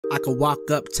I could walk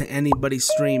up to anybody's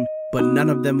stream, but none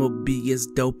of them will be as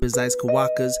dope as Ice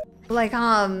Kawaka's. Like,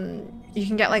 you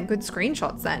can get like good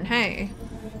screenshots then, hey.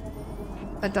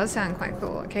 That does sound quite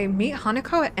cool. Okay, meet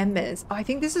Hanako at Embers. Oh, I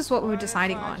think this is what we were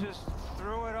deciding on. Just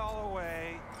threw it all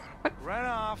away. What? Ran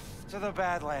off to the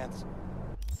Badlands.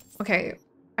 Okay,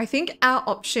 I think our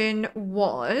option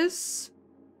was...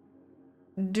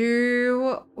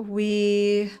 Do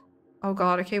we... Oh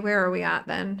god, okay, where are we at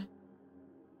then?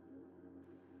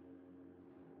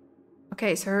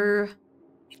 Okay, so...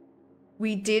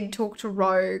 We did talk to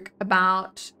Rogue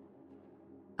about...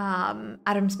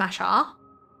 Atom Smasher.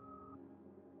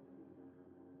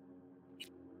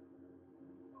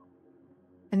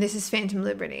 And this is Phantom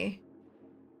Liberty.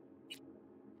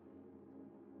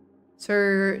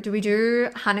 So, do we do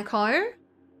Hanako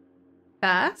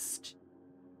first?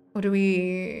 Or do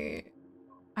we...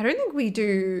 I don't think we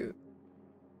do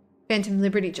Phantom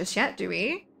Liberty just yet, do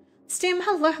we? Stim,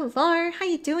 hello, hello. How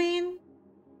you doing?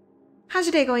 How's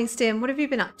your day going, Stim? What have you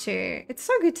been up to? It's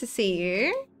so good to see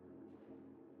you.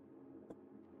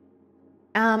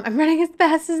 I'm running as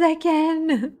fast as I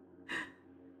can.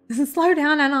 Slow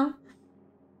down, Anna.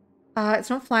 It's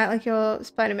not flight like your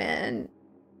Spider-Man.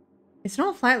 It's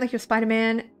not a flight like your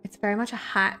Spider-Man. It's very much a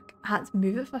hack. Let's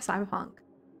move it for Cyberpunk.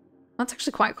 That's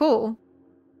actually quite cool.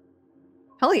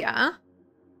 Hell yeah.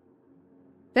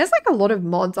 There's like a lot of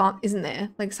mods, isn't there?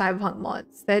 Like Cyberpunk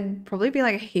mods. There'd probably be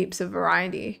like heaps of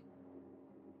variety.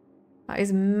 That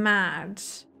is mad.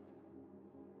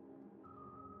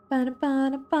 Bana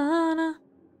bana bana.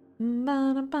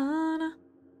 Bana bana.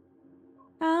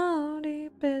 How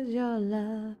deep is your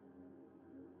love?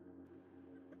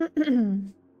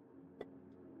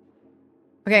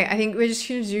 Okay, I think we're just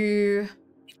gonna do...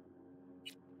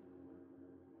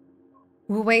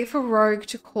 We'll wait for Rogue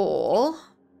to call.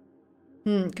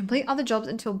 Complete other jobs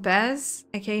until Bez,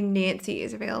 aka Nancy,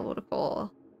 is available to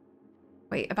call.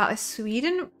 Wait, about a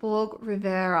Swedenborg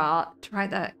Rivera to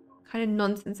write that kind of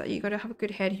nonsense that you gotta have a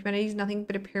good head. Humanity is nothing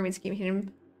but a pyramid scheme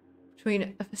hidden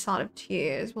between a facade of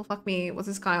tears. Well, fuck me. What's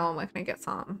this guy on? Where can I get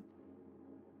some?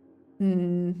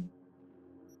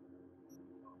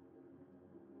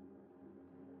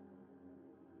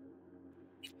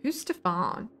 Who's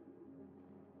Stefan?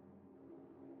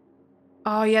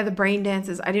 Oh yeah, the brain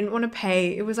dances. I didn't want to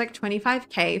pay. It was like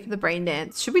 25k for the brain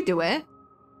dance. Should we do it?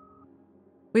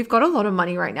 We've got a lot of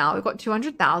money right now. We've got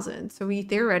 200,000. So we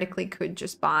theoretically could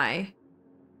just buy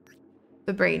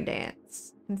the brain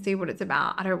dance and see what it's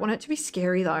about. I don't want it to be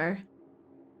scary though.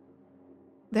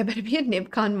 There better be a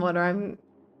Nibcon mod or I'm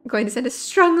going to send a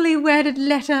strongly worded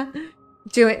letter.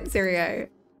 Do it, Sirio.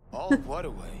 Oh, what a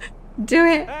way. Do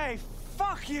it. Hey,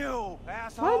 fuck you,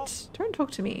 asshole. What? Don't talk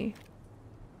to me.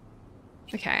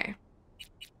 Okay.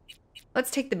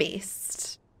 Let's take the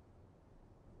beast.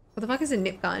 What the fuck is a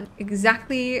nip gun?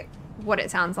 Exactly what it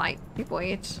sounds like. You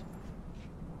boy.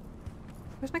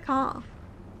 Where's my car?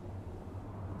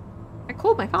 I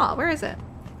called my car. Where is it?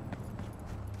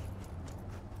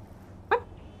 What?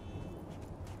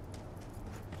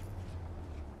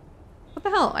 What the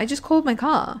hell? I just called my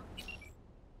car.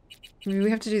 Maybe we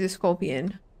have to do the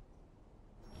Scorpion.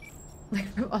 Like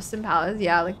from Austin Powers.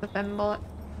 Yeah, like the fembot.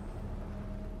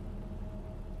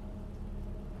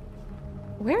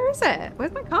 Where is it?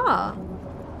 Where's my car?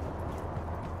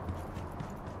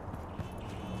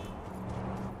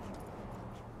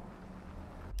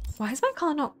 Why is my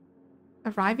car not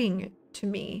arriving to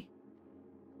me?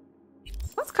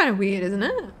 That's kind of weird, isn't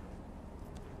it?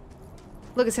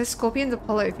 Look, it says Scorpion's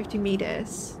Apollo 50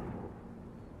 meters.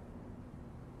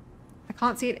 I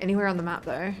can't see it anywhere on the map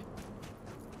though.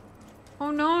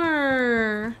 Oh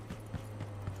no.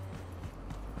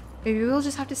 Maybe we'll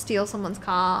just have to steal someone's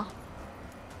car.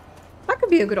 That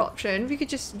could be a good option. We could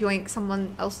just yoink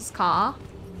someone else's car.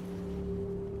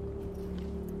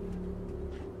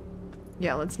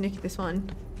 Yeah, let's nick this one.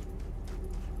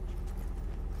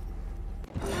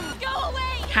 Go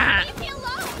away! Ha. Leave me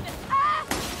alone! Ah!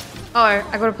 Oh,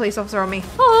 I got a police officer on me.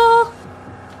 Oh!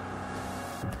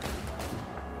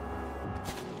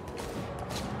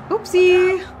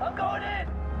 Oopsie! I'm going in.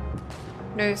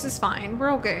 No, this is fine. We're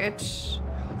all good.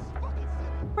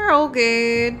 We're all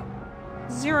good.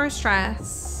 Zero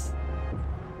stress.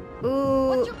 Ooh.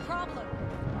 What's your problem?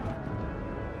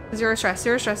 Zero stress,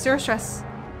 zero stress, zero stress.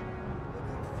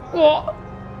 Oh.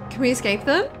 Can we escape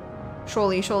them?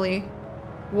 Surely, surely.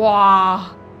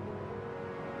 Wow.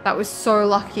 That was so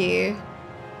lucky.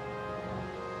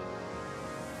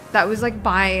 That was like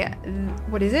by,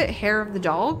 what is it? Hair of the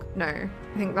dog? No,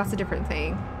 I think that's a different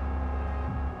thing.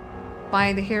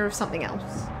 By the hair of something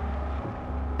else.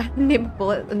 Nib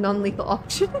bullet, the non-lethal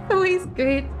option. Always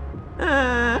good.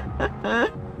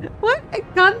 What? A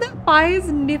gun that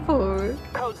fires nipple.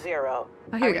 Code 0.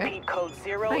 Oh, here we I go. repeat, code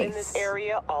 0 in this Nice.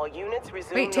 area. All units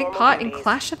resume Wait, take normal part in duties.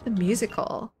 Clash of the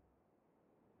Musical.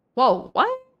 Whoa,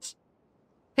 what?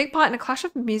 Take part in a Clash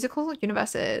of Musical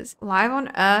universes. Live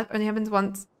on Earth, only happens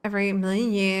once every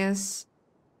million years.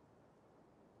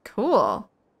 Cool.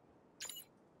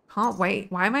 Can't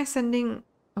wait. Why am I sending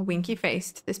a winky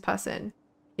face to this person?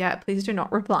 Yeah, please do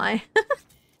not reply.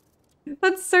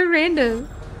 That's so random.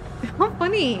 How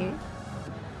funny.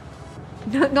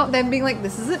 Not them being like,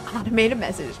 this is an automated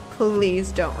message.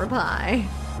 Please don't reply.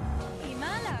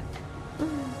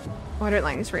 Oh, I don't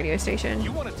like this radio station.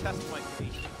 You want to test my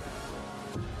patience?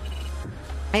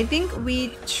 I think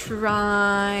we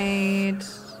tried...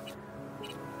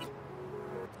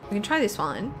 We can try this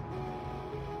one.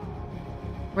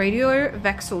 Radio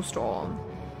Vexel Storm.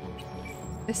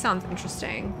 This sounds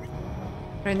interesting.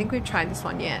 I don't think we've tried this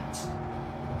one yet.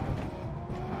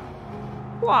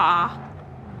 Wah.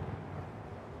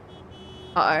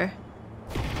 Uh-oh.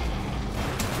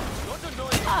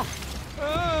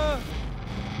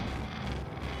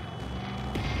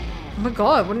 Oh my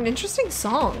god, what an interesting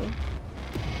song.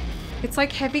 It's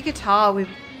like heavy guitar with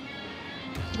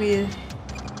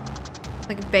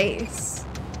like bass.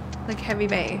 Like heavy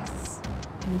bass.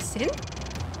 And synth?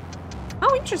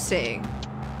 Oh, interesting.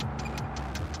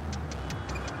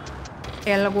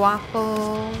 El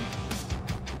Guapo.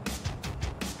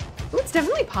 Ooh, it's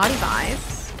definitely party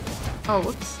vibes. Oh,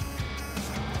 whoops.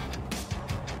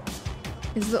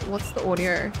 What's the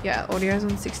audio? Yeah, audio is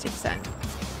on 60%.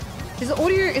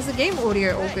 Is the game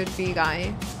audio all good for you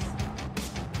guys?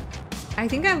 I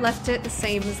think I left it the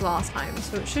same as last time,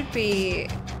 so it should be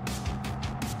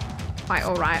quite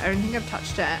alright. I don't think I've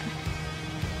touched it.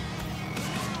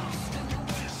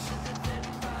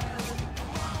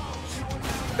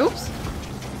 Oops.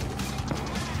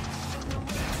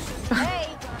 Hey,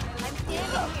 I'm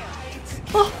standing here.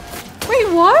 Oh, wait,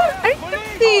 what? I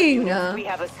didn't do We anything.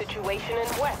 have a situation in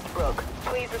Westbrook.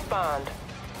 Please respond.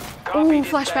 Oh,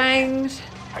 flashbangs.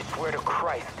 I swear to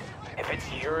Christ, if it's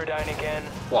Uridine again.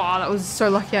 Wow, that was so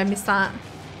lucky I missed that.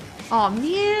 Oh,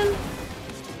 man.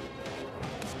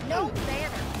 No banner.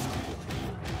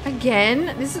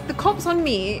 Again, this is the cops on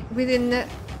me within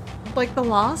like the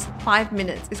last 5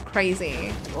 minutes is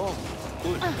crazy. Oh,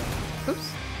 good.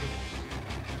 Oops.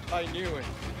 I knew it.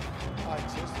 I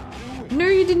just knew it. No,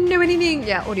 you didn't know anything.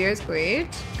 Yeah, audio's good.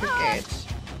 Good.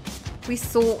 We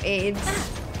saw it.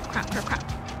 Crap, crap,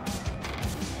 crap.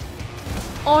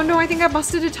 Oh no, I think I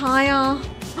busted a tire.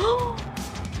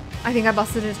 I think I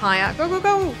busted a tire. Go, go,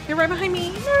 go. You're right behind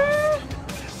me. No.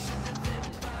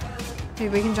 Maybe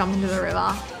we can jump into the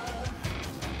river.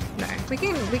 No, we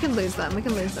can lose them. We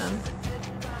can lose them.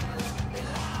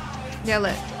 Yeah,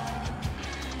 lit.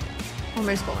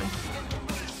 Almost gone.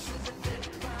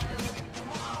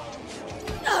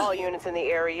 All units in the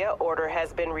area, order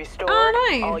has been restored. Oh,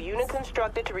 nice. All units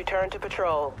instructed to return to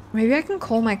patrol. Maybe I can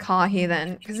call my car here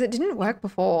then, because it didn't work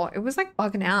before. It was like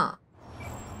bugging out.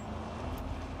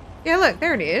 Yeah, look,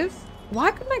 there it is.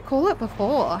 Why couldn't I call it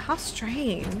before? How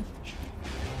strange.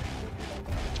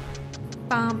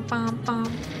 Bum, bum,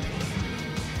 bum.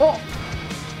 Oh!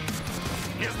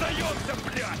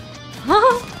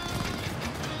 Huh?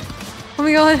 Oh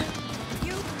my god.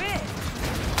 You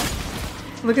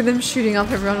bitch. Look at them shooting up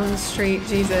everyone on the street.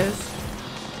 Jesus.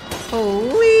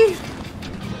 Holy.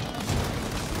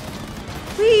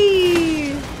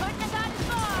 Whee! Putting us on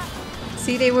spot.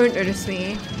 See, they won't notice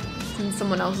me since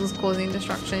someone else is causing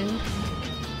destruction.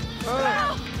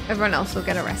 Everyone else will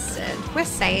get arrested. We're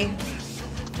safe.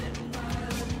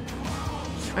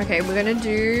 Okay, we're gonna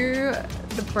do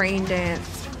the brain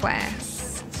dance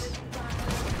quest.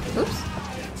 Oops.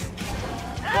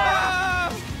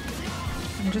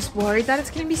 I'm just worried that it's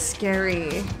gonna be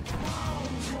scary.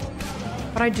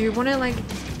 But I do want to like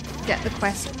get the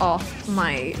quest off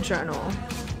my journal.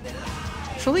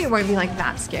 Surely it won't be like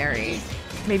that scary.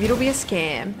 Maybe it'll be a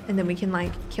scam and then we can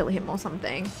like kill him or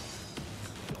something.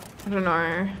 I don't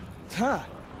know. Huh.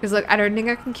 Because look, I don't think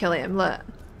I can kill him. Look.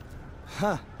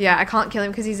 Huh. Yeah, I can't kill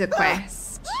him because he's a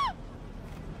quest.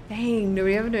 Dang,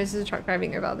 nobody ever notices a truck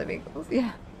driving over other vehicles.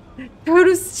 Yeah.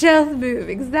 Total stealth move,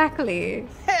 exactly.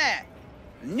 Hey,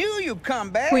 knew you'd come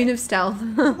back. Queen of stealth.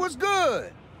 What's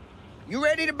good? You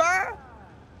ready to buy?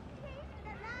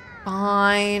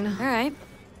 Fine. All right.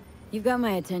 You've got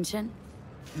my attention.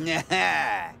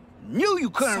 Knew you So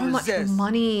couldn't much resist.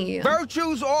 money.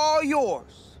 Virtues all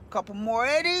yours. Couple more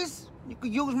eddies, you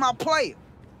could use my player.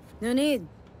 No need.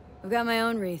 I've got my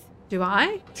own wreath. Do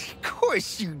I? Of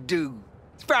course you do.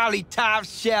 It's probably top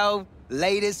shelf,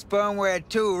 latest firmware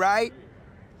too, right?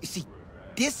 You see,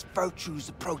 this virtue's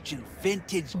approaching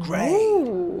vintage grade.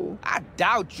 Ooh. I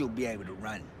doubt you'll be able to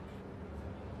run.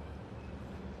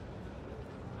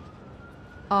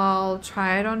 I'll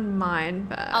try it on mine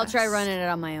first. I'll try running it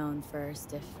on my own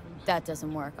first. If that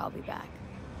doesn't work, I'll be back.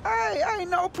 Hey,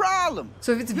 ain't no problem.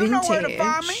 So if it's You vintage, know where to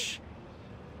find me.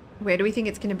 where do we think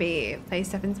it's gonna be? Play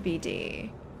 7's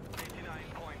BD.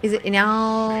 Is it in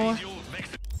our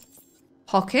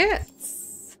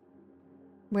pockets?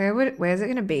 Where's it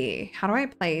gonna be? How do I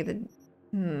play the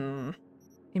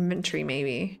inventory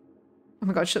maybe? Oh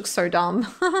my god, she looks so dumb.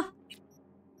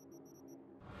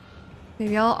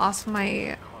 Maybe I'll ask for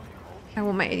I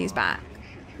want my Eddies back.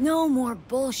 No more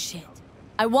bullshit.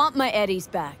 I want my Eddies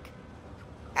back.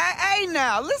 Hey,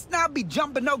 now, let's not be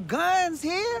jumping no guns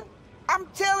here. I'm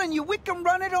telling you, we can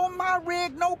run it on my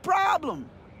rig, no problem.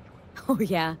 Oh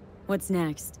yeah? What's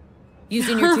next?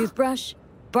 Using your toothbrush?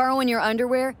 Borrowing your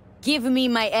underwear? Give me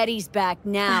my Eddies back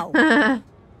now.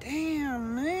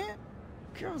 Damn, man.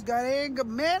 Girl's got anger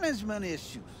management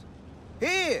issues.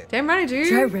 Here. Damn right I do.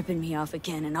 Try ripping me off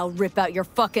again and I'll rip out your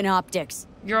fucking optics.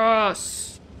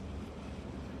 Yes.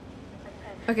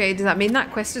 Okay, does that mean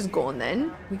that quest is gone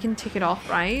then? We can tick it off,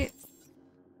 right?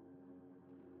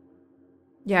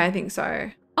 Yeah, I think so.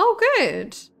 Oh,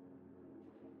 good.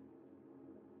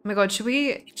 Oh my god, should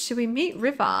we meet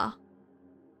River?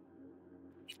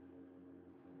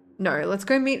 No, let's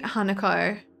go meet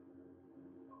Hanako.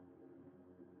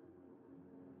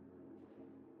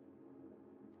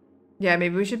 Yeah,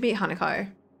 maybe we should meet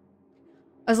Hanako.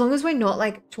 As long as we're not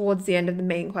like towards the end of the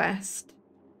main quest.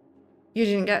 You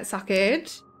didn't get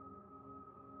suckered.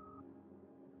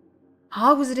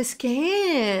 Oh, was it a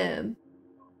scam?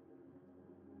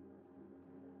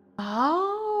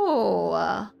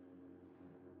 Oh.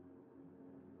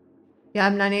 Yeah,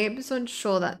 I'm 98%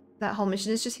 sure that that whole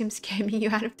mission is just him scamming you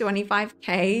out of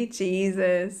 25k.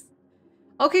 Jesus.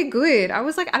 Okay, good. I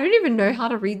was like, I don't even know how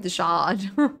to read the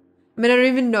shard. I mean, I don't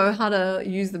even know how to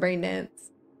use the brain dance.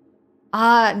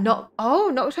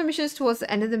 Nocturne missions towards the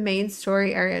end of the main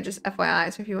story area, just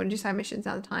FYI. So if you want to do side missions,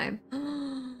 now's the time.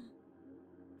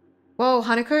 Whoa,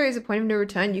 Hanako is a point of no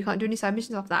return. You can't do any side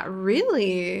missions off that.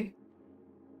 Really?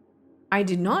 I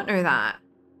did not know that.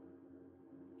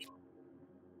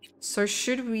 So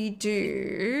should we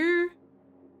do...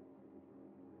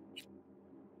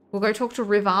 We'll go talk to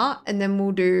River and then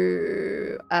we'll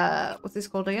do... what's this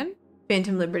called again?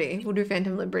 Phantom Liberty. We'll do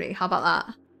Phantom Liberty. How about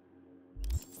that?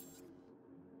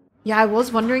 Yeah, I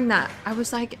was wondering that. I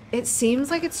was like, it seems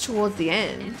like it's towards the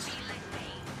end.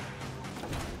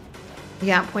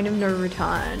 Yeah, point of no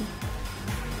return.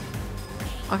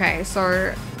 Okay,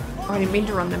 so... Oh, I didn't mean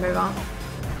to run them over.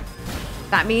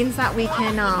 That means that we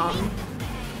can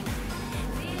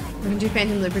do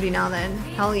Phantom Liberty now then.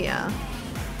 Hell yeah.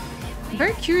 I'm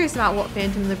very curious about what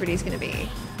Phantom Liberty is going to be.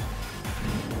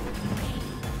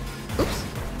 Oops.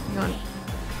 Hang on.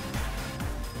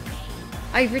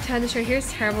 I returned the show here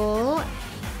is terrible.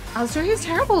 Oh, the show here is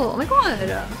terrible. Oh my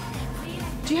god.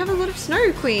 Do you have a lot of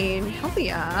snow, Queen? Hell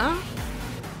yeah.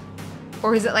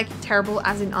 Or is it like terrible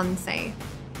as in unsafe?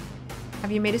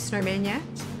 Have you made a snowman yet?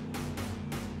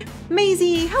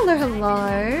 Maisie, hello,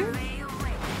 hello.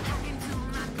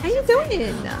 How you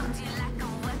doing?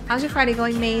 How's your Friday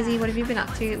going, Maisie? What have you been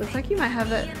up to? It looks like you might have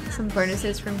some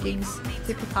bonuses from gigs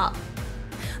to pick up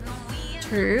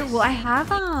too. Well, I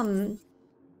have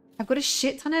I've got a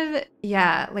shit ton of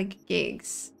like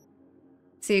gigs.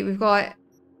 See, we've got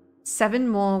 7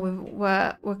 more with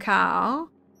Wakako,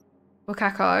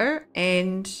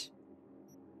 and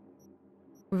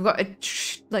we've got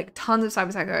like tons of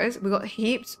Cyber Psychos. We've got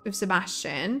heaps with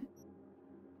Sebastian.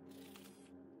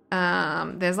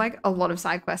 There's like a lot of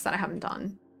side quests that I haven't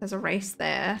done. There's a race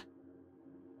there.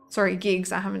 Sorry,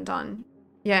 gigs I haven't done.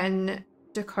 Yeah, and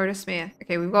Dakota Smith.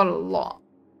 Okay, we've got a lot.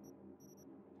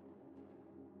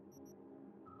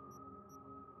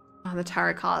 Oh, the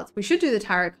tarot cards. We should do the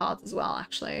tarot cards as well,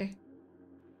 actually.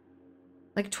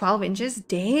 Like 12 inches?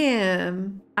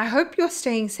 Damn. I hope you're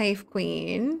staying safe,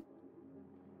 Queen.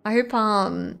 I hope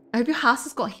your house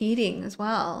has got heating as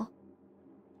well.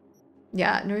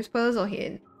 Yeah, no spoilers or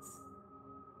hints.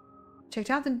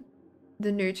 Checked out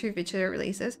the new 2 Witcher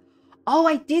releases. Oh,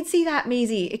 I did see that,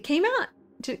 Maisie. It came out.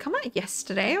 Did it come out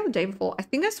yesterday or the day before? I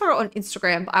think I saw it on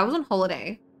Instagram, but I was on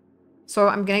holiday. So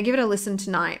I'm going to give it a listen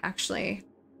tonight, actually.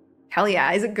 Hell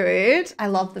yeah. Is it good? I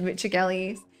love the Witcher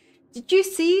Gellies. Did you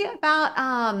see about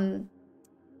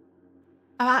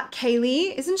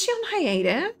Kaylee? Isn't she on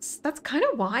hiatus? That's kind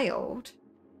of wild.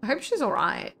 I hope she's all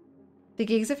right. The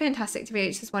gigs are fantastic to be.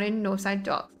 It's just one in Northside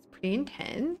Docks. It's pretty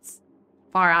intense.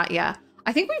 Far out, yeah.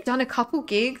 I think we've done a couple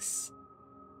gigs.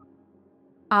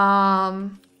 A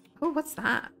Oh, what's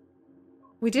that?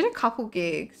 We did a couple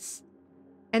gigs.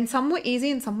 And some were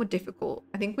easy and some were difficult.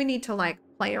 I think we need to like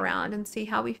play around and see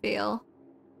how we feel.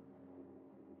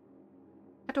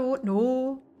 I don't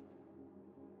know.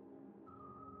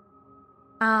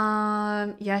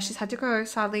 Yeah, she's had to go.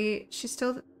 Sadly, she's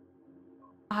still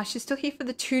here for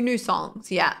the 2 new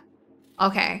songs. Yeah.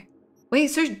 Okay. Wait,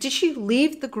 so did she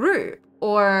leave the group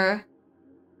or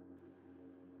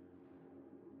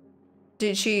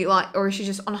did she like, or is she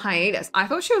just on hiatus? I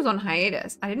thought she was on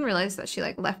hiatus. I didn't realize that she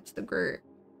like left the group.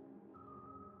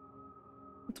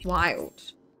 It's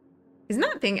wild. Isn't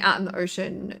that thing out in the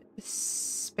ocean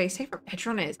space safe from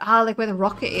Petron is? Ah, like where the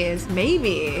rocket is.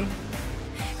 Maybe.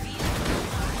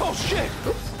 Oh shit!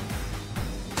 Oops.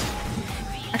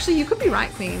 Actually, you could be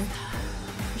right, Queen.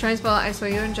 Transport, I saw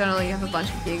you in general. You have a bunch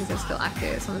of gigs that are still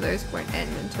active. Some of those won't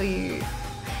end until you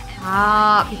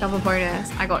pick up a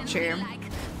bonus. I got you.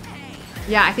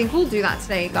 Yeah, I think we'll do that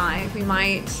today, guys. We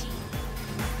might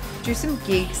do some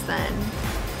gigs then.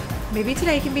 Maybe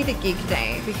today can be the gig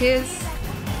day because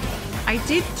I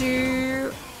did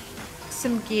do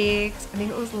some gigs. I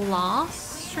think it was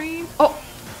last stream. Oh,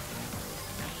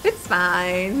 it's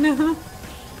fine.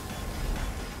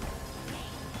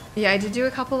 Yeah, I did do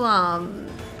a couple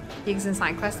gigs and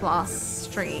side quests last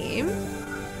stream.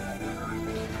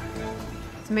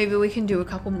 So maybe we can do a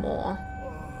couple more.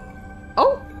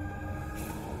 Oh!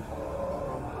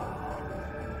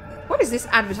 What is this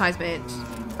advertisement?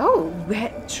 Oh,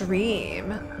 wet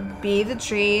dream. Be the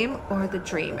dream or the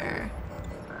dreamer.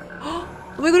 Oh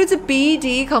my god, it's a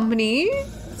BD company.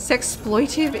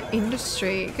 Sexploitive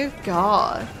industry. Good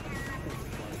god.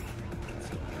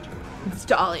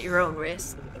 Install at your own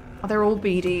risk. Oh, they're all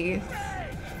BD.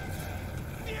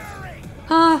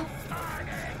 Huh.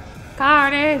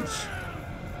 Carnage.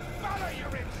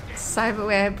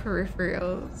 Cyberware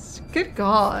peripherals. Good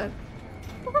god.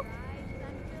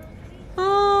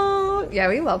 Oh, yeah,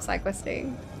 we love side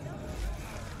questing.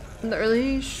 I'm not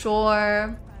really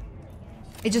sure.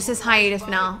 It just says hiatus for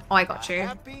now. Oh, I got you.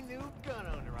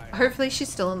 Hopefully she's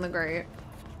still in the group.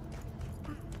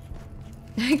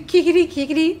 Kickity,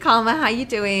 kickity. Karma, how you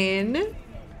doing?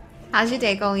 How's your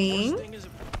day going?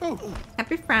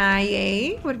 Happy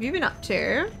Friday. What have you been up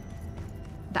to?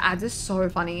 The ads are so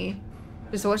funny.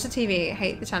 Just watch the TV.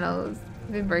 Hate the channels.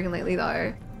 I've been broken lately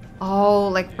though. Oh,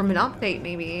 like from an update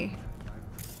maybe.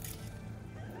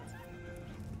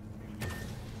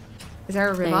 Is there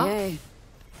a river? Hey, hey.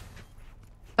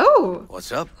 Oh!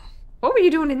 What's up? What were you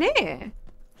doing in there?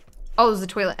 Oh, it was the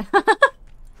toilet.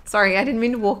 Sorry, I didn't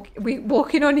mean to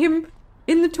walk in on him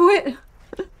in the toilet.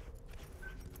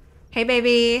 Hey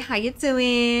baby, how you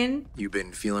doing? You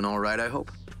been feeling all right, I hope?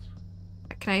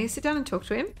 Can I sit down and talk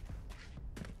to him?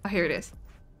 Oh, here it is.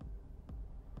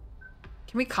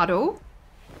 Can we cuddle?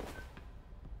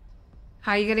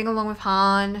 How are you getting along with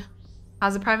Han?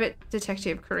 How's the private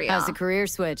detective career? How's the career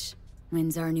switch?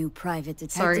 When's our new private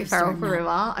detective? Sorry, feral starting up?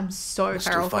 forever. I'm so We're feral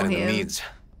still for finding the him. needs.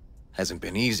 Hasn't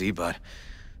been easy, but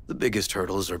the biggest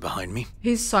hurdles are behind me.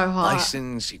 He's so hot.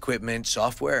 License, equipment,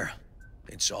 software.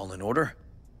 It's all in order.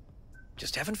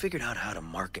 Just haven't figured out how to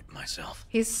market myself.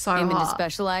 He's so Aiming to hot.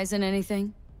 specialize in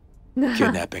anything?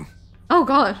 Kidnapping. Oh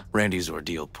god. Randy's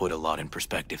ordeal put a lot in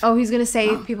perspective. Oh, he's gonna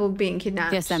save people being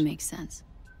kidnapped. Guess that makes sense.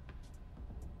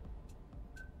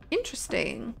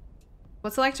 Interesting.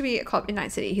 What's it like to be a cop in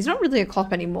Night City? He's not really a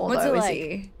cop anymore, What's though, it is like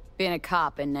he? being a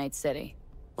cop in Night City?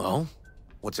 Well,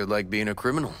 what's it like being a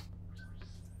criminal?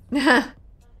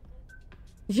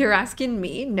 You're asking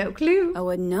me? No clue. I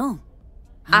wouldn't know.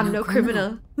 I'm no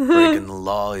criminal. Breaking the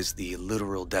law is the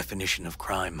literal definition of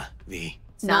crime, V.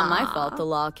 It's not my fault the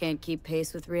law can't keep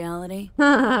pace with reality.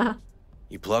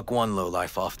 You pluck one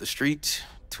lowlife off the street,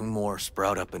 2 more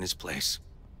sprout up in his place.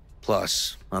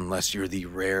 Plus, unless you're the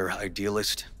rare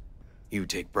idealist, you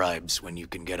take bribes when you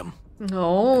can get them.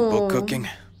 No. Book cooking?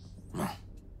 Well,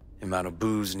 the amount of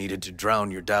booze needed to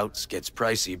drown your doubts gets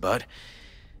pricey, but,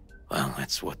 well,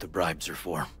 that's what the bribes are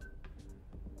for.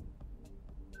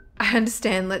 I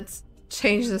understand. Let's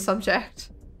change the subject.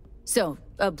 So,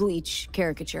 a bleach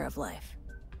caricature of life.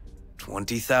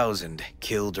 20,000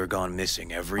 killed or gone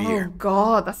missing every Oh year.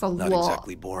 god, that's a Not lot.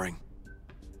 exactly boring.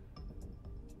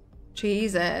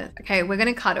 Jesus. Okay, we're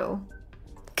gonna cuddle.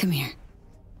 Come here.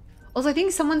 Also, I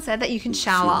think someone said that you can Feeling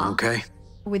shower okay?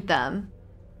 with them.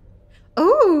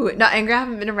 Ooh, not angry. I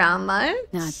haven't been around much.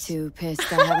 Not too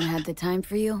pissed I haven't had the time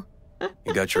for you.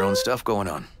 You got your own stuff going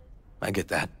on. I get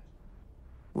that.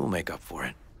 We'll make up for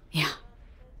it. Yeah.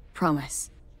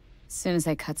 Promise. As soon as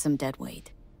I cut some dead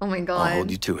weight. Oh my I'll god. hold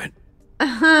you to it.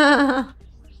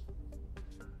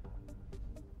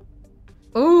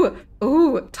 Ooh, ooh.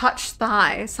 Ooh, touch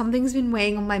thigh. Something's been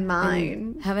weighing on my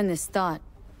mind. Been having this thought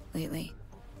lately.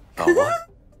 Oh, what?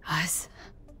 Us.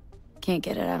 Can't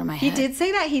get it out of my He head. did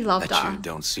say that he loved That her. you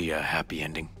don't see a happy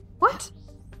ending. What?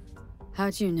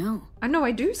 How'd you know? I know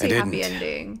I do see happy didn't.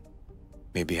 ending.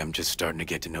 Maybe I'm just starting to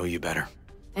get to know you better.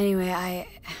 Anyway,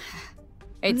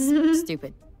 it's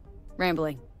stupid.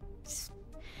 Rambling. Just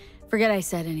forget I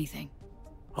said anything.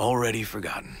 Already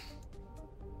forgotten.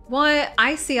 What?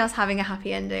 I see us having a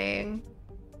happy ending.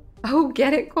 Oh,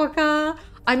 get it, Quokka?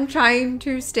 I'm trying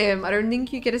to stim. I don't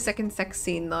think you get a second sex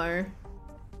scene, though.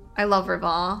 I love River.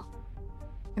 I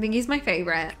think he's my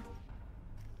favorite.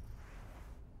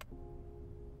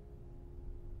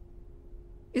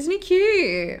 Isn't he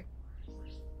cute?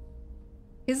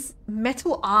 His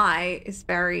metal eye is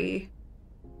very...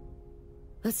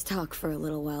 Let's talk for a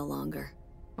little while longer.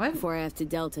 What? Before I have to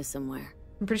Delta somewhere.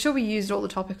 I'm pretty sure we used all the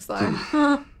topics,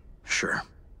 though. Sure.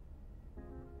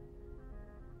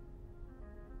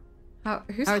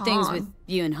 Who's How are Han? things with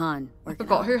you and Han? I Working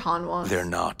forgot out? who Han was. They're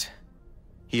not.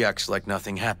 He acts like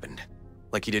nothing happened.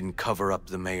 Like he didn't cover up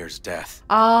the mayor's death.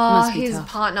 Ah, Must be his tough.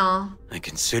 partner. I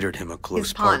considered him a close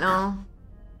His partner.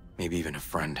 Maybe even a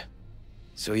friend.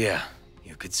 So yeah,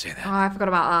 you could say that. Oh, I forgot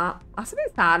about that. That's a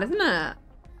bit sad, isn't it?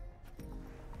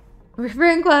 River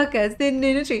and Quokka sitting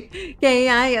in a tree.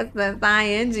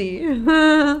 K-I-S-S-I-N-G.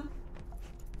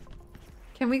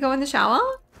 Can we go in the shower?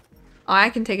 Oh, I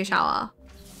can take a shower.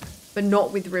 But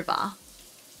not with River.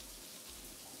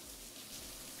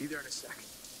 Be there in a sec.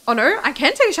 Oh no, I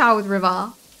can take a shower with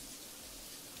River.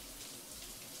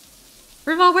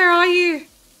 River, where are you?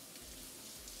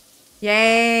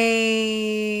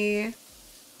 Yay.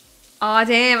 Oh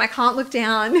damn, I can't look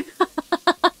down.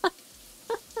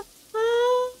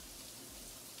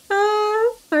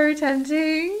 Oh, so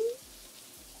tempting.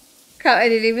 Crap, I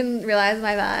didn't even realize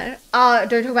my bad. Oh,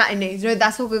 don't talk about endings. No,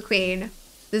 that's all good, Queen.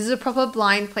 This is a proper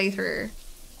blind playthrough.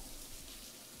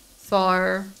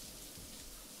 So...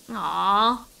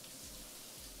 Aww.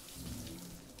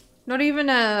 Not even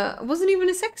a... It wasn't even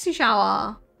a sexy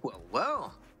shower.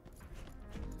 Well.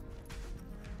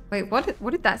 Wait, what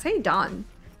did that say? Done.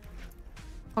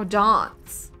 Oh,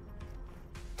 dance.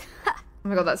 Oh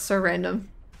my god, that's so random.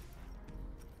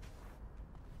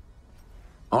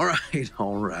 All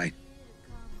right.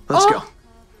 Let's Oh. go.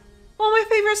 Oh, my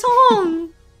favorite song.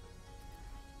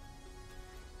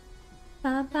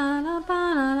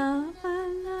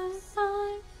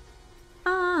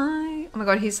 Oh my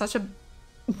god, he's such a...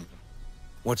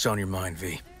 What's on your mind,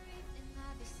 V?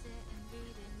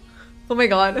 Oh my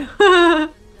god.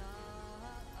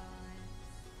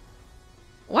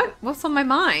 What? What's on my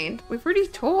mind? We've already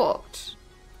talked.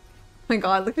 Oh my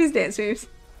god, look at his dance moves.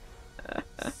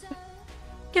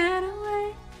 Get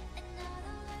away.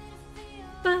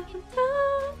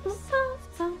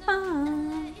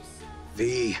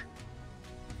 V.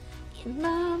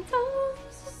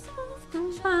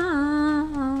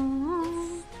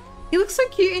 He looks so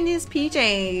cute in his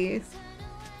PJs.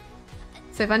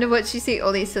 So I wonder what you see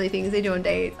all these silly things they do on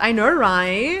dates. I know,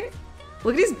 right?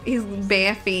 Look at his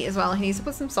bare feet as well. He needs to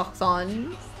put some socks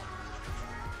on.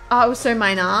 Oh, it was so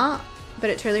minor, but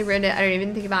it totally ruined it. I don't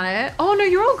even think about it. Oh no,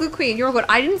 you're all good, Queen. You're all good.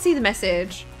 I didn't see the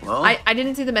message. Well, I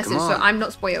didn't see the message, so on. I'm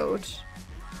not spoiled.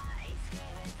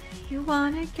 You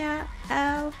wanna get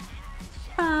out?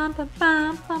 Bum, bum,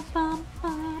 bum, bum, bum,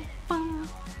 bum, bum,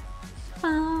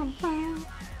 bum, bum.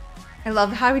 I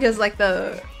love how he does like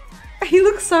the... He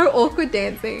looks so awkward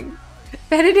dancing.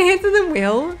 Better dancer than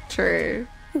Will. True.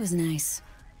 It was nice.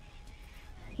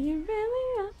 You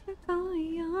really have to go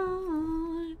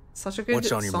on. Such a good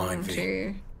What's on your song mind, V?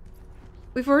 too.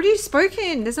 We've already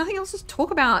spoken. There's nothing else to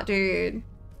talk about, dude.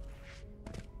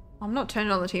 I'm not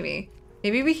turning on the TV.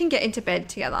 Maybe we can get into bed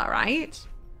together, right?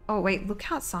 Oh wait,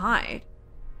 look outside.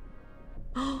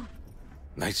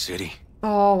 Night City.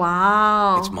 Oh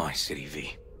wow. It's my city,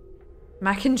 V.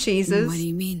 Mac and cheeses. What do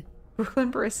you mean?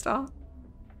 Brooklyn barista.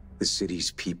 The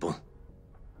city's people.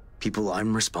 People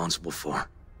I'm responsible for.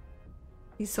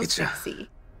 He's so It's a- sexy.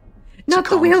 It's Not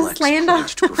a the Will complex slander.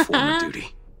 pledge to perform a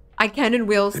duty. I can and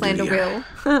will A slander duty Will.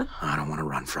 I don't want to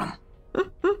run from. Dun,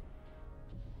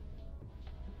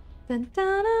 dun,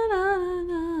 dun, dun,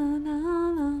 dun, dun,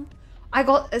 dun. I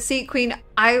got see Queen.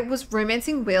 I was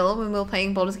romancing Will when we were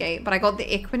playing Baldur's Gate, but I got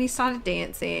the ick when he started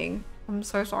dancing. I'm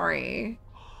so sorry.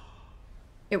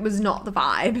 It was not the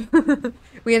vibe.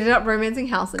 We ended up romancing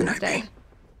Halson Good night, instead. V.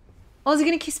 Oh, is he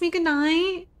gonna kiss me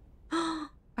goodnight? I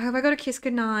hope I got a kiss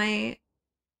goodnight.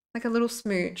 Like a little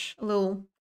smooch. A little...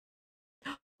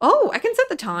 Oh, I can set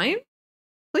the time?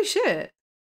 Holy shit.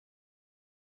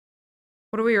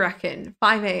 What do we reckon?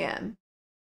 5 a.m.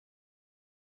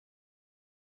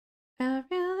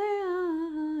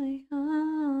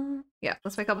 Yeah,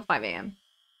 let's wake up at 5 a.m.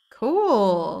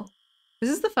 Cool.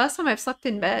 This is the first time I've slept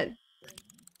in bed.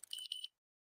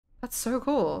 That's so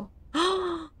cool.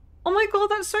 Oh my god,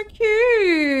 that's so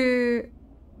cute.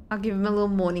 I'll give him a little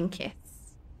morning kiss.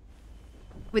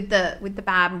 With the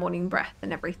bad morning breath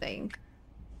and everything.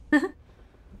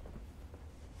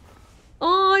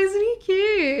 Oh, isn't he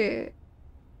cute?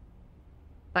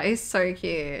 That is so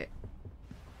cute.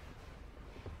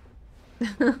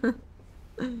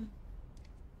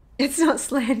 It's not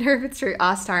slander if it's true.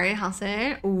 Starian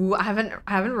Hassan. Ooh, I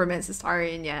haven't romanced the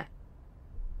Starian yet.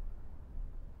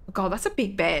 God, that's a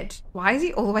big bed. Why is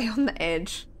he all the way on the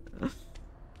edge?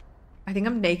 I think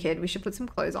I'm naked. We should put some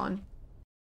clothes on.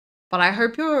 But I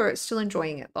hope you're still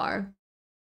enjoying it though.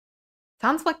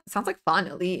 Sounds like fun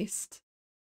at least.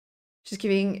 Just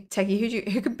giving Techie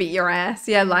who could beat your ass.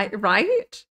 Yeah, like,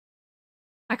 right?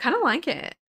 I kind of like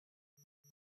it.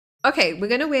 Okay, we're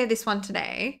going to wear this one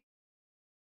today.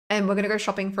 And we're going to go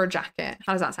shopping for a jacket.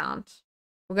 How does that sound?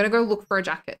 We're going to go look for a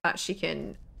jacket that she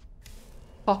can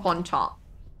pop on top.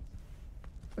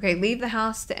 Okay, leave the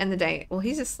house to end the date. Well,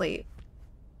 he's asleep.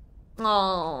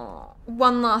 Oh,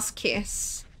 one last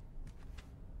kiss.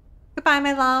 Goodbye,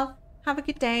 my love. Have a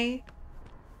good day.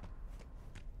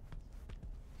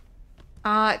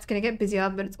 It's gonna get busier,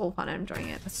 but it's all fun. I'm enjoying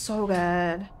it. That's so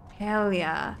good. Hell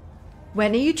yeah.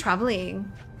 When are you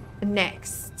traveling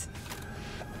next?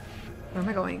 Where am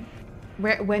I going?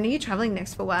 When are you traveling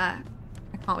next for work?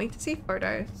 I can't wait to see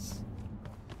photos.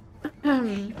 Oh,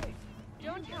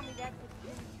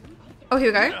 here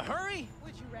we go.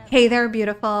 Hey there,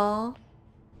 beautiful.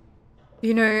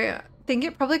 You know, I think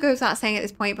it probably goes without saying at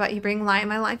this point, but you bring light in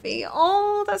my life.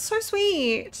 Oh, that's so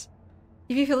sweet.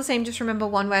 If you feel the same, just remember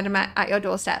one word I'm at your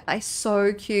doorstep. That's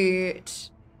so cute.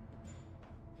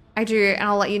 I do, and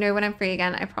I'll let you know when I'm free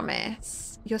again, I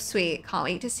promise. You're sweet. Can't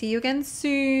wait to see you again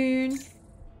soon.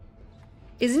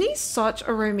 Isn't he such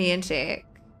a romantic?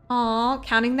 Aw,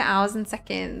 counting the hours and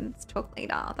seconds. Talk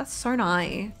later. That's so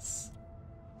nice.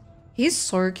 He's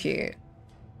so cute.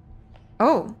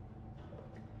 Oh.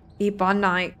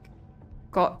 Ebonic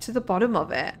got to the bottom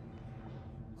of it.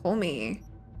 Call me.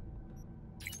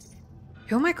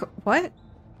 Who am I? What?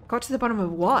 Got to the bottom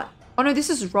of what? Oh no, this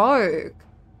is Rogue.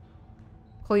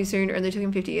 Call you soon. It only took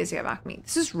him 50 years to get back to me.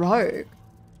 This is Rogue.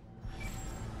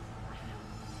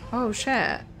 Oh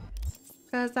shit.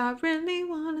 Cause I really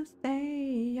wanna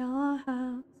stay at your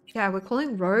house. Yeah, we're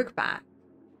calling Rogue back.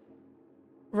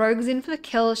 Rogue's in for the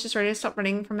kill. She's ready to stop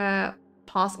running from her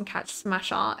past and catch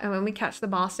Smasher. And when we catch the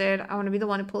bastard, I want to be the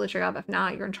one to pull the trigger. But for now,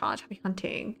 you're in charge. Happy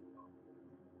hunting.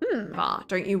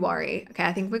 Don't you worry. Okay,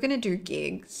 I think we're gonna do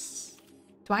gigs.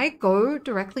 Do I go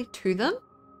directly to them?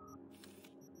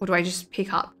 Or do I just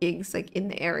pick up gigs like in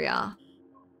the area?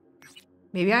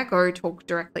 Maybe I go talk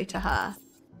directly to her.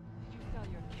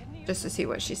 Just to see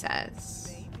what she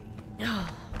says. I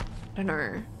don't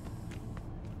know.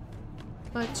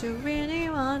 But you really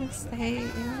want to stay.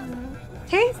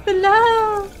 Taste the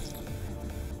love.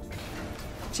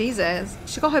 Jesus,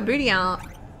 she got her booty out.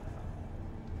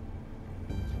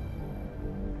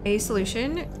 A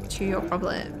solution to your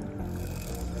problem.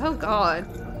 Oh god.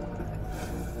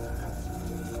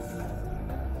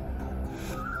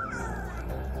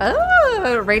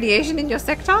 Oh, radiation in your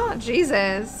sector?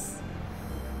 Jesus.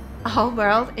 Whole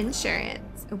world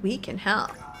insurance. We can help.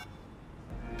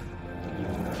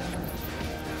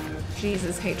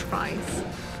 Jesus H. Christ.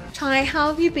 Chai, how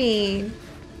have you been?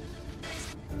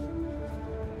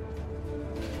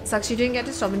 Sucks you didn't get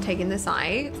to stop and take in the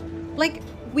sight. Like,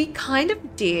 we kind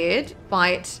of did,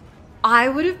 but I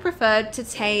would have preferred to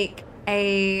take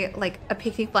a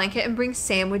picnic blanket and bring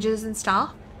sandwiches and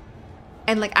stuff.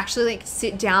 And like actually like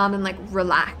sit down and like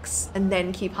relax and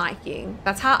then keep hiking.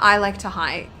 That's how I like to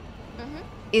hike.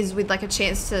 Is with like a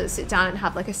chance to sit down and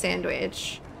have like a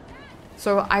sandwich.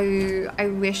 So I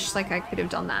wish like I could have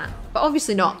done that. But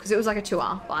obviously not, because it was like a 2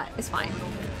 hour, but it's fine.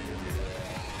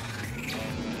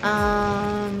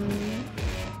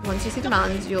 Once you see the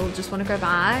mountains, you'll just want to go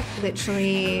back.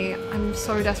 Literally, I'm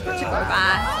so desperate to go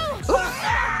back. Oops.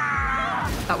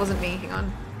 That wasn't me, hang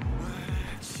on.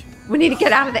 We need to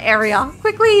get out of the area,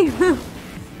 quickly!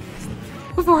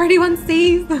 Before anyone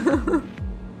sees.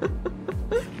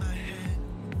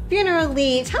 Funeral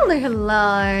Elite, hello,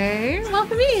 hello.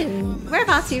 Welcome in.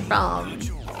 Whereabouts are you from?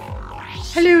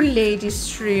 Hello, lady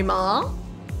streamer.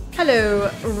 Hello,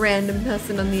 random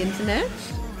person on the internet.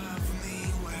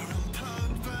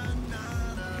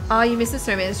 Oh, you missed the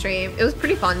snowman stream. It was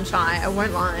pretty fun, Chai. I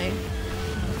won't lie.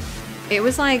 It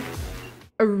was like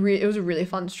it was a really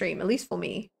fun stream, at least for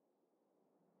me.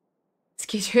 It's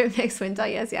Ski trip next winter.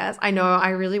 Yes, yes. I know. I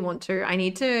really want to. I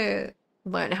need to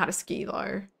learn how to ski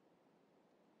though.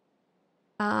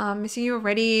 Missing you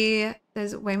already.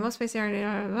 There's way more space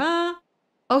there.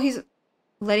 Oh, he's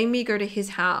letting me go to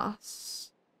his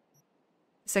house.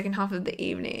 Second half of the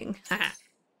evening.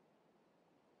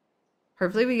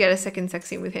 Hopefully we get a second sex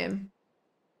scene with him.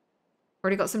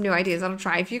 Already got some new ideas that'll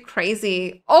drive you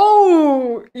crazy.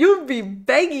 Oh, you'd be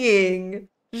begging.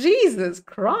 Jesus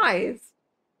Christ.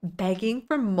 Begging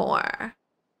for more.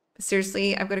 But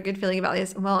seriously, I've got a good feeling about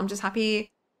this. Well, I'm just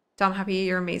happy. Dumb happy.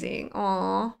 You're amazing.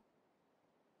 Aww.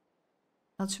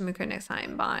 I'll Chumuko next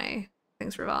time. Bye.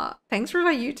 Thanks, River. Thanks,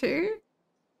 River. You too?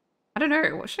 I don't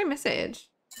know. What should I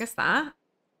message? I guess that.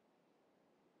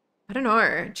 I don't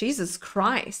know. Jesus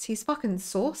Christ. He's fucking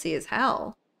saucy as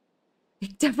hell. He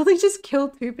definitely just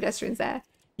killed 2 pedestrians there.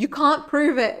 You can't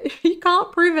prove it. You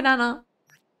can't prove it, Anna.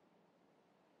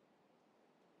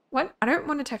 What? I don't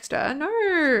want to text her.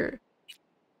 No.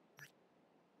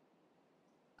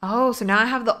 Oh, so now I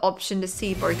have the option to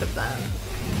see both of them.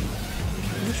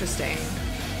 Interesting.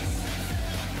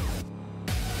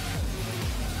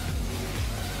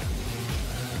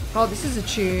 Oh, this is a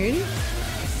tune.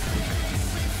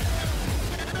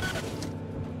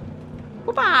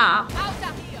 Whoopa!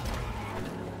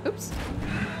 Oops.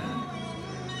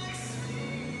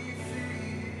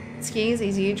 Skiing is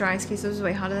easy. Dry ski slopes is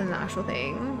way harder than the actual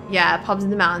thing. Yeah, pubs in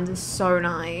the mountains is so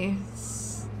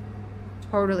nice.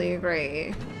 Totally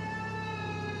agree.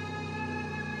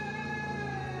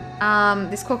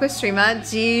 This Coco streamer,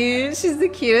 geez, she's the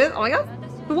cutest. Oh my god.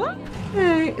 What?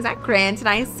 Is that Grant? Did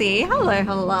I see? Hello,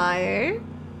 hello.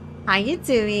 How you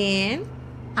doing?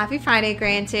 Happy Friday,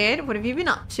 Granted. What have you been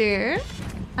up to?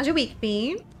 How's your week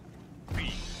been?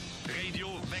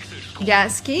 Yeah,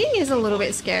 skiing is a little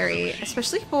bit scary,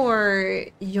 especially for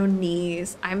your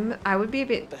knees. I would be a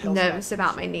bit nervous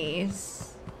about my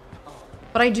knees.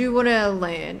 But I do want to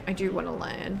learn. I do want to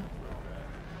learn.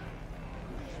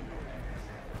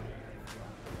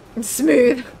 It's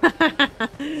smooth.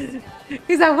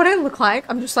 Is that what I look like?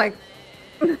 I'm just like...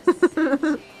 Good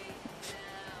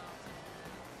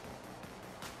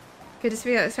to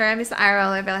see you. Sorry, I missed the IRL.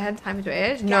 I barely had time to do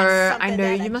it. No, I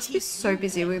know. You must be so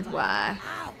busy with work.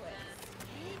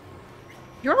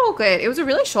 You're all good. It was a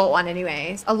really short one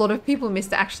anyways. A lot of people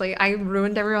missed it, actually. I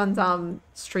ruined everyone's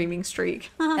streaming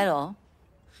streak. Hello.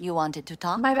 You wanted to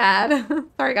talk? My bad.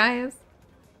 Sorry, guys.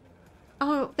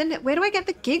 Oh, then where do I get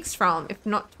the gigs from if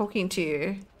not talking to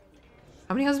you?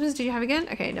 How many husbands did you have again?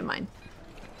 Okay, never mind.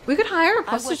 We could hire a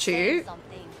prostitute.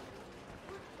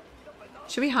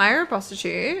 Should we hire a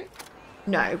prostitute?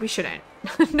 No, we shouldn't.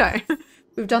 No,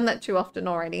 we've done that too often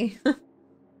already.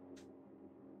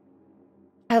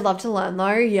 I'd love to learn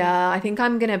though. Yeah, I think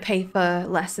I'm gonna pay for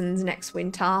lessons next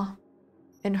winter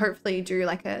and hopefully do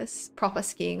like a proper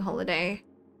skiing holiday.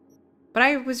 But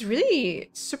I was really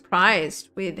surprised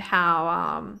with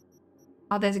how,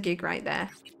 oh, there's a gig right there.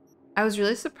 I was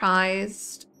really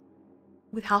surprised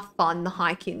with how fun the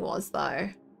hiking was though.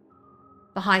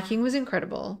 The hiking was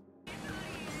incredible.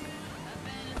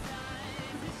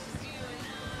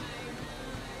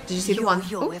 Did you see the one?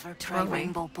 You ever try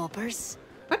rainbow poppers?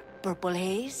 What? Purple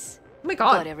haze? Oh my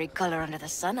god. Got every color under the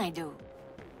sun, I do.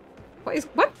 What?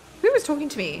 Who was talking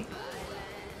to me?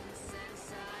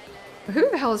 Who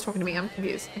the hell is talking to me? I'm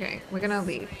confused. Okay, we're gonna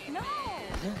leave. No.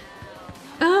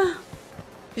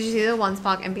 Did you see the One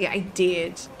Spark MP? I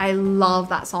did. I love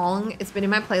that song. It's been in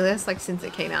my playlist like since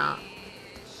it came out.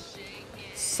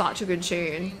 Such a good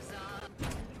tune.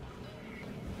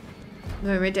 The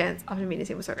Mermaid dance after meeting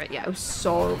scene was so great. Yeah, it was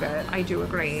so good. I do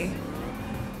agree.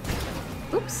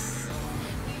 Oops.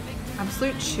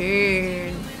 Absolute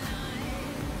tune.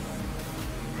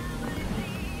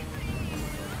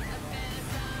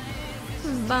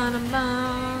 I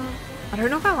don't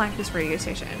know if I like this radio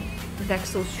station. The deck's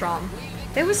still strong.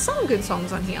 There was some good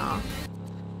songs on here.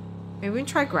 Maybe we can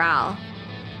try Growl.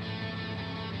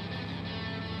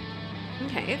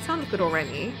 Okay, it sounds good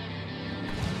already.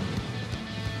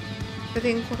 I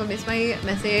think I missed my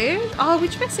message. Oh,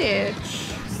 which message?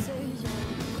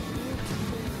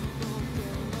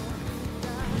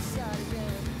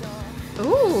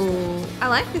 Ooh, I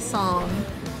like this song.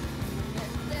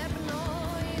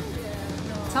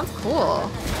 Sounds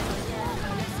cool.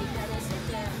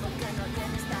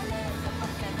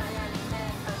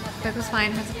 Beck was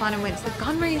fine, had some fun, and went to the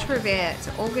gun range for a bit.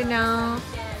 So all good now.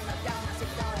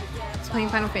 It's playing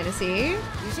Final Fantasy.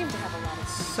 You seem to have a lot of...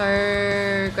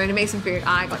 So going to make some food.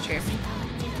 I got you.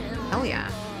 Hell yeah.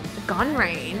 The gun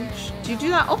range. Do you do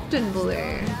that often, Blue?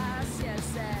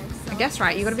 I guess,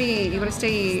 right? You gotta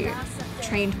stay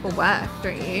trained for work,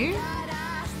 don't you?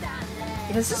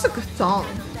 Yeah, this is a good song.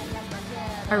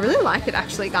 I really like it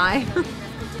actually, Guy. Do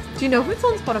you know if it's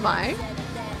on Spotify?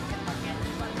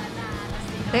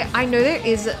 I know there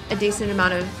is a decent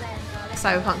amount of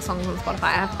Cyberpunk songs on Spotify.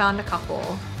 I have found a couple.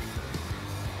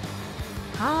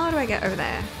 How do I get over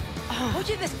there? Oye,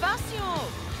 despacio.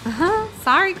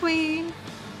 Sorry, queen.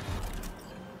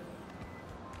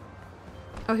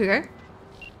 Oh, here we go.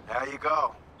 There you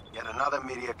go. Yet another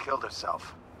media killed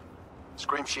herself.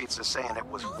 Scream sheets are saying it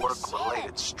was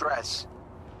work-related stress,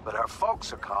 but her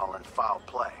folks are calling foul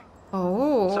play.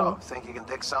 Oh. So, think you can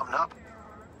dig something up?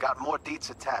 Got more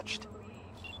deets attached.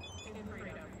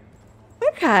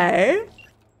 Okay.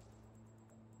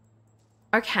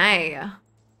 Okay.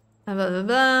 Blah, blah, blah,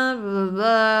 blah, blah,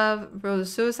 blah. Rule of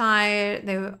suicide.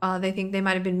 They think they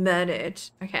might have been murdered.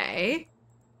 Okay.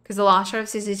 Because the last shot of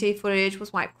CCTV footage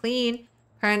was wiped clean.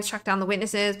 Parents tracked down the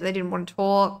witnesses, but they didn't want to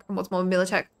talk. And what's more,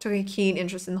 Militech took a keen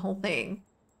interest in the whole thing.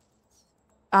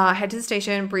 Head to the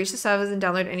station, breach the servers, and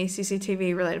download any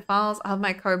CCTV-related files. I'll have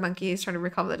my code monkeys trying to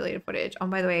recover the deleted footage. Oh,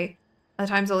 by the way, at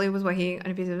the time Zoli was working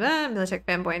on a piece of Militech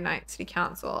fanboy night city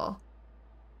council.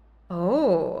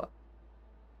 Oh.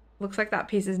 Looks like that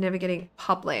piece is never getting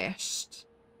published.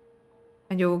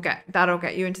 And that'll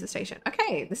get you into the station.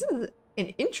 Okay, this is an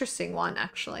interesting one,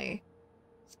 actually.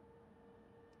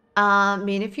 I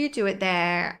mean, if you do it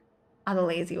there, are the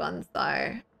lazy ones,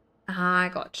 though. I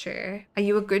got you. Are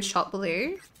you a good shot,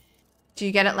 Blue? Do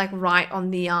you get it, like, right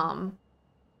on the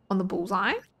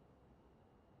bullseye?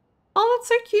 Oh, that's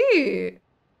so cute.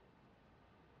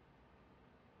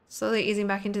 Slowly easing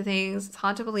back into things. It's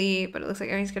hard to believe, but it looks like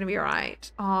everything's going to be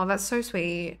alright. Oh, that's so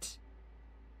sweet.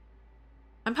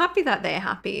 I'm happy that they're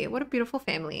happy. What a beautiful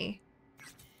family.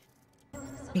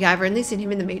 Yeah, I've only seen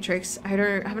him in The Matrix. I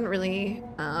haven't really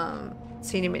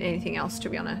seen him in anything else, to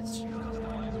be honest.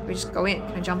 We just go in.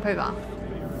 Can I jump over?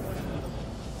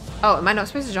 Oh, am I not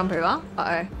supposed to jump over?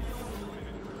 Uh-oh.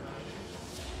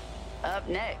 Up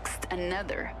next,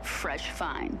 another fresh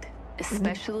find,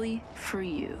 especially for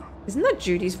you. Isn't that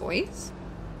Judy's voice?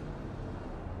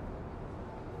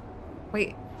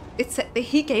 Wait,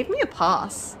 he gave me a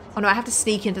pass. Oh no, I have to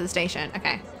sneak into the station.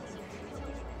 Okay.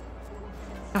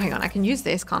 Oh, hang on. I can use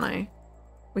this, can't I?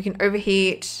 We can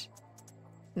overheat.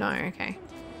 No, okay.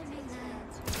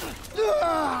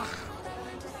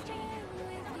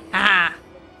 Ah!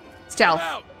 Stealth.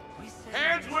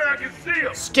 Hands where I can see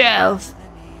them. Stealth.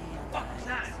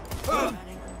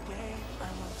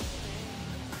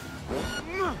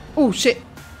 Oh, shit.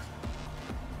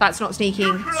 That's not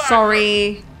sneaking.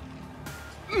 Sorry.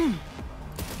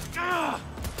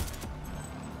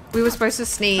 We were supposed to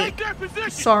sneak.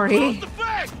 Sorry.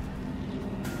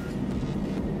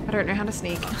 I don't know how to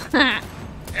sneak.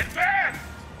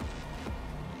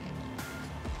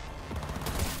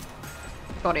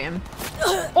 Got him.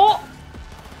 Oh!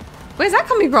 Where's that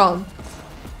coming from?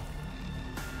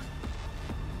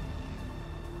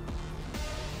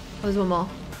 Oh, there's one more.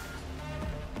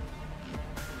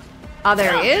 Oh,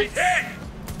 there he is.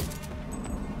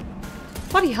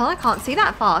 Bloody hell, I can't see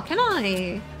that far, can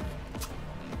I?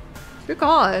 Good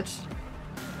God.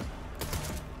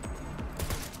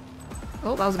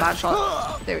 Oh, that was a bad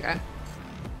shot. There we go.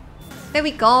 There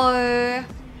we go.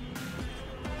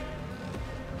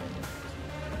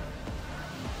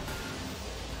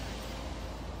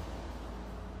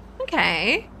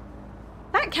 Okay.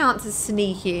 That counts as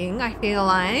sneaking, I feel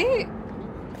like.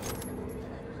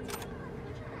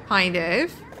 Kind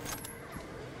of.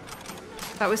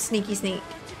 That was sneaky sneak.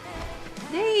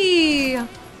 Hey!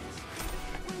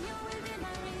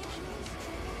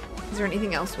 Is there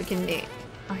anything else we can knit?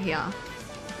 Oh, here.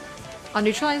 I'll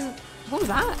neutralize... What was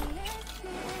that?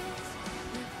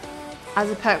 As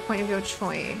a perk point of your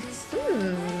choice.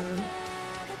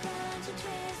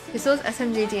 Pistols,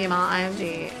 SMG, DMR,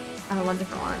 IMG, and a one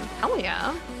different one. Hell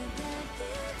yeah.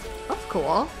 That's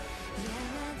cool.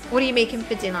 What are you making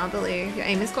for dinner, Blue? Your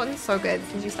aim has gotten so good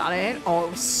since you started. Oh,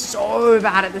 it was so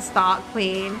bad at the start,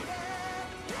 Queen.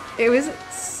 It was...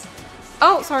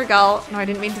 Oh, sorry, girl. No, I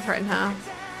didn't mean to threaten her.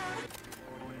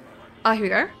 Oh, here we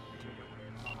go.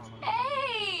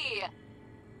 Hey!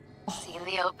 Seen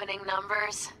the opening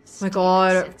numbers? Oh my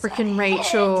god, freaking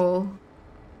Rachel.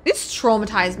 This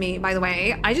traumatized me, by the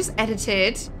way. I just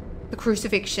edited the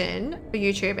crucifixion for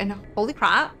YouTube and holy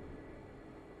crap.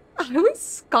 I was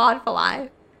scarred for life.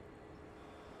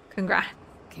 Congrats.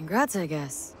 Congrats, I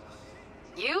guess.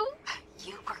 You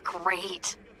were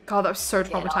great. God, that was so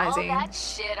traumatizing. All that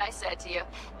shit I said to you.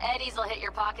 Eddie's will hit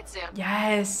your pocket soon.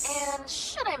 Yes. And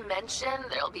should I mention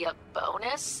there'll be a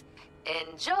bonus?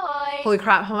 Enjoy. Holy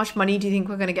crap, how much money do you think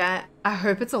we're gonna get? I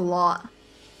hope it's a lot.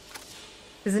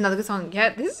 There's another good song.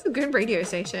 Yeah, this is a good radio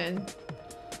station.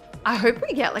 I hope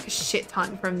we get like a shit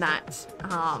ton from that.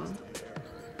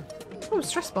 Oh,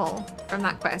 stress ball from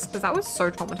that quest, because that was so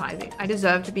traumatizing. I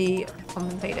deserve to be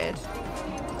compensated.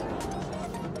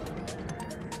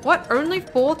 What? Only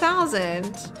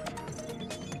 4,000?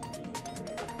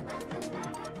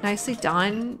 Nicely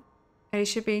done. It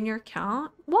should be in your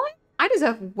account. What? I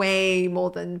deserve way more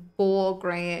than 4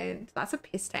 grand. That's a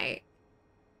piss take.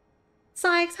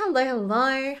 Sykes, hello,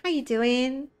 hello. How you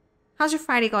doing? How's your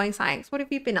Friday going, Sykes? What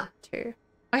have you been up to?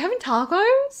 Are you having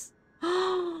tacos?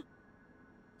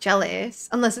 Jealous.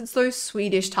 Unless it's those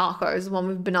Swedish tacos, the one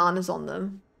with bananas on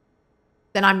them.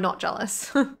 Then I'm not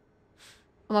jealous. I'm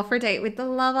off for a date with the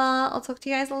lover. I'll talk to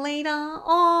you guys later.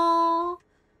 Oh,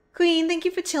 Queen, thank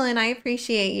you for chilling. I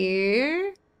appreciate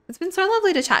you. It's been so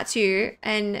lovely to chat to you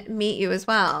and meet you as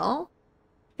well.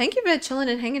 Thank you for chilling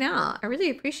and hanging out. I really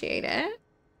appreciate it.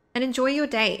 And enjoy your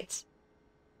date.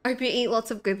 I hope you eat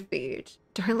lots of good food.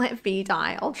 Don't let V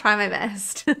die. I'll try my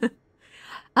best.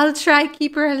 I'll try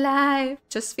keep her alive.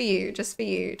 Just for you. Just for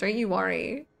you. Don't you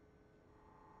worry.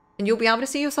 And you'll be able to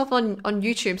see yourself on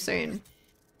YouTube soon.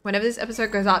 Whenever this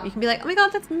episode goes up, you can be like, oh my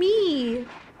god, that's me.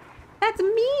 That's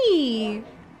me.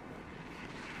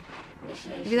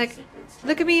 You'll be like,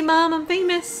 look at me, mom, I'm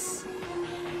famous.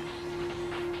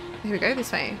 Here we go,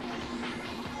 this way.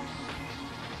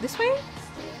 This way?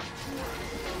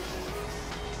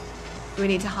 Do we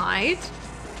need to hide?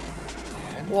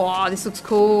 Wow, this looks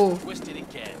cool.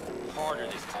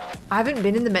 I haven't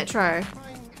been in the metro.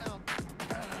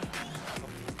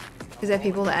 Is there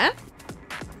people there?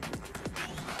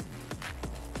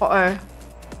 Uh-oh.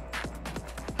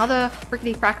 How the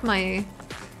frickety crack am I?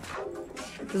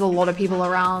 There's a lot of people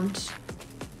around.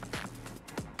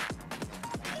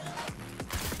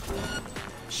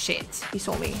 Shit, he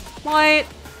saw me. What?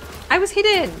 I was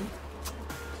hidden.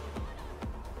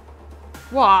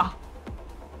 Wah.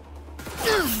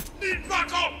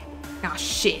 Ah,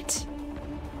 shit.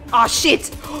 Ah,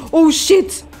 shit. Oh,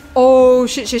 shit. Oh,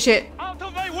 shit, shit, shit.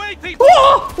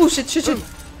 Oh, oh shit, shit, shit.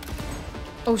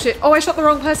 Oh, shit. Oh, I shot the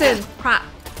wrong person. Crap.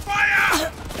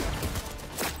 Fire!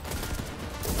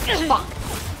 Fuck.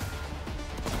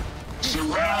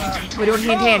 We're doing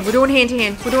hand-to-hand. We're doing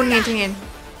hand-to-hand. We're doing hand-to-hand.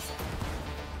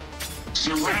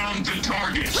 Surround the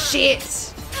target.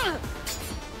 Shit.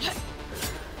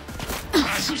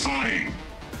 Pacifying.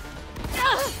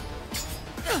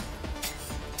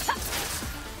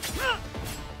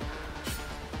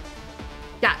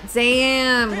 Yeah,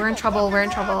 damn. We're in trouble. We're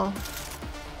in trouble.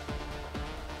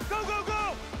 Go, go,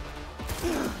 go!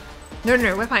 No, no,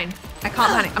 no. We're fine. I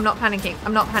can't panic. I'm not panicking.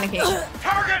 I'm not panicking.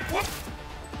 Target! Whoop.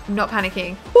 I'm not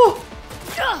panicking. Woo!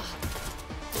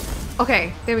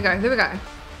 Okay, there we go. There we go.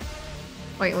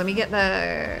 Wait, let me get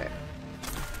the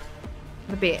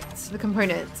bits, the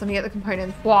components. Let me get the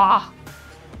components. Wow.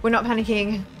 We're not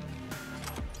panicking.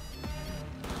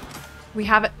 We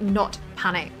have not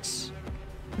panicked.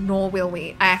 Nor will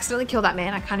we. I accidentally killed that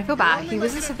man. I kind of feel bad. He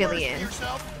was a civilian.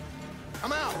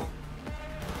 I'm out.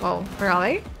 Whoa, where are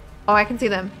they? Oh, I can see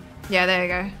them. Yeah, there you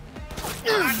go.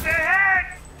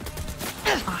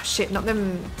 Oh shit, not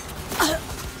them.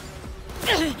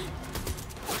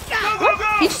 Go, go, go!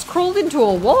 He just crawled into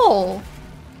a wall.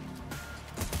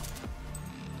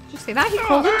 Did you see that? He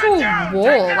crawled into a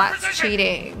wall. That's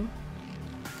cheating.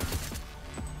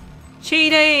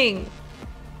 Cheating!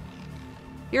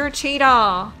 You're a cheater.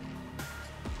 No,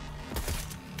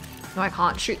 I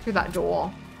can't shoot through that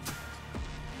door.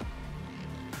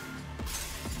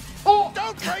 Oh!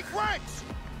 Don't break ranks!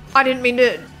 I didn't mean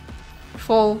to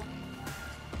fall.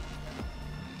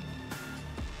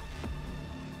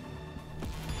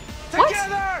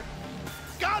 Together!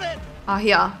 Got it! Ah,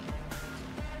 here.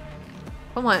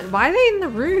 Come on, why are they in the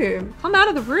room? Come out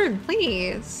of the room,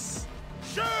 please.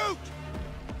 Shoot!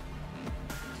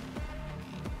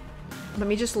 Let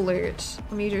me just loot.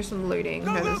 Let me do some looting.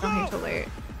 No, there's nothing to loot.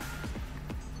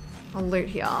 I'll loot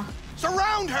here.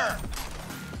 Surround her!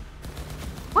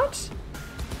 What?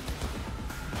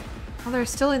 Oh, they're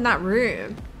still in that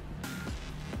room.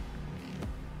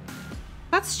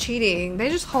 That's cheating. They're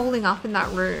just holding up in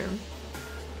that room.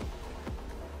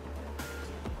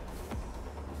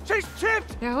 She's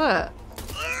chipped! Yeah, what?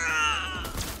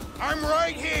 I'm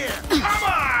right here! Come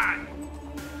on!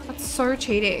 That's so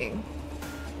cheating.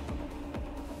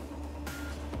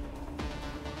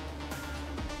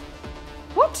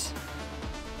 What?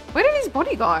 Where did his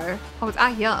body go? Oh, it's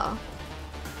out here.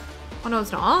 Oh, no,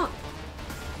 it's not.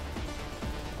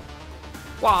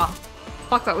 Wow.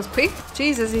 Fuck, that was quick.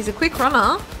 Jesus, he's a quick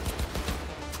runner.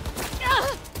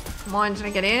 Come on, did I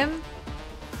get him?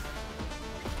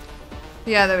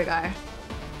 Yeah, there we go.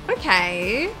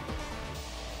 Okay.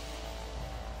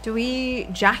 Do we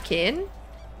jack in?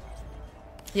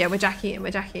 Yeah, we're jacking in.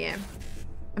 We're jacking in.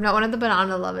 I'm not one of the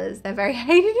banana lovers. They're very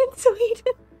hated in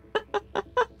Sweden.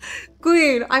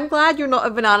 Good. I'm glad you're not a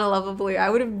banana lover, Blue. I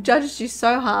would have judged you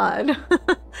so hard.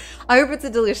 I hope it's a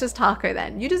delicious taco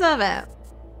then. You deserve it.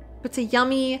 It's a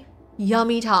yummy,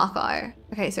 yummy taco.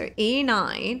 Okay, so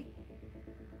E9.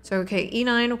 So, okay,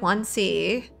 E9,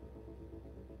 1C.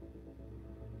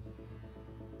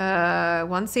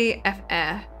 1C,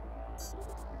 FF.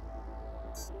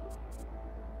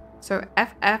 So,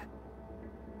 FF.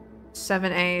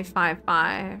 7A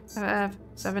 55. FF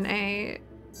 7A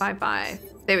 55.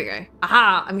 There we go.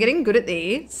 Aha! I'm getting good at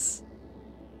these.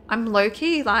 I'm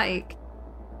low-key, like,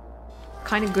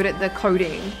 kind of good at the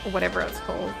coding or whatever it's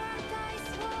called.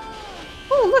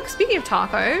 Oh, look, speaking of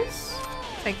tacos,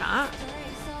 take that.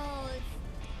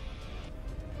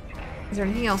 Is there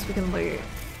anything else we can loot?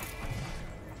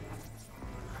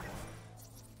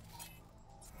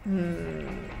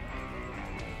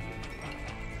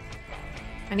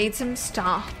 I need some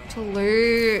stuff to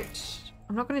loot.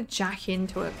 I'm not going to jack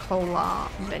into a cola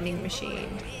vending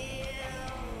machine.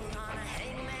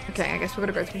 Okay, I guess we're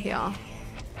going to go through here.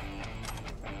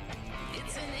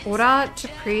 Order to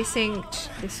precinct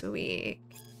this week.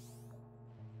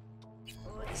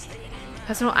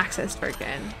 Personal access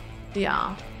token.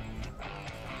 Yeah.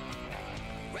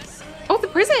 Oh, the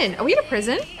prison. Are we in a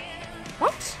prison?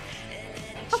 What?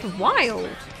 That's wild.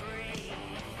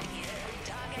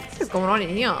 What is going on in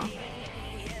here?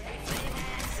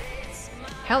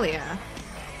 Hell yeah.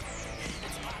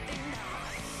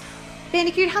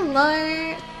 Bandicoot,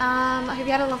 hello. I hope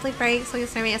you had a lovely break. Saw your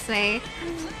snowman yesterday.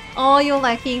 Oh, you're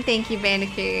lucky. Thank you,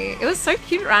 Bandicoot. It was so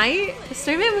cute, right? The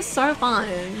snowman was so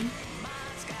fun.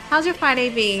 How's your Friday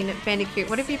been, Bandicoot?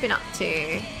 What have you been up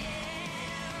to?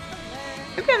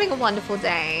 Hope you're having a wonderful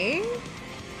day.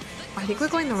 I think we're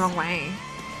going the wrong way.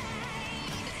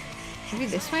 Maybe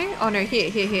this way? Oh no, here.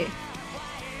 Here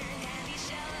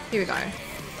we go.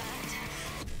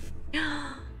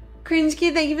 Cringe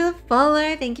Kid, thank you for the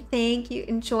follow. Thank you.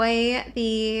 Enjoy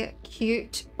the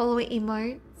cute follower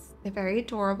emotes. They're very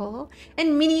adorable.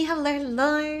 And Minnie,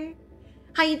 hello.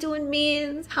 How you doing,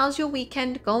 Mins? How's your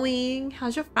weekend going?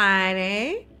 How's your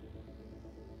Friday?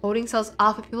 Holding cells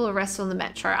are for people arrested on the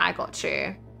metro. I got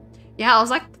you. Yeah, I was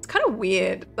like, it's kind of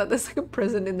weird that there's like a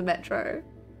prison in the metro.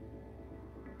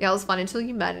 Yeah, it was fun until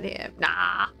you murdered him.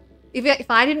 Nah.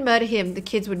 If I didn't murder him, the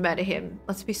kids would murder him.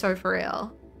 Let's be so for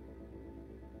real.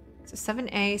 So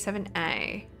 7A,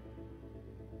 7A.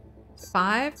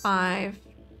 5, 5,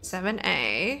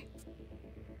 7A.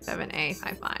 7A,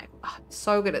 5, 5. Oh, I'm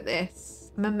so good at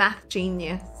this. I'm a math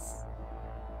genius.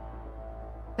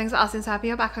 Thanks for asking, so happy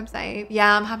you're back home safe.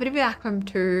 Yeah, I'm happy to be back home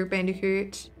too,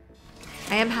 Bandicoot.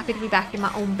 I am happy to be back in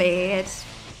my own bed.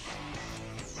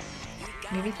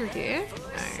 Maybe through here?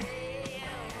 No.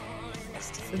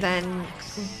 So then,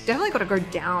 we definitely got to go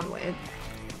downward.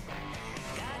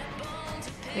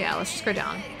 Yeah, let's just go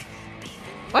down.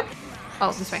 What?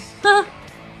 Oh, this way.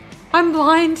 I'm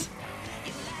blind.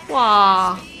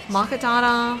 Wow. Market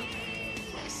data.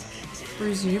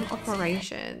 Resume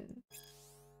operation.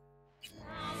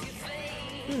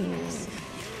 Can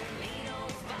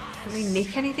we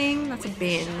nick anything? That's a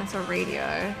bin. That's a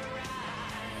radio.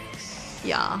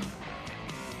 Yeah.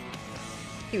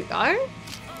 Here we go.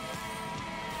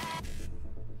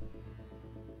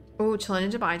 Oh, chilling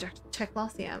in Dubai. Check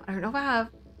last year. I don't know if I have.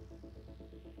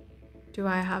 Do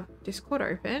I have Discord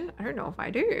open? I don't know if I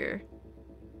do.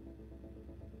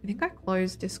 I think I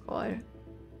closed Discord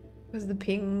because the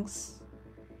pings.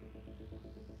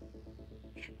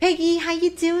 Peggy, how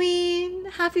you doing?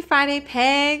 Happy Friday,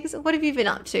 Pegs. What have you been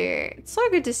up to? It's so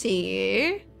good to see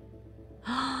you.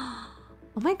 Oh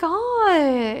my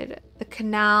god. The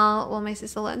canal while my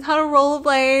sister learns how to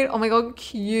rollerblade. Oh my god,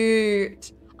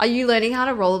 cute. Are you learning how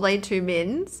to rollerblade too,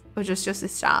 Mins? Or just your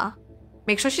sister?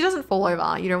 Make sure she doesn't fall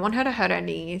over. You don't want her to hurt her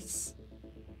knees.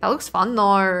 That looks fun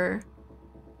though.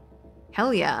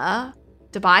 Hell yeah.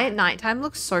 Dubai at nighttime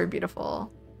looks so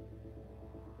beautiful.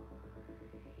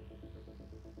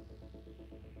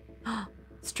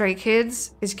 Stray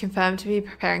Kids is confirmed to be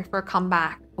preparing for a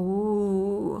comeback.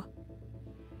 Ooh.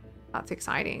 That's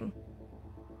exciting.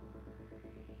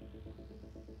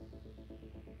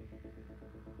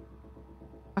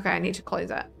 Okay, I need to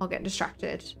close it. I'll get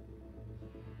distracted.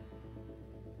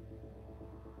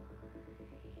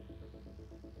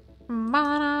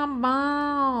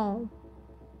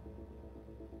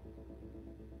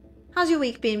 How's your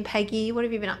week been, Peggy? What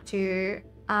have you been up to?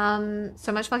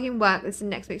 So much fucking work. This is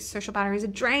next week's social batteries are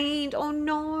drained. Oh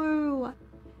no.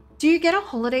 Do you get a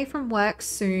holiday from work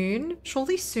soon?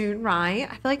 Surely soon, right?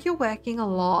 I feel like you're working a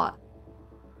lot.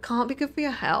 can't be good for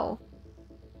your health.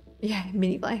 Yeah,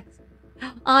 mini flex.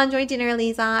 Enjoy dinner,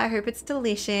 Lisa. I hope it's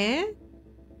delicious.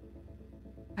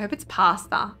 I hope it's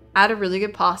pasta. I had a really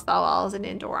good pasta while I was in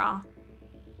Andorra.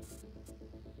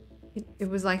 It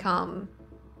was like,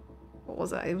 what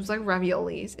was it? It was like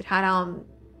raviolis. It had,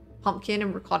 pumpkin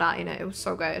and ricotta in it. It was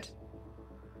so good.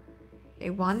 Okay,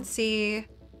 1C,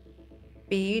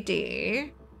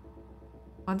 BD.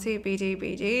 1C, BD,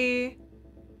 BD.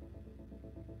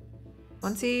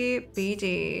 1C,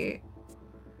 BD.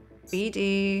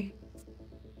 BD.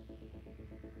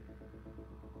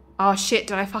 Oh shit,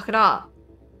 did I fuck it up?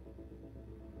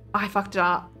 I fucked it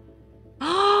up.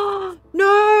 Oh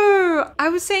no! I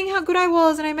was saying how good I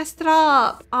was and I messed it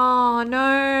up. Oh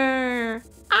no.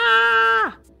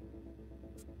 Ah!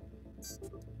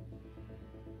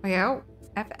 Oh yeah,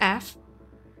 FF.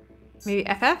 Maybe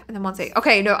FF and then 1C.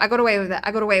 Okay, no, I got away with it.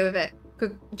 I got away with it.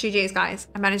 Good GG's, guys.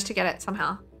 I managed to get it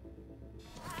somehow.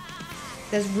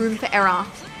 There's room for error.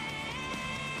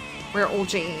 We're all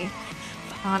G.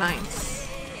 Oh, nice.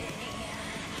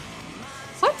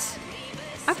 What?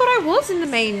 I thought I was in the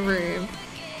main room.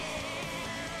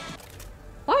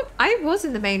 What? I was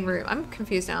in the main room. I'm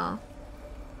confused now.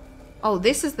 Oh,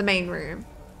 this is the main room.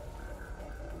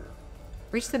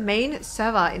 Reach the main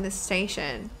server in the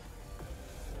station.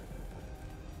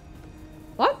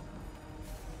 What?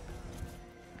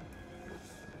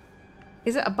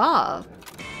 Is it above?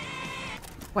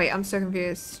 Wait, I'm so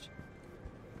confused.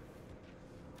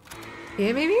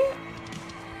 Here, maybe?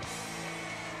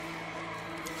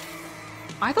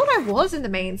 I thought I was in the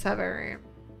main server room.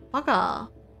 Bugger.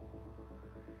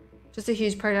 Just a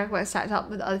huge project where I stacked up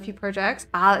with other few projects.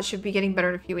 Ah, that should be getting better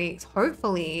in a few weeks.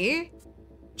 Hopefully.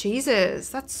 Jesus,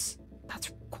 that's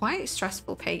quite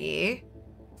stressful, Peggy.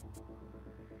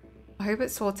 I hope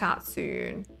it sorts out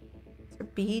soon. So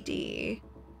BD.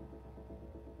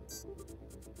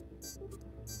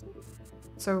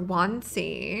 So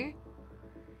 1C.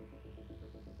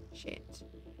 Shit.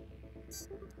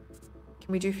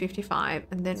 Can we do 55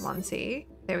 and then 1C?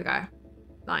 There we go.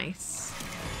 Nice.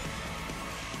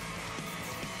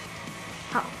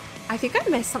 Oh, I think I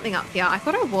messed something up here. I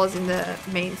thought I was in the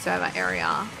main server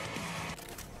area.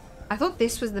 I thought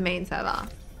this was the main server.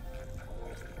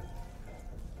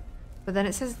 But then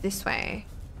it says this way.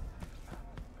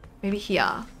 Maybe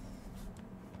here.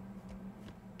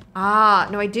 Ah,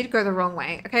 no, I did go the wrong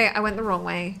way. Okay, I went the wrong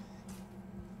way.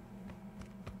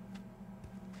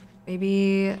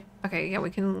 Maybe... Okay, yeah, we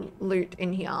can loot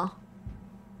in here.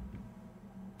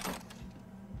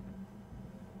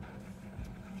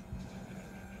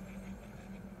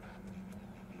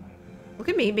 Look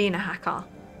at me being a hacker.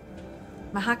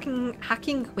 I'm a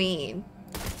hacking queen.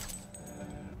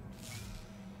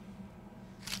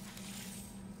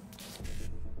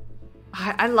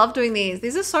 I love doing these.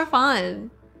 These are so fun.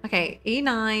 Okay,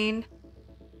 E9.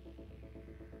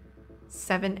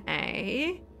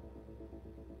 7A.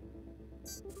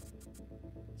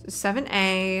 So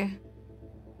 7A.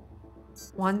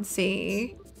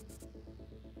 1C.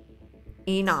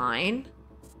 E9.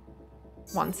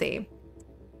 1C.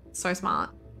 So smart.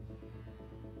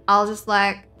 I'll just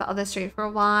like the other street for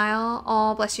a while.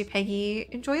 Oh, bless you, Peggy.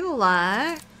 Enjoy the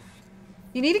light.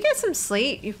 You need to get some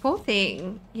sleep, you poor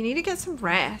thing. You need to get some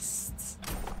rest.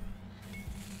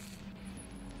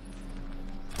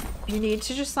 You need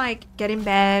to just like get in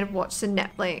bed, watch some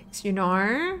Netflix, you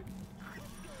know?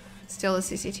 Steal the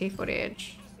CCTV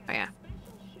footage. Oh yeah.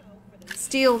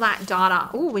 Steal that data.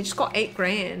 Oh, we just got 8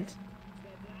 grand.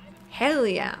 Hell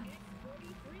yeah.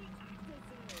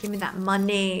 Give me that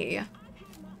money.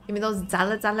 Give me those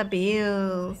dollar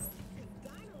bills.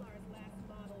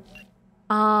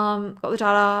 Got the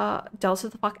data. Delta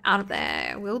the fuck out of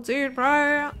there. Will do,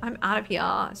 bro. I'm out of here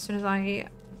as soon as I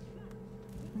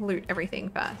loot everything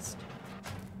first.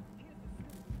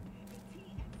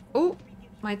 Oh,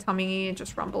 my tummy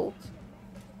just rumbled.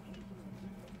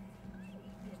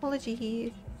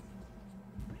 Apologies.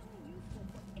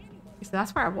 So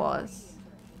that's where I was.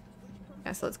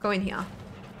 Yeah, so let's go in here.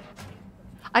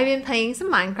 I've been playing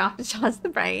some Minecraft to charge the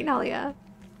brain. Hell yeah.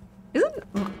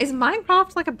 Is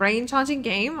Minecraft like a brain charging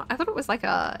game? I thought it was like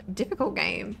a difficult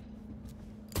game.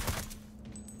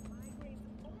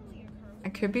 I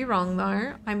could be wrong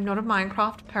though. I'm not a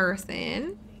Minecraft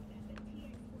person.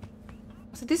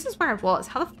 So this is where I was.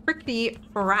 How the frickety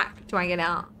frack do I get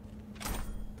out?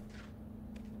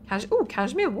 Ooh,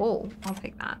 cashmere wool. I'll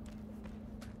take that.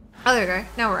 Oh, there we go.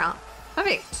 Now we're out.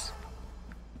 Perfect.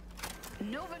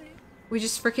 We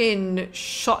just freaking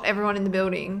shot everyone in the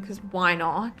building, because why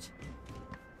not?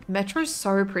 Metro's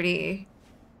so pretty.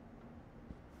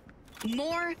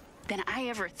 More than I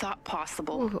ever thought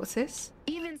possible. Ooh, what's this?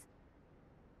 Even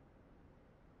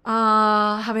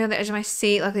Having on the edge of my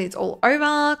seat, luckily it's all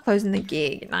over. Closing the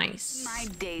gig. Nice. My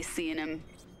day seeing him.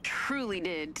 Truly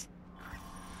did.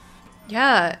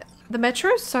 Yeah, the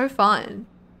metro is so fun.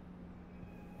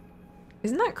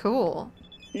 Isn't that cool?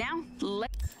 Now,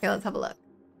 Okay, let's have a look.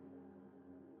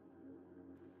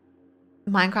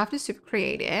 Minecraft is super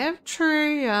creative.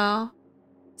 True, yeah.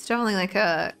 It's definitely like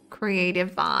a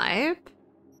creative vibe.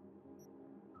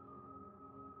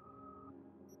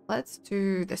 Let's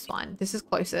do this one. This is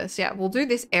closest. Yeah, we'll do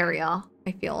this area,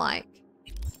 I feel like.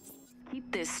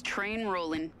 keep this train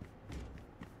rolling.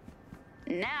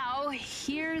 Now,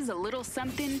 here's a little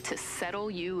something to settle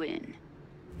you in.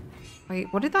 Wait,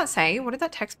 what did that say? What did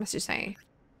that text message say?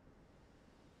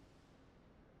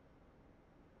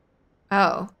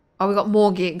 Oh. Oh, we got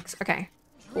more gigs. Okay.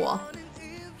 Cool.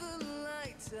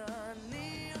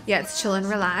 Yeah, it's chill and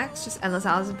relax. Just endless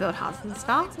hours of build houses and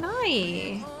stuff.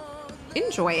 Nice.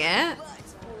 Enjoy it.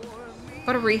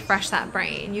 Gotta refresh that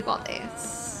brain. You got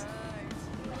this.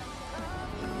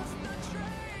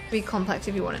 Be complex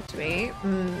if you want it to be.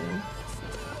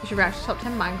 You should react to top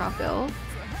 10 Minecraft build.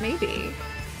 Maybe.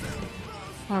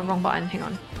 Oh, wrong button. Hang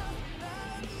on.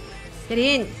 Get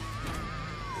in.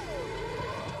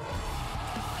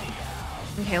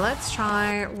 Okay, let's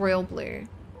try Royal Blue.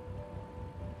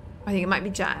 I think it might be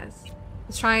Jazz.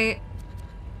 Let's try...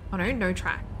 Oh no, no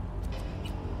track.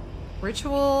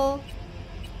 Ritual.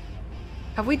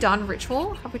 Have we done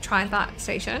Ritual? Have we tried that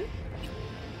station?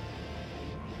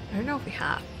 I don't know if we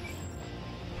have.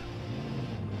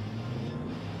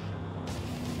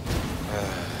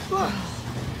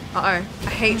 Uh-oh. I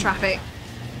hate traffic.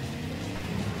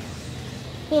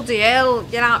 Bloody hell,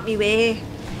 get out me way.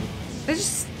 They're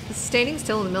just standing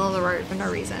still in the middle of the road for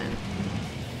no reason.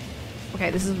 Okay,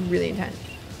 this is really intense.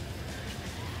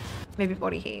 Maybe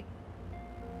body heat.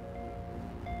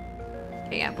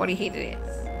 Okay, yeah, body heat it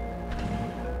is.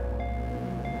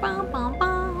 Bum, bum,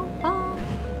 bum, bum.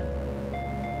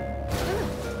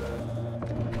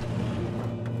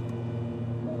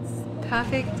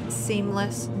 Perfect,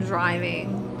 seamless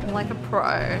driving. Like a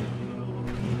pro.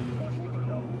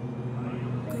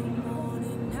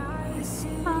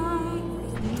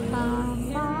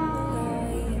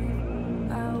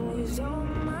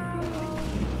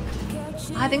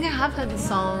 I think I have heard the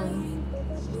song.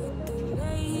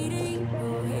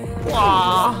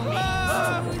 Wow.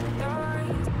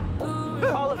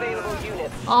 All available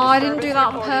units. Oh, I didn't do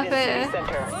that on purpose.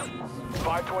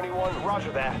 521,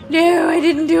 roger that. No, I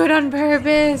didn't do it on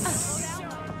purpose.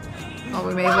 Oh,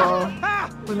 we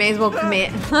may as well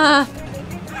commit. All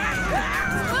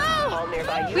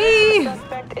nearby Whee! units.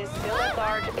 Suspect is still at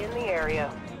large in the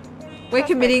area. We're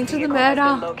committing to the Vehicle has been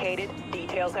murder. located.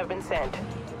 Details have been sent.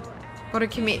 Gotta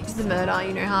commit to the murder,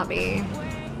 you know how it be.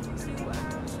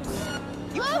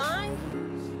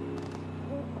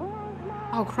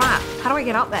 Oh crap, how do I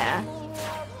get up there?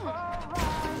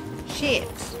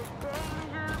 Shit.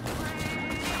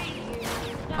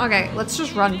 Okay, let's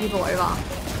just run people over.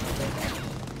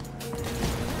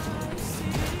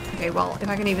 Okay, well, if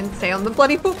I can even stay on the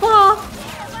bloody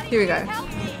footpath. Here we go.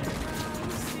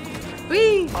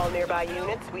 Whee! All nearby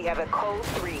units, we have a code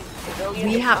 3. Civilian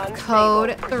We is have unstable.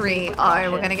 code Proceed 3. with Oh, we're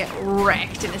caution. gonna get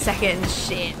wrecked in a second.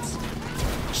 Shit.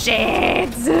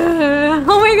 Shit.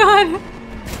 Oh my god.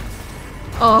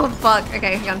 Oh fuck.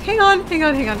 Okay, hang on. Hang on. Hang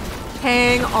on. Hang on.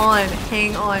 Hang on.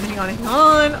 Hang on. Hang on. Hang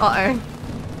on. Uh-oh.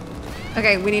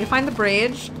 Okay, we need to find the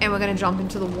bridge and we're gonna jump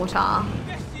into the water.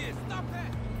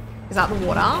 Is that the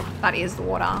water? That is the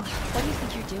water. What do you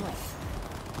think you're doing?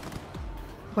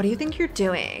 What do you think you're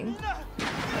doing?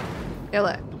 Yo,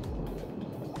 look.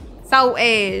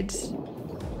 Salted.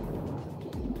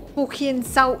 Fucking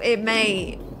salted,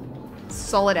 mate.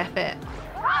 Solid effort.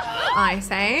 I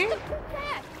say.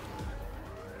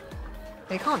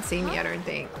 They can't see me, I don't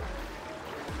think.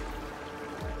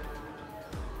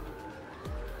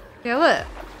 Yeah, look.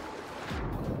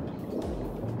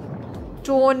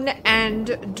 Dawn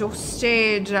and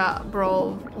dusted,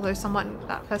 bro. Although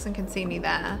that person can see me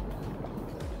there.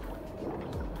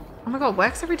 Oh my god,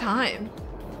 works every time.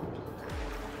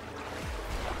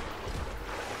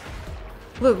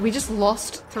 Look, we just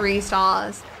lost 3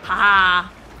 stars.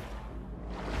 Ha!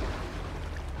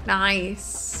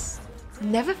 Nice.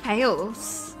 Never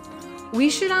fails. We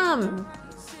should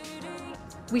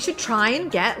try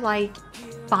and get like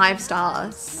 5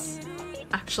 stars.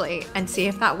 Actually, and see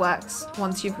if that works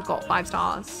once you've got 5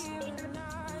 stars.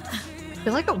 I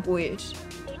feel like it would.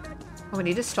 Oh, we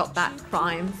need to stop that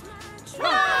crime.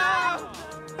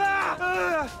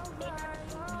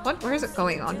 What? Where is it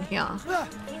going on here?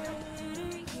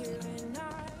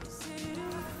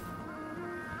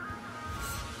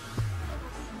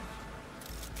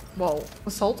 Whoa,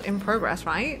 assault in progress,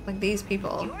 right? Like these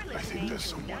people. I think there's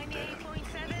someone there.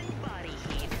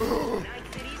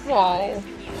 Whoa.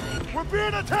 We're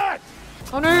being attacked!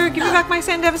 Oh no, give me back my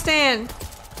Sandevistan.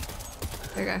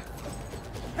 There you go.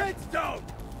 Heads down!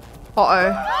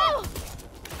 Uh-oh.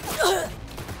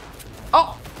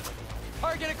 Oh!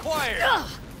 Target acquired!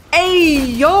 Hey,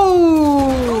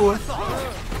 yo!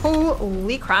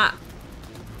 Holy crap.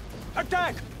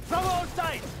 Attack! From all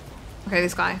sides! Okay,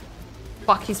 this guy.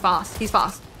 Fuck, he's fast. He's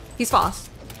fast. He's fast.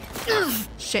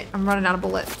 Shit, I'm running out of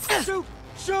bullets. Shoot!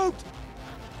 Shoot!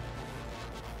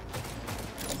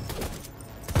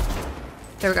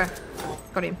 There we go.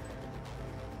 Got him.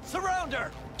 Surround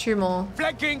her! 2 more.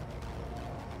 Flanking!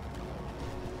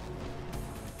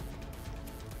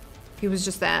 He was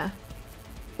just there.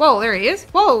 Whoa, there he is.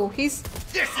 Whoa, he's...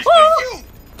 This is oh!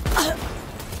 for you!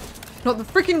 Not the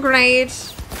freaking grenade.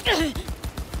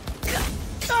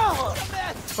 Oh,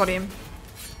 Got him.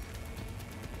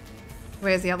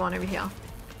 Where's the other one over here?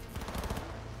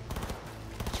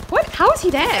 What? How is he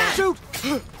there? Shoot!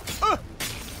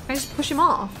 I just push him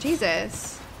off.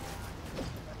 Jesus.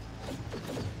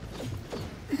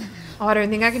 Oh, I don't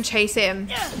think I can chase him.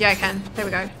 Yeah, I can. There we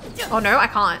go. Oh no, I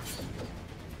can't.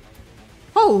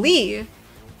 Holy.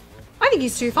 I think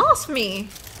he's too fast for me.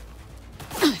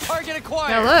 Target acquired!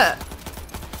 Yeah, look.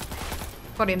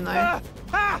 Got him though.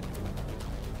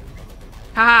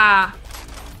 Ha!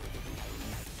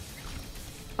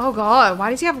 Oh god,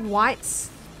 why does he have white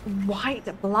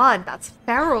blood? That's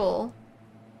feral.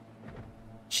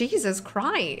 Jesus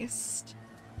Christ.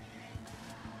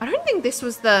 I don't think this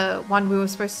was the one we were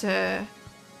supposed to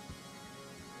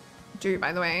do,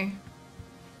 by the way.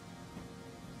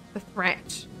 The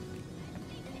threat.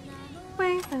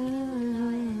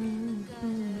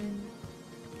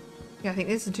 Yeah, I think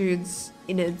this dude's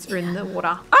innards are in the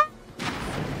water. Ah!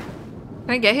 Can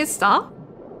I get his stuff?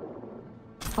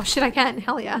 Oh shit, I can.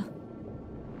 Hell yeah.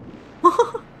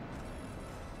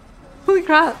 Holy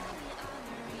crap.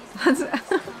 I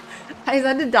just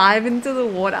had to dive into the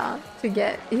water to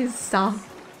get his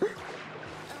stuff.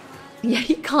 Yeah,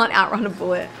 he can't outrun a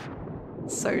bullet.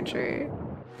 So true.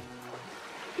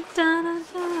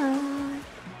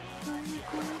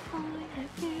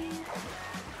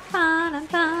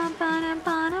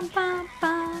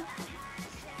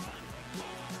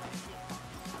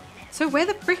 So where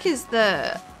the frick is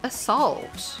the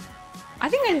assault? I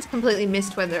think I just completely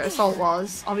missed where the assault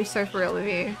was. I'll be so for real with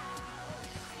you.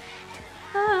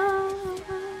 Oh,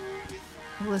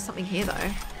 there's something here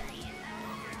though.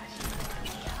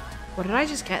 What did I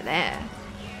just get there?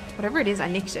 Whatever it is, I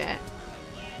nicked it.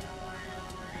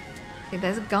 Okay,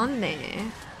 there's a gun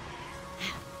there.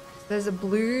 There's a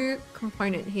blue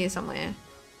component here somewhere.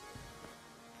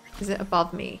 Is it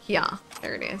above me? Here.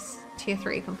 There it is. Tier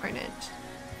 3 component.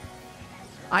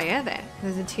 Oh yeah, there.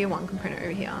 There's a tier 1 component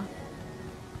over here.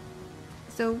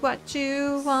 So what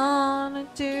you wanna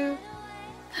do?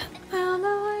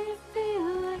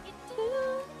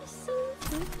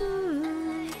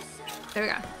 There we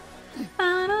go.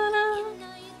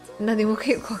 Nothing will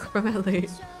keep Clock from my loot.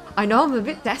 I know, I'm a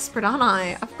bit desperate, aren't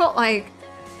I? I've got like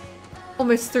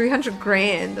almost 300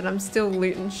 grand and I'm still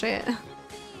looting shit.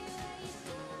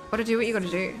 Gotta do what you gotta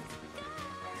do.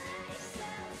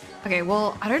 Okay,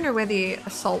 well, I don't know where the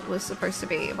assault was supposed to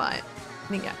be, but I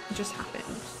think yeah, it just happened.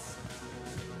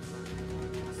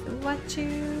 So what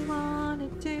you wanna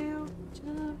do?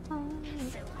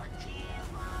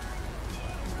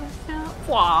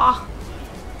 Wah.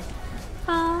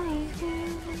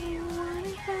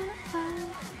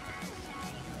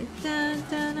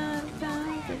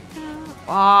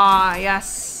 Ah,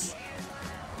 yes.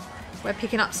 We're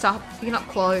picking up stuff, picking up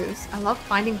clothes. I love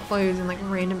finding clothes in like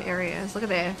random areas. Look at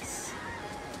this.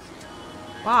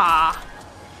 Wow.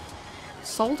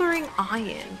 Soldering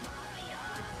iron.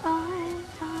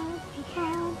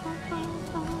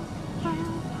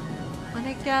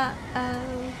 Wanna go?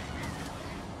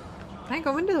 Can I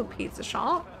go into the pizza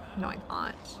shop? No, I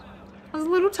can't. There's a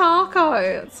little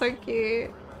taco. That's so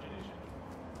cute.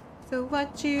 So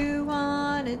what you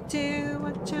wanna do?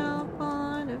 What you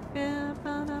wanna feel?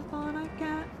 Wanna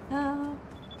get out?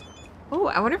 Oh,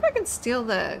 I wonder if I can steal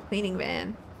the cleaning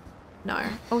van. No.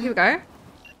 Oh, here we go.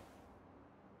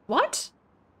 What?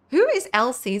 Who is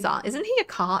El Caesar? Isn't he a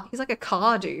car? He's like a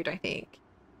car dude, I think.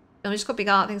 I just got big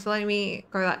art. Thanks for letting me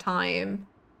go that time.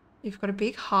 You've got a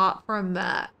big heart for a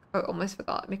Merc. Oh, almost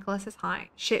forgot. Nicholas says hi.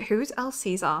 Shit, who's El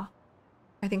Caesar?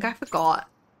 I think I forgot.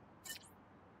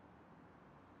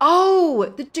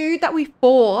 Oh, the dude that we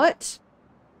fought.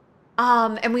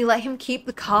 And we let him keep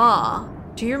the car.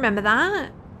 Do you remember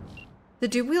that? The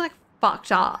dude we like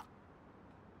fucked up.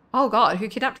 Oh god, who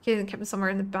kidnapped a kid and kept him somewhere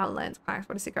in the Battlelands? Christ,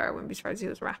 what a sicko. I wouldn't be surprised he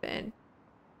was rapping.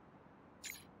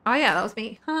 Oh yeah, that was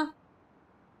me. Huh.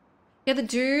 Yeah, the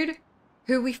dude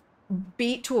who we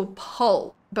beat to a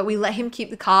pulp, but we let him keep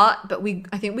the cart, but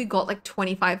I think we got like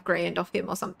 25 grand off him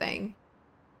or something.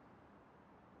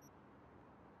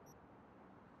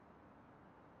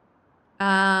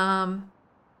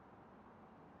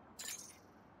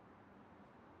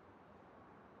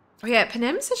 Oh yeah,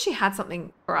 Panem says she had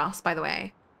something for us, by the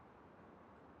way.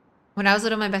 When I was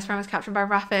little, my best friend was captured by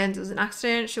Raffins. It was an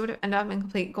accident. She would have ended up in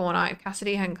complete Gorna if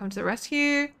Cassidy hadn't come to the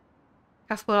rescue.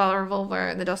 Cass pulled out a revolver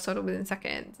and the dust settled within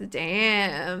seconds.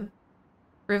 Damn.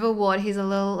 River Ward, he's a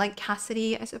little like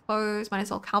Cassidy, I suppose. Minus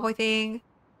whole cowboy thing.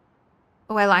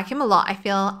 Oh, I like him a lot. I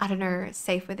feel, I don't know,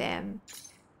 safe with him.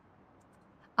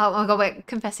 Oh my god, we're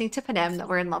confessing to Panem that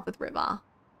we're in love with River.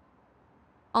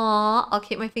 Aw, I'll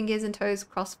keep my fingers and toes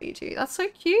crossed for you two. That's so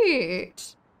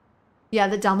cute. Yeah,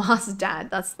 the dumbass dad.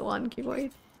 That's the one,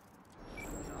 Cuboid.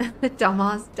 The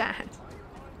dumbass dad.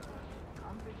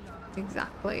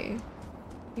 Exactly.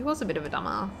 He was a bit of a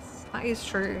dumbass. That is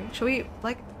true. Should we,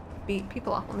 like, beat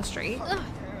people up on the street?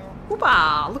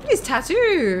 Whoopa! Look at his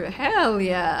tattoo! Hell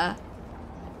yeah!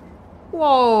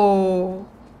 Whoa!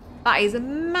 That is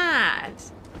mad!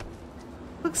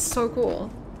 Looks so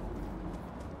cool.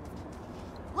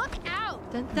 Look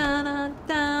out! Dun, dun, dun,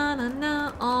 dun, dun,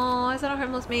 dun. Oh, is that a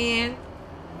homeless man?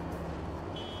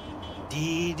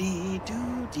 Dee dee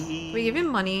doo dee. We give him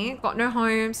money, got no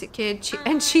home, sick kid,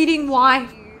 and cheating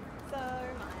wife.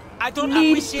 I don't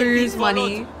Need appreciate booze being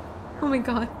money. Oh my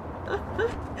god.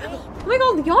 Oh my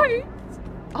god, yo!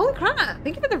 Holy crap,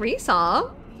 thank you for the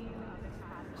resub.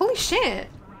 Holy shit.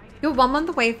 You're 1 month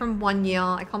away from 1 year.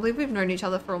 I can't believe we've known each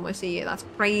other for almost a year. That's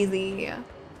crazy.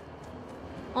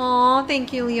 Aw,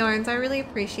 thank you, Leones. I really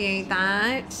appreciate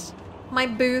that. My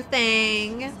boo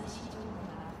thing.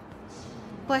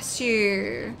 Bless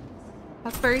you.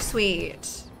 That's very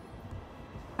sweet.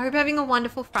 I hope you're having a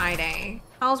wonderful Friday.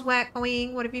 How's work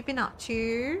going? What have you been up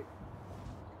to?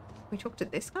 We talked to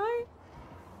this guy?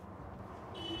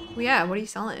 Well, yeah, what are you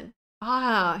selling?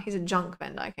 Ah, he's a junk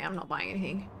vendor. Okay, I'm not buying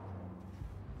anything.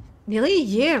 Nearly a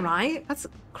year, right? That's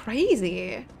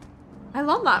crazy. I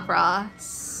love that for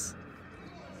us.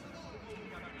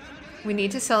 We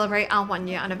need to celebrate our 1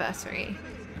 year anniversary.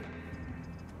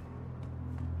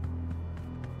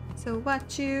 So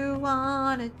what you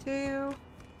wanna do?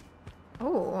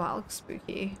 Oh, that looks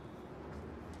spooky.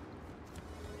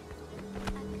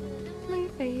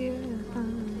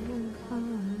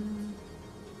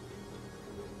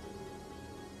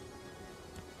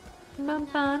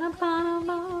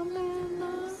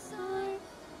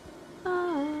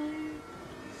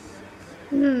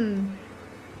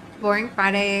 Boring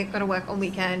Friday, gotta work on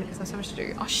weekend because I have so much to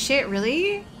do. Oh shit,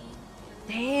 really?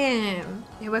 Damn.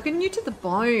 You're working you to the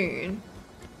bone.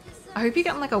 I hope you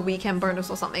get like a weekend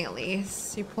bonus or something at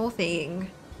least. You poor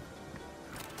thing.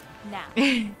 Now,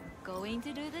 going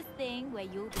to do the thing where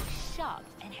you'll be shocked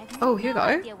and have Oh, here you go.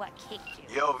 idea what kicked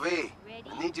you. Yo, V,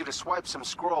 I need you to swipe some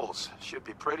scrolls. Should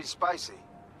be pretty spicy.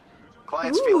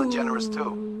 Client's feeling generous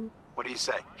too. What do you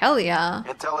say? Hell yeah.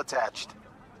 Intel attached.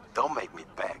 Don't make me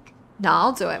beg. Nah,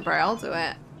 I'll do it, bro. I'll do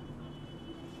it.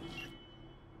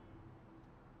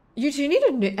 You do need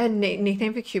a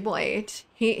nickname for Cuboid.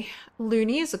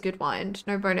 Looney is a good one.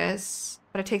 No bonus,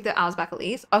 but I take the hours back at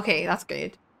least. Okay, that's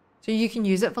good. So you can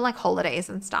use it for like holidays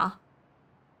and stuff.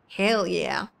 Hell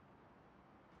yeah.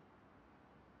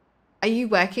 Are you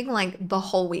working like the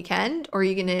whole weekend or are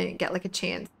you gonna get like a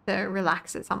chance to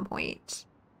relax at some point?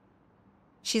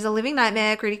 She's a living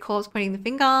nightmare. Greedy corpse pointing the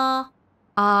finger.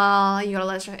 You gotta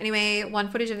let us know. Anyway, one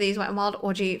footage of these Wet n Wild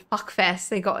orgy fuckfest.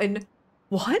 They got in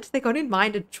what? They got in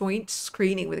mind a joint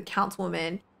screening with a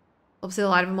councilwoman. Obviously, the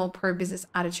light of a more pro-business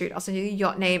attitude. I'll send you the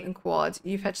yacht name and quads.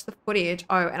 You fetch the footage.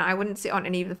 Oh, and I wouldn't sit on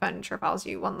any of the furniture if I was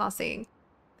you. One last thing.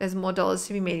 There's more dollars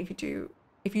to be made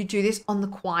if you do this on the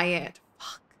quiet.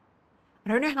 Fuck. I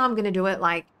don't know how I'm gonna do it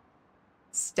like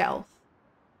stealth.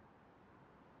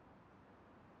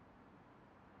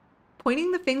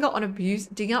 Pointing the finger on abuse,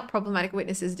 digging up problematic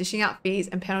witnesses, dishing out fees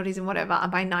and penalties and whatever,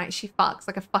 and by night she fucks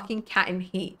like a fucking cat in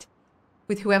heat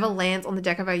with whoever lands on the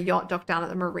deck of her yacht docked down at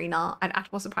the marina. I'd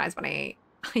act more surprised when I ate.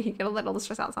 You gotta let all the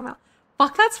stress out somehow.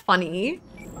 Fuck, that's funny.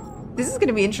 This is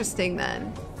gonna be interesting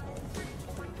then.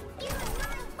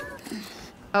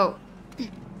 Oh.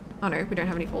 Oh no, we don't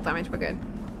have any fall damage, we're good.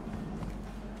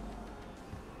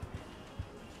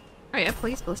 Oh yeah,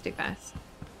 police ballistic vest.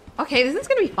 Okay, this is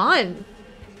gonna be fun.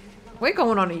 We're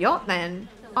going on a yacht then.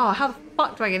 Oh, how the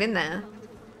fuck do I get in there?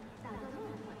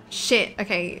 Shit,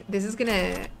 okay, this is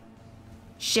gonna...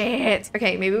 Shit.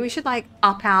 Okay, maybe we should like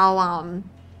up our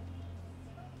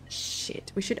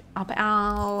Shit, we should up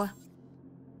our...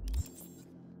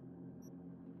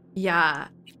 Yeah,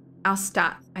 our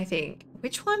stat, I think.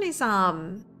 Which one is,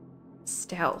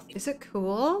 stealth? Is it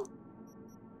cool?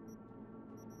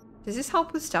 Does this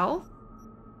help with stealth?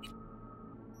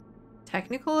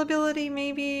 Technical ability,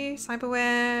 maybe?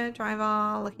 Cyberware,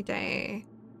 driver, lucky day.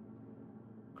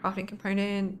 Crafting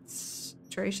components,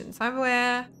 duration,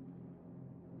 cyberware.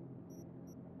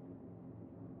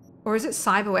 Or is it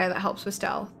cyberware that helps with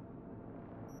stealth?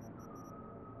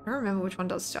 I don't remember which one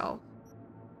does stealth.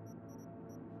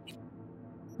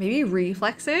 Maybe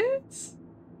reflexes?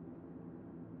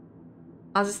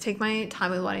 I'll just take my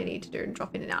time with what I need to do and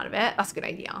drop in and out of it. That's a good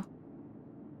idea.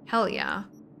 Hell yeah.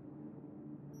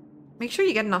 Make sure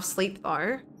you get enough sleep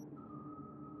though.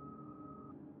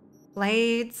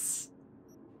 Blades.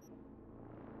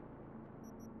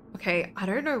 Okay, I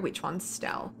don't know which one's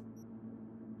stealth.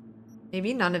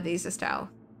 Maybe none of these are stealth.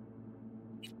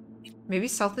 Maybe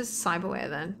stealth is cyberware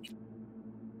then.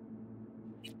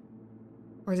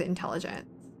 Or is it intelligence?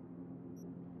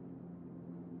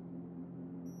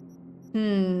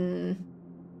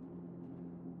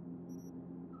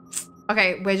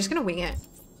 Okay, we're just gonna wing it.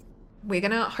 We're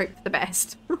gonna hope for the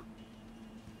best.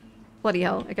 Bloody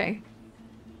hell, okay.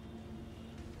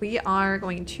 We are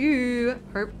going to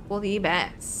hope for the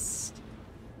best.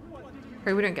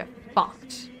 Hope we don't get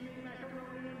fucked.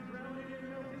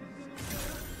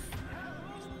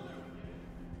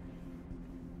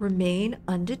 Remain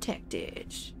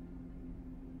undetected.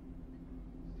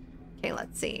 Okay,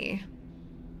 let's see.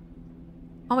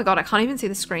 Oh my god, I can't even see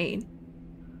the screen.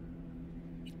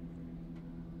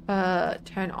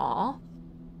 Turn off.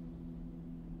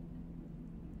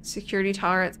 Security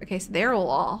turrets. Okay, so they're all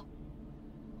off.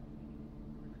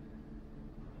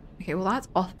 Okay, well that's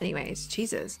off anyways.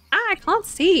 Jesus. Ah, I can't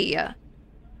see.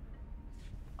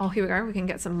 Oh, here we go. We can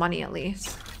get some money at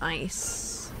least.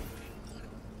 Nice.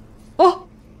 Oh!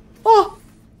 Oh!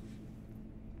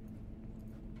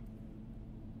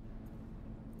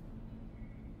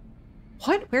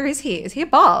 What? Where is he? Is he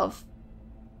above?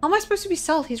 How am I supposed to be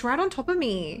stealth? He's right on top of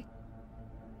me.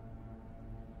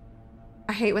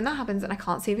 I hate when that happens and I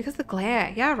can't see because of the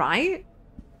glare. Yeah, right?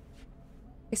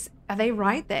 Are they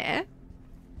right there?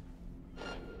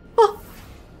 Oh!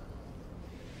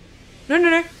 No, no,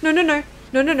 no. No, no, no.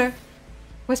 No, no, no.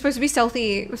 We're supposed to be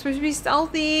stealthy. We're supposed to be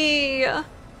stealthy.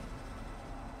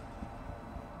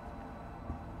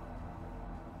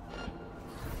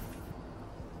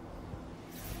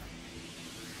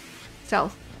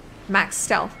 Stealth. Max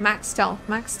stealth. Max stealth.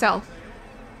 Max stealth.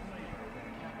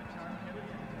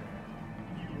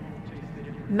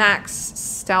 Max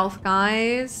stealth,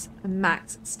 guys.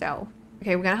 Max stealth.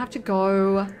 Okay, we're gonna have to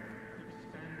go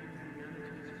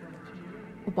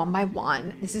one by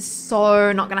one. This is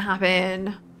so not gonna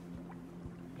happen.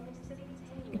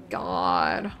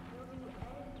 God.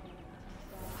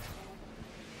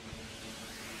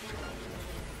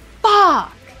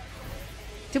 Fuck!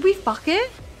 Did we fuck it?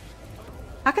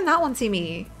 How can that one see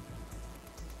me?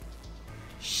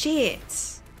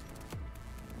 Shit.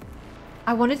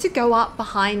 I wanted to go up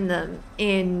behind them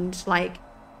and like,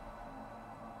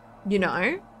 you know,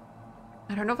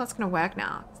 I don't know if that's gonna work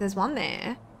now. There's one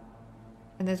there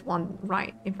and there's one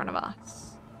right in front of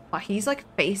us, but he's like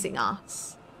facing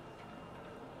us.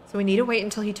 So we need to wait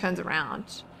until he turns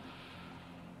around.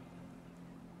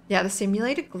 Yeah, the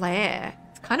simulated glare.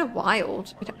 It's kind of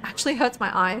wild. It actually hurts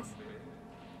my eyes.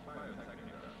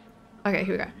 Okay,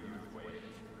 here we go.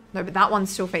 No, but that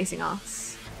one's still facing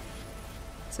us.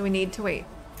 So we need to wait.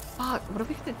 Fuck, what are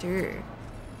we gonna do?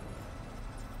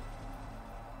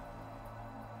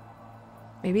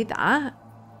 Maybe that?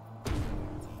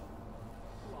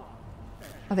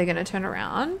 Are they gonna turn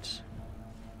around?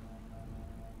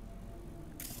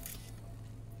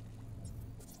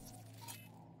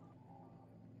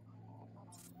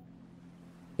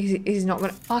 He's not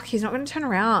gonna, fuck, he's not gonna turn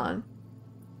around.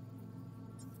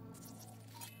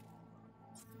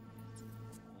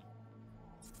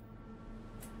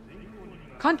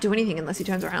 Can't do anything unless he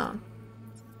turns around.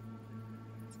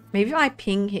 Maybe if I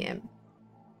ping him.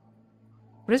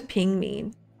 What does ping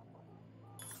mean?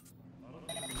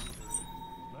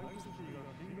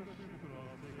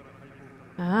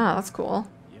 Ah, that's cool.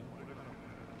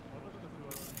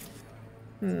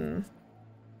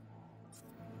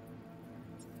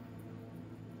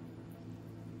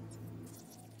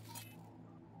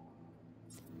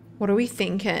 What are we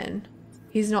thinking?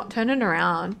 He's not turning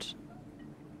around.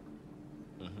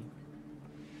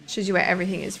 Shows you where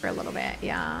everything is for a little bit,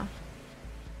 yeah.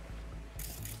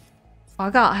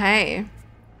 Bugger, hey.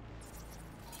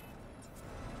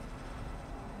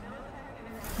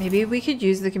 Maybe we could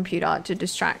use the computer to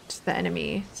distract the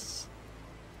enemies.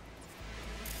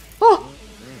 Oh!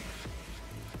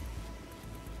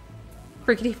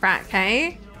 Frickety frack,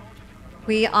 okay?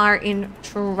 We are in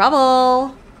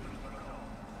trouble.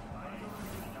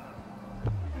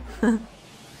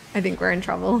 I think we're in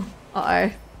trouble.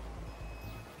 Uh-oh.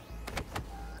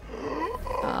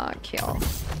 Kill.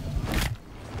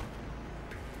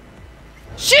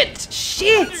 Shit!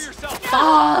 Shit!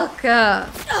 Fuck!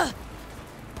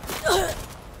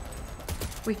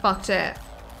 We fucked it.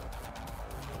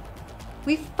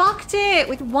 We fucked it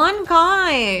with one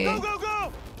guy. Go, go,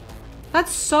 go!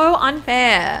 That's so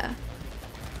unfair.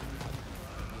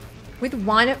 With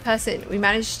one person, we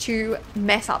managed to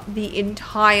mess up the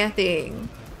entire thing.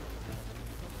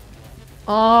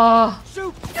 Oh,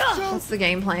 what's the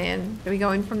game plan? Are we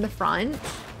going from the front?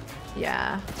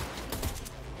 Yeah.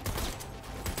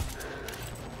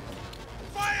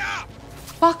 Fire!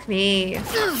 Fuck me.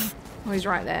 Oh, he's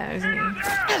right there, isn't he?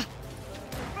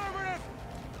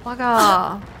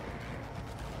 Bugger.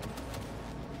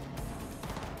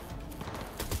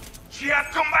 Ci has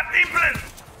combatibles!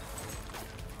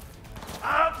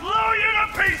 I'll blow you to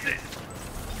pieces!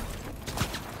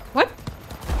 What?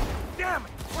 Damn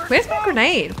it! Where's my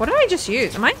grenade? What did I just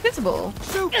use? Am I invisible?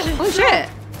 Holy shit.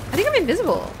 I think I'm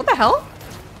invisible. What the hell?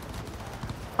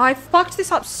 I fucked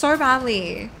this up so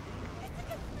badly.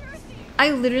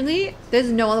 I literally,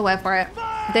 there's no other word for it.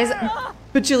 There's a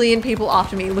bajillion people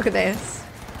after me. Look at this.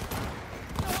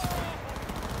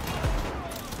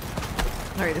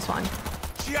 No, this one.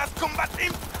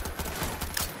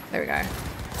 There we go.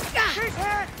 Keep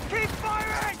hit! Keep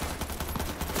firing!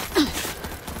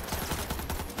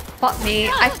 Fuck me.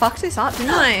 I fucked this up,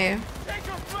 didn't I?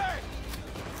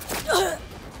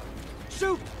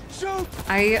 Shoot! Shoot!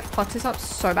 I fucked this up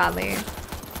so badly.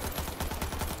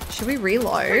 Should we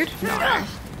reload? No.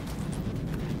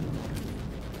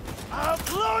 I'll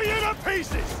blow you to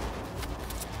pieces!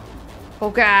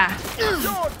 Okay.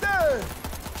 You're dead!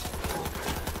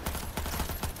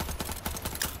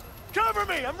 Cover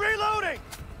me! I'm reloading!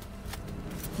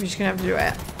 I'm just gonna have to do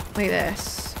it. Like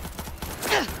this.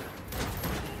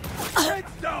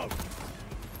 Headstone!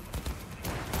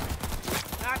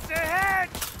 That's ahead!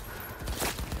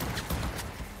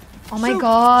 Oh my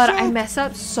god, I messed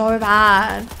up so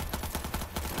bad.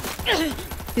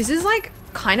 This is like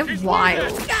kind of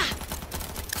wild.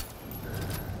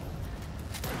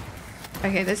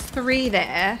 Okay, there's 3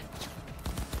 there.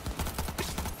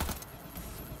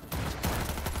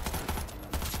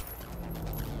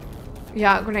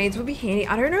 Yeah, grenades would be handy.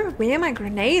 I don't know where my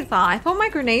grenades are. I thought my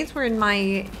grenades were in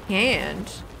my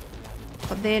hand,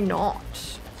 but they're not.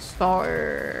 So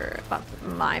that's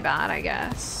my bad, I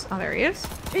guess. Oh, there he is.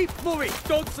 Keep moving!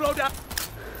 Don't slow down!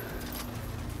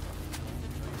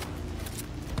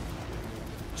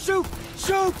 Shoot!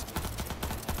 Shoot!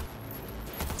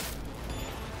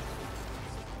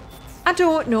 I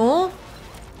don't know.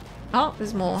 Oh,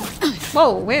 there's more.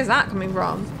 Whoa, where's that coming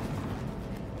from?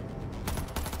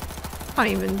 Can't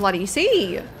even bloody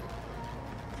see.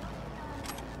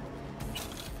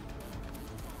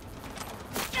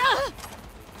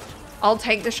 I'll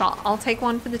take the shot. I'll take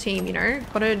one for the team, you know?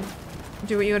 Gotta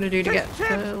do what you gotta do to get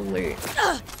the loot.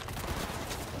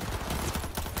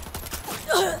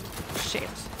 Shit.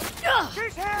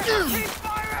 She's here! Keep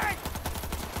firing!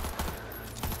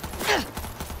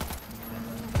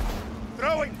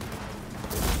 Throwing!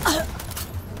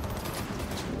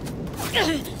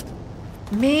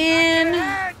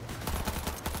 Man!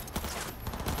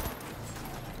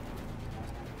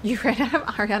 You ran out of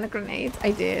Ariana grenades?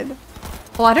 I did.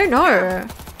 Well, I don't know.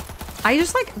 I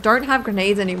just like don't have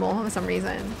grenades anymore for some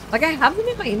reason. Like I have them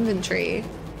in my inventory.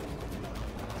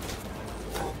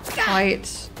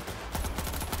 Right.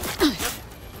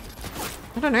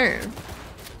 I don't know. I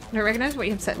don't recognize what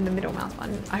you have set in the middle mouse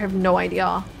button. I have no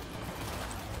idea.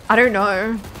 I don't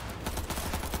know.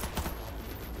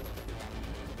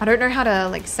 I don't know how to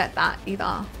like set that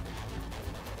either.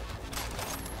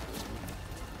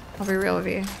 I'll be real with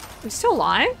you. We're still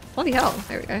alive? Bloody hell.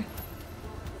 There we go.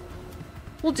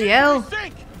 Well, DL.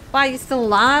 Why are you still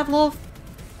alive, love?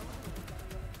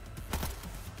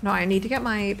 No, I need to get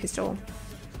my pistol.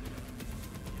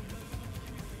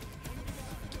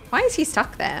 Why is he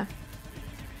stuck there?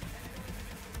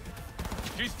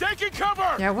 She's taking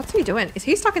cover! Yeah, what's he doing? Is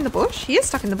he stuck in the bush? He is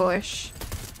stuck in the bush.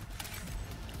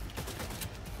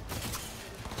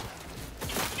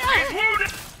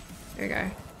 There we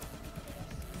go.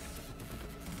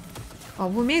 Oh,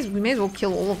 we may as well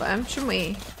kill all of them, shouldn't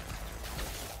we?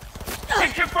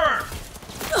 Confirmed.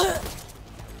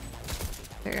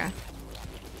 There we go.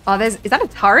 Oh, is that a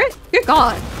turret? Good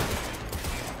God.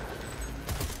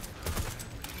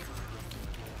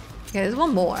 Okay, there's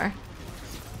one more.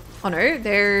 Oh no,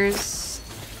 there's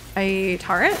a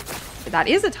turret. That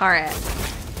is a turret.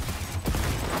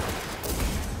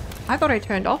 I thought I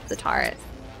turned off the turret,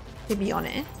 to be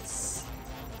honest.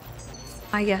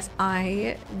 I guess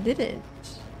I didn't.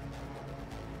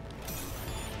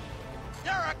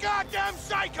 You're a goddamn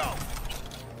psycho!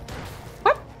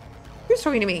 What? Who's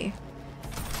talking to me?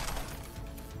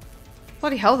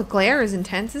 Bloody hell, the glare is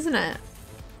intense, isn't it?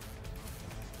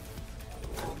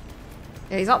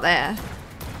 Yeah, he's up there.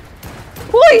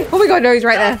 Oi! Oh my god, no, he's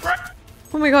right there.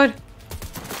 Oh my god.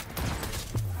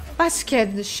 That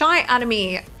scared the shite out of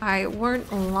me. I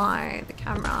won't lie. The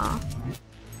camera.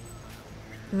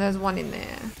 And there's one in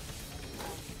there.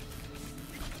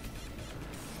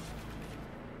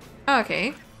 Oh,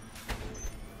 okay.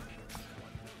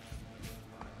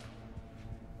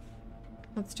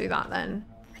 Let's do that then.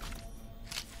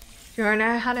 Do you want to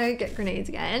know how to get grenades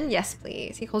again? Yes,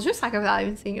 please. He calls you a psycho without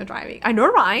even seeing your driving. I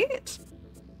know, right?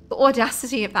 The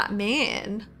audacity of that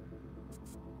man.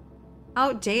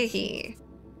 How dare he?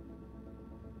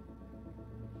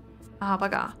 Ah,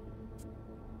 bugger.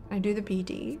 Can I do the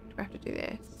BD? Do I have to do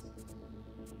this?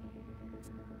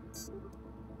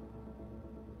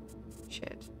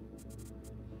 Shit.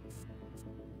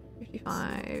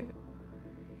 55.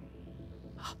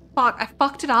 Oh, fuck, I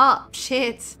fucked it up.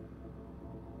 Shit.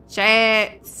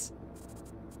 Shit.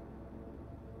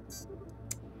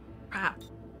 Crap.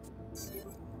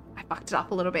 I fucked it up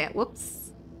a little bit.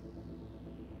 Whoops.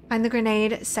 Find the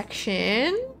grenade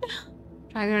section.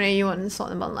 Try grenade you want and slot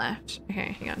them on left.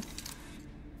 Okay, hang on.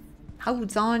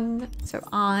 Holds on. So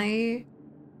I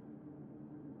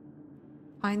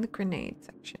find the grenade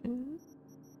section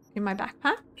in my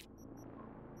backpack.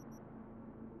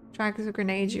 Drag the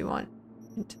grenade you want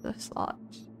into the slot.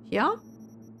 Here?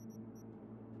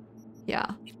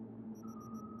 Yeah.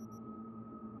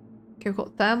 Okay, we've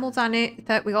got thermal damage.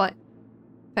 We got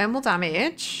thermal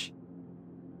damage.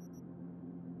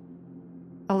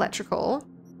 Electrical.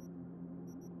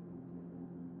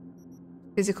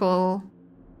 Physical.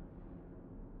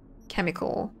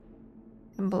 Chemical.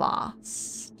 And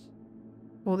blast.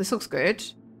 Well, this looks good.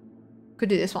 Could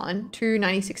do this one.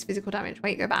 296 physical damage.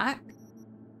 Wait, go back.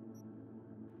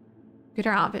 Good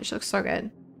her outfit. She looks so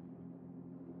good.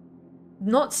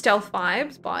 Not stealth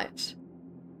vibes, but...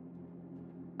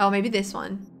 Oh, maybe this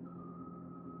one.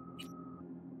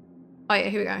 Oh yeah,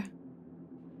 here we go.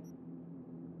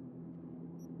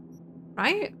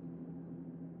 Right?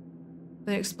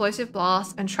 An explosive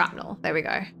blast and shrapnel. There we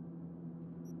go.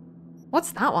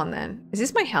 What's that one then? Is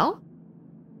this my health?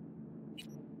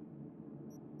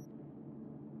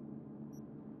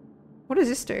 What does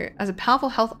this do? As a powerful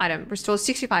health item, restores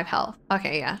 65 health.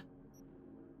 Okay, yeah.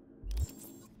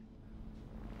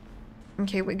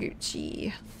 Okay, we're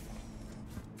Gucci.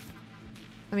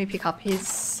 Let me pick up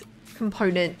his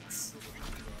components.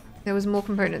 There was more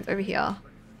components over here.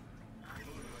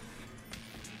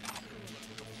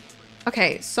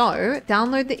 Okay, so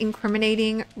download the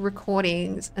incriminating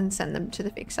recordings and send them to the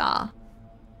fixer.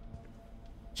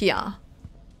 Here.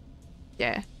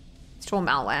 Yeah. Store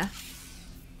malware.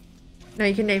 No,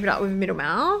 you can name it up with a middle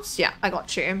mouse. Yeah, I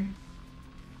got you.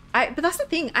 But that's the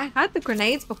thing. I had the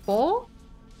grenades before,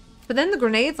 but then the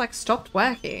grenades like stopped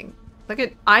working.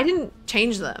 Like I didn't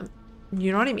change them.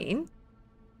 You know what I mean?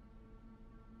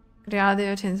 Get out of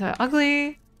there, tins are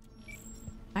ugly.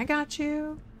 I got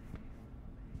you.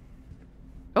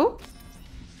 Oh,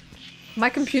 my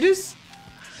computer's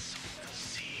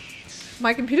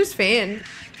fan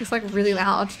is like really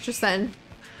loud just then.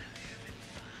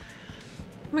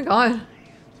 Oh my god.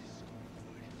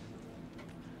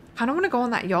 I don't want to go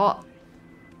on that yacht.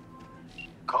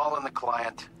 Calling the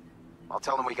client. I'll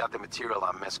tell them we got the material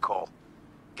on missed call.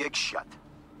 Gig shut.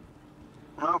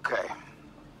 Okay.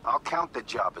 I'll count the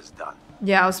job as done.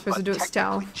 Yeah, I was supposed to do it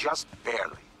stealth. Just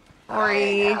barely. Sorry. I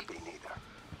ain't happy neither.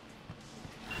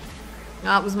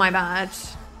 That was my bad.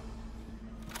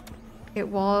 It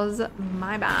was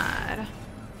my bad.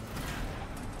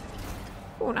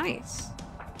 Oh, nice.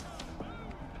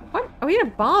 What? Are we in a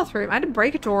bathroom? I had to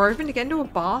break a door open to get into a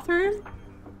bathroom?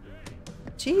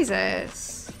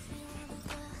 Jesus.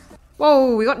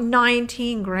 Whoa, we got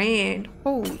 19 grand.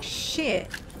 Holy shit.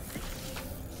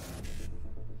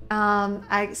 Some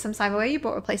cyberware you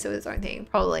bought replace it with its own thing.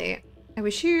 Probably. I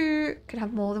wish you could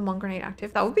have more than one grenade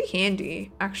active. That would be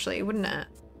handy, actually, wouldn't it?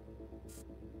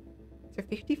 So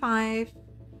 55.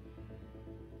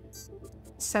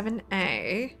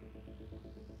 7A.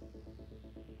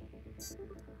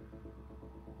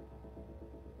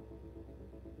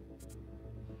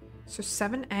 So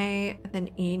 7A and then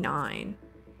E9.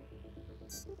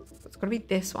 So it's gotta be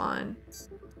this one.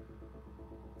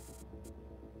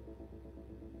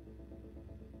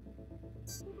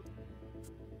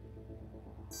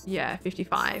 Yeah,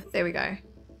 55. There we go.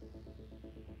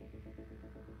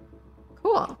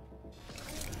 Cool.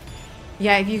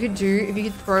 Yeah, if you could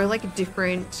throw like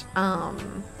different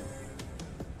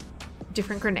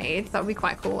grenades, that would be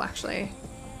quite cool actually.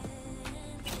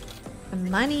 The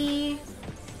money.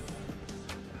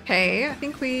 Okay, I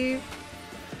think we've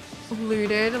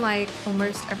looted like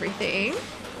almost everything.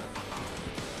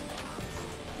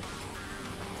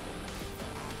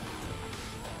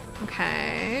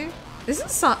 Okay. This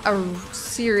is a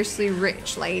seriously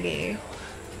rich lady.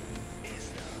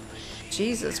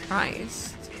 Jesus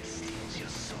Christ.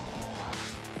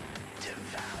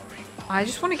 I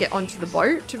just want to get onto the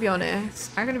boat, to be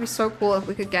honest. I'm gonna be so cool if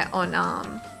we could get on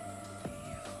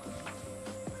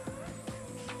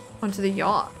onto the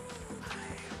yacht.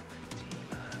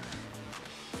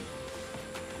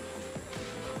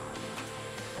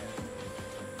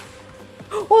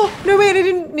 Oh, no wait, I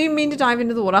didn't mean to dive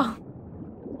into the water.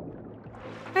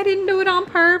 I didn't do it on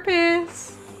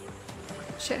purpose.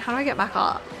 Shit, how do I get back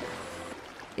up?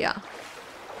 Yeah.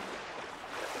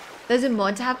 There's a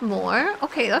mod to have more?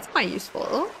 Okay, that's quite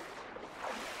useful.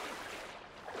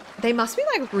 They must be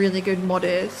like really good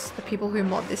modders, the people who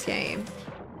mod this game.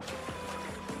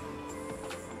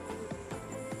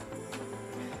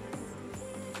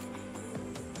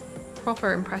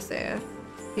 Proper impressive.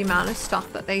 The amount of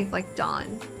stuff that they've like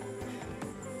done.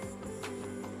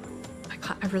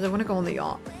 I really want to go on the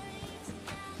yacht.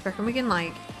 I reckon we can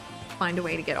like find a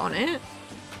way to get on it.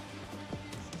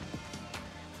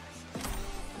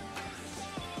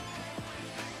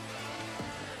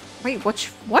 Wait, watch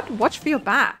for your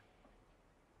back.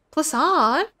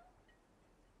 Placide?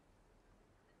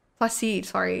 Placide,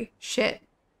 sorry. Shit.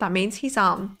 That means he's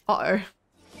uh-oh. I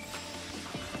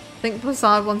think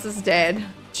Placide wants us dead.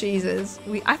 Jesus.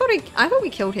 I thought we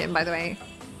killed him, by the way.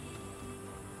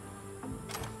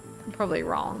 I'm probably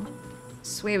wrong. I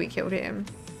swear we killed him.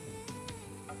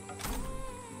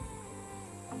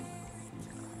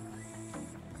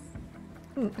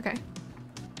 Okay.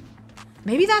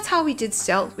 Maybe that's how we did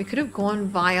stealth. We could have gone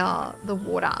via the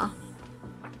water.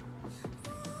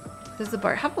 Does the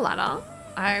boat have a ladder?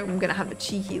 I'm gonna have a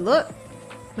cheeky look.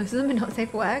 Most of them are not safe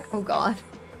for work. Oh god.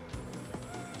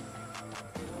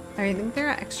 I think there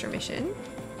are extra missions.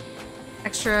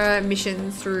 Extra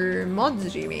missions through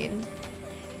mods, do you mean?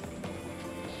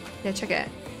 Yeah, check it.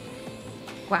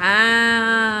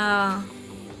 Wow.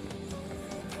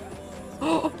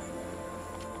 Oh.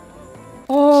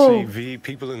 CV,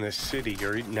 people in this city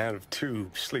are eating out of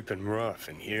tubes, sleeping rough,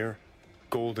 and here,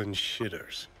 golden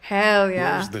shitters. Hell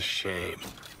yeah. Where's the shame?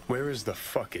 Where is the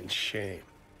fucking shame?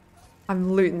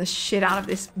 I'm looting the shit out of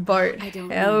this boat. I don't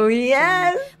Hell know.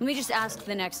 yes. Let me just ask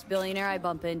the next billionaire I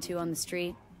bump into on the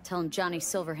street. Tell him Johnny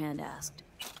Silverhand asked.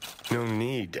 No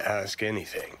need to ask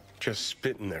anything. Just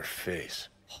spit in their face.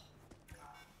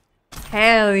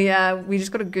 Hell yeah. We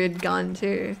just got a good gun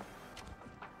too.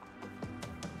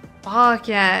 Fuck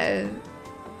yeah.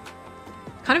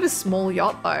 Kind of a small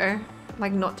yacht though.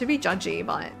 Like, not to be judgy,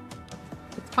 but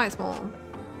it's quite small.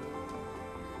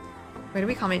 Where do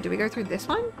we come in? Do we go through this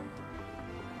one?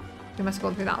 We must have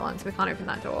gone through that one, so we can't open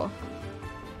that door.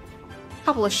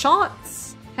 Couple of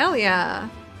shots. Hell yeah.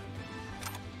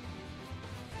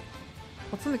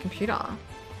 What's on the computer? I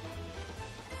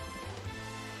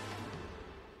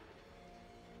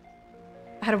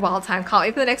had a wild time. Can't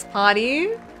wait for the next party.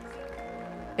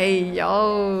 Hey,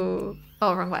 yo.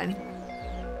 Oh, wrong button.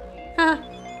 Huh.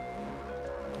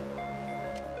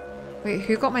 Wait,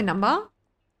 who got my number?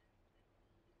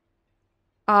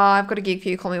 I've got a gig for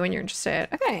you. Call me when you're interested.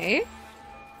 Okay.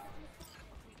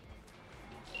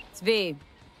 It's V.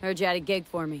 Heard you had a gig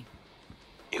for me.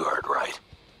 You heard right.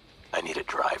 I need a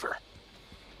driver.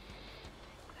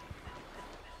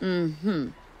 Mm-hmm.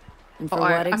 And for Oh,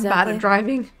 what exactly? I'm bad at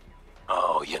driving.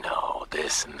 Oh, you know,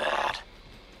 this and that.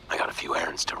 I got a few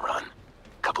errands to run.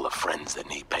 A couple of friends that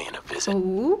need paying a visit.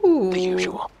 Ooh. The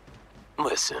usual.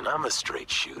 Listen, I'm a straight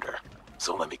shooter,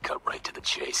 so let me cut right to the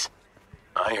chase.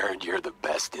 I heard you're the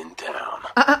best in town.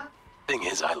 Thing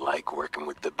is, I like working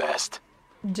with the best.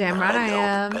 Damn right I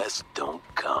am. The best don't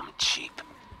come cheap.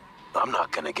 I'm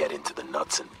not gonna get into the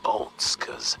nuts and bolts,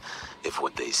 cause if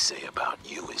what they say about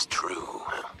you is true,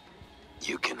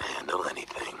 you can handle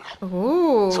anything.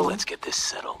 Ooh. So let's get this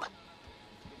settled.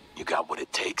 You got what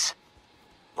it takes?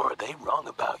 Or are they wrong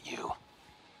about you?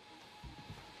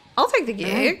 I'll take the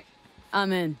gig.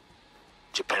 I'm in.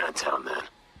 Japantown then.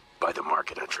 By the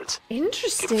market entrance.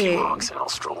 Interesting. Give a few honks and I'll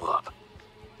stroll up.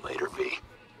 Later, V.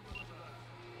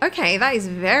 Okay, that is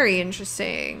very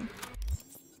interesting.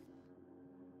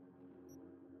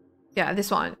 Yeah,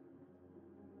 this one.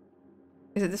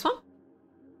 Is it this one?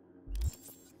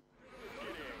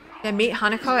 Yeah, meet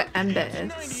Hanako at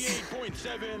Embers.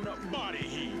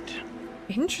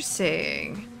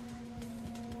 Interesting.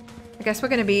 I guess we're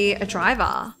gonna be a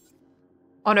driver.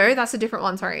 Oh no, that's a different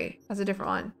one, sorry. That's a different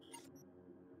one.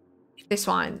 This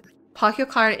one. Park your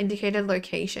car at indicated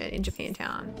location in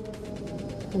Japantown.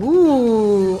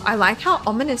 Ooh, I like how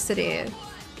ominous it is.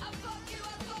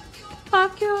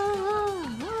 Park your...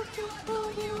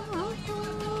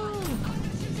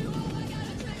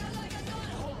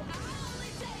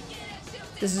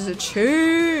 This is a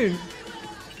tune.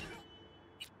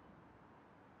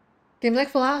 Games like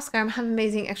Fallout Skyrim have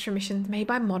amazing extra missions made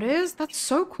by modders. That's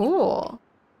so cool.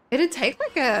 It'd take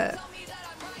like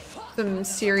some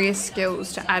serious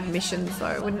skills to add missions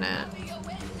though, wouldn't it?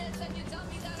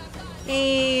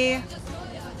 Hey,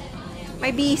 my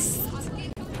beast.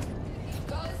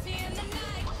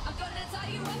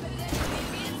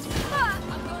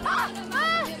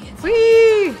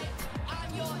 Whee!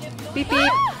 Beep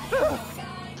beep.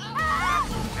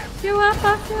 You up,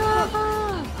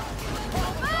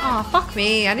 oh, fuck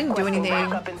me. I didn't do anything.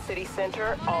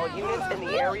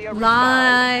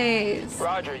 Lies.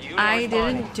 Roger, I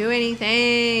didn't do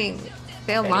anything.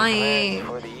 They're lying.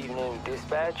 For the evening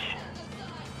dispatch?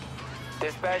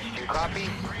 Dispatch, do you copy?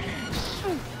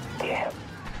 Damn,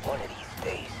 one of these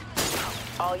days.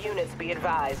 All units be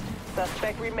advised.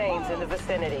 Suspect remains in the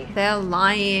vicinity. They're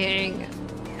lying.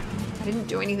 I didn't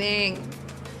do anything.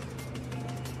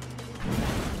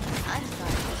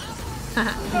 You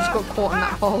just got caught in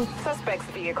that hole. Suspect's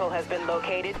vehicle has been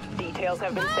located. Details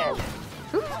have been sent.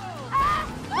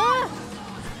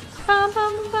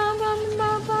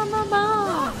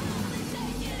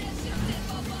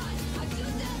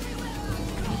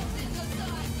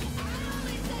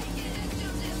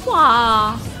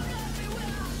 Wow.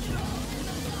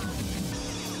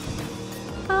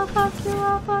 I'll fuck you,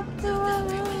 I'll fuck you.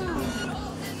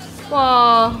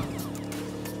 Whoa.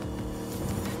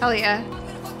 Hell yeah.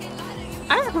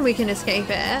 I reckon we can escape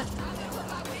it.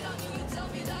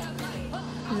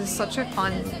 This is such a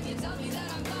fun...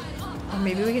 Or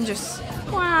maybe we can just...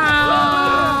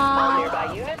 Wow. All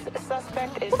nearby units,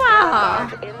 suspect is Wow.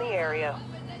 in the area.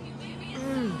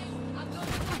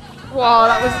 Whoa,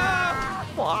 that was...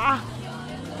 Wow.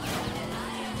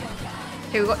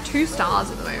 Okay, we've got 2 stars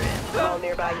at the moment. All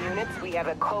nearby units, we have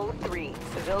a code 3.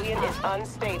 Civilian is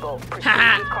unstable.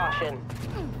 Proceed with caution.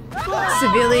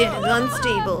 Civilian is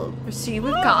unstable. Proceed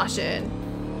with caution.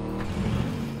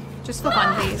 Just for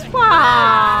funsies.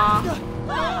 Wow.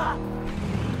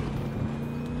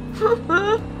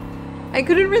 I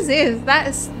couldn't resist.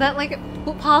 That like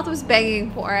footpath was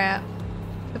begging for it.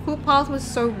 The footpath was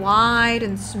so wide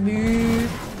and smooth.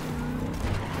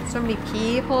 So many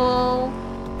people.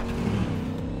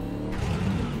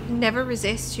 Never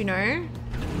resist, you know.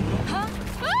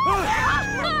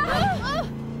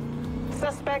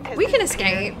 Suspect has We can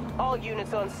disappeared. escape. All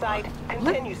units on site,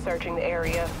 continue searching the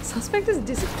area. Suspect has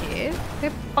disappeared.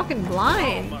 They're fucking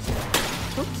blind.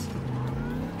 Oops.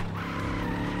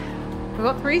 We've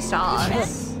got 3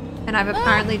 stars. And I've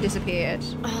apparently disappeared.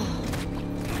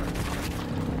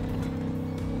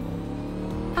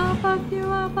 I'll fuck you,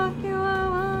 I'll fuck you,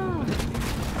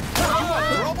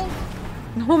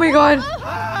 Oh my god.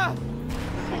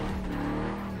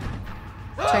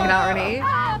 Check it out, ready?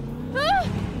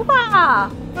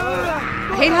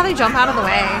 I hate how they jump out of the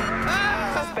way.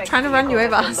 I'm trying to run you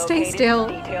over. Stay still.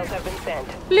 Details have been sent.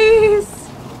 Please.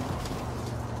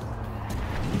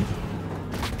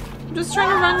 I'm just trying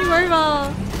to run you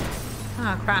over.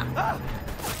 Oh crap.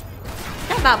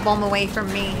 Get that bomb away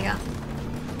from me.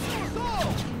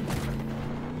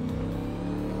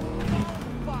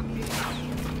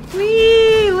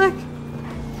 Whee! Look.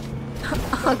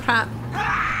 Oh crap.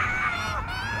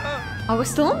 Oh, we're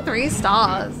still on 3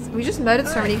 stars. We just murdered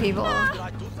so many people.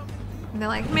 And they're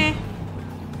like, meh.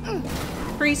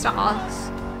 3 stars.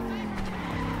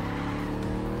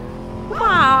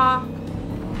 Wow.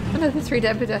 Another 3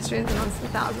 dead pedestrians and on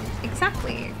 1,000.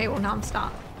 Exactly. Okay, well now I'm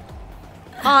stuck.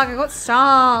 Fuck, I got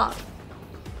stuck.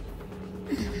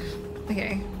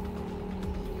 Okay.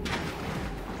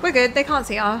 We're good. They can't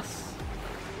see us.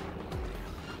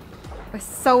 We're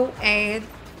so aid.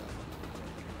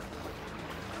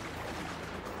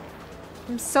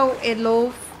 I'm so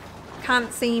idle.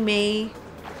 Can't see me.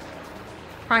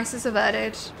 Crisis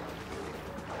averted.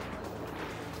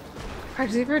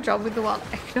 Practicing for a job with the World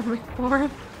Economic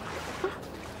Forum.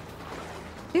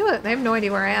 Feel it. They have no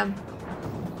idea where I am.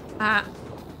 Ah.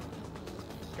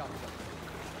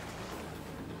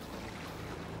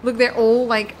 Look, they're all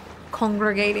like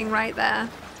congregating right there.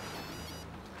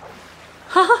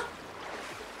 Haha.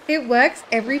 It works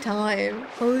every time.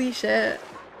 Holy shit.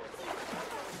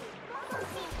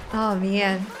 Oh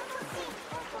man.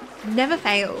 Never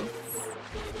fails.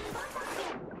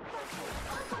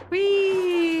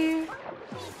 Whee!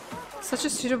 Such a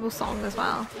suitable song as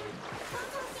well.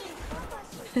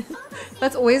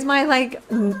 That's always my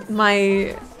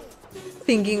my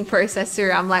thinking process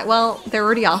through. I'm like, well, they're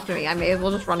already after me. I may as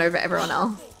well just run over everyone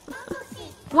else.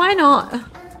 Why not?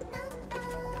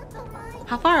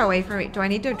 How far away from me? Do I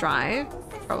need to drive?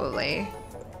 Probably.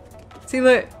 See,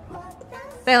 look.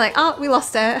 They're like, oh, we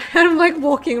lost it. And I'm like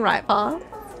walking right past.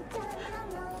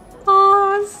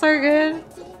 Oh, so good.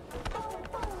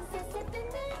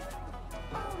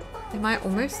 Am I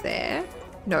almost there?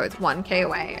 No, it's 1k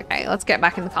away. Okay, let's get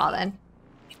back in the car then.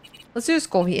 Let's do a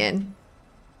Scorpion.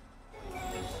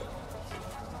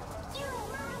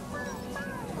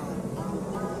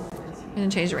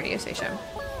 And change the radio station.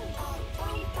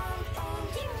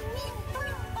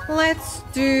 Let's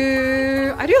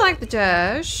do... I do like the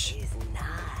Josh.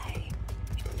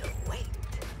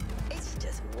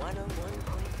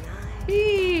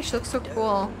 She looks so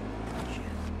cool.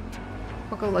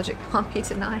 Poco logic can't be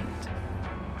denied.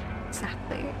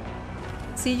 Exactly.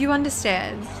 See, you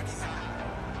understand.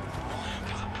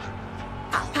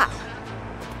 Pop, pop.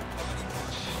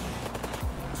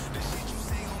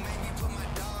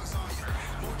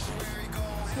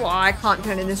 Whoa, I can't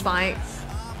turn in this bike.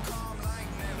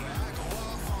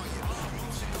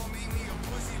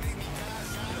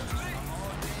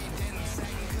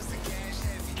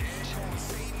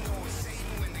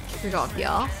 We got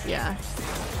here. Yeah.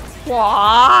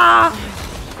 Wow.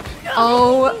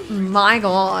 Oh my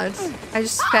god. I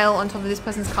just fell on top of this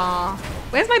person's car.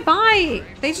 Where's my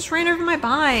bike? They just ran over my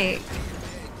bike.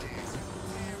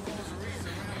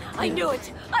 I knew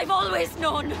it. I've always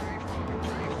known.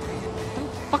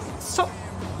 Fuck, stop.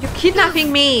 You're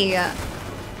kidnapping me.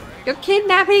 You're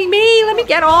kidnapping me. Let me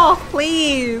get off,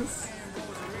 please.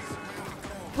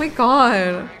 Oh my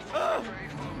god.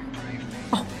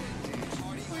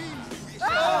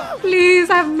 Please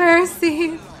have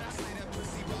mercy.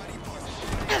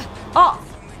 Oh.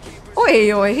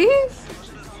 Oi, oi.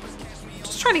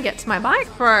 Just trying to get to my bike,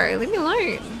 bro. Leave me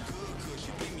alone.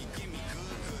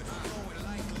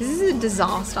 This is a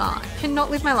disaster. I cannot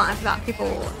live my life without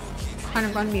people trying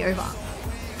to run me over.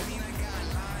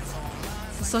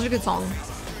 It's such a good song.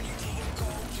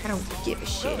 I don't give a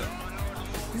shit.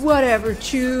 Whatever,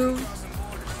 chew.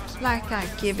 Like I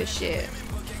give a shit.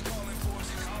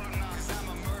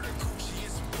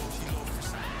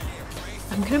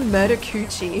 I'm gonna murder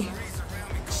Coochie.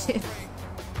 Shit.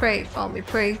 Pray for me,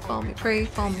 pray for me, pray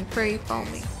for me, pray for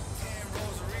me.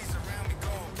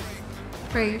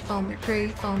 Pray for me, pray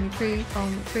for me, pray for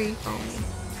me, pray for me.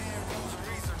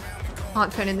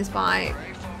 Can't turn in this bike.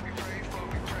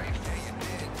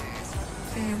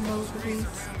 Damn, Rosaries.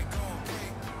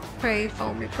 Pray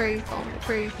for me, pray for me,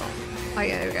 pray for me. Oh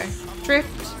yeah, there we go.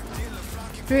 Drift.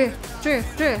 Drift,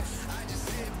 drift, drift.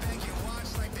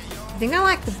 I think I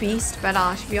like the Beast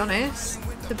better, to be honest.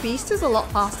 The Beast is a lot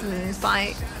faster than this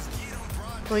bike.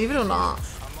 Believe it or not.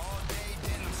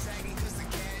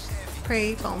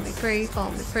 Pray for me, pray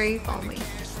for me, pray for me.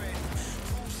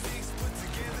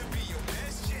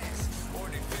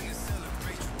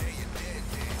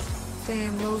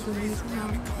 Damn, those are these now.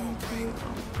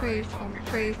 Pray for me,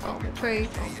 pray for me, pray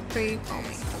for me, pray for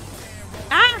me.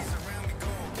 Ah!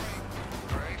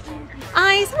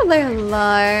 Eyes, hello,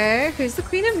 hello. Who's the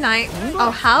Queen of Night?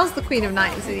 Oh, how's the Queen of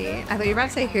Night City? I thought you were about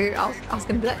to say who. I was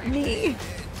gonna be like, me.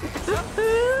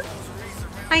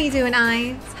 How you doing,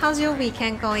 Eyes? How's your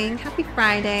weekend going? Happy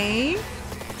Friday.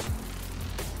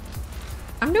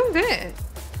 I'm doing good.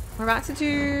 We're about to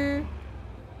do...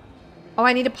 Oh,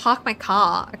 I need to park my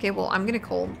car. Okay, well, I'm gonna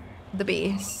call the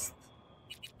Beast.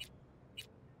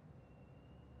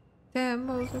 Damn,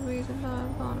 most of the reason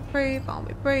I'm gonna pray for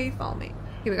me, pray for me.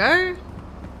 Here we go.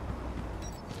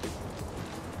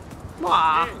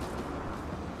 Wow.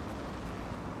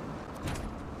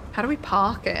 How do we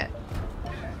park it?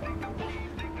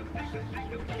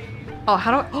 Oh,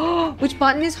 how do I... Oh, which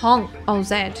button is honk? Oh,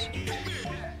 Z.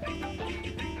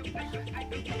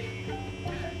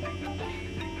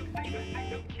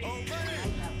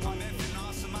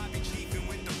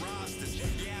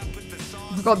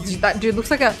 Oh my god, that dude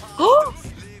looks like a... Oh!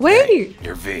 Wait! Hey,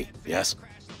 you're V, yes?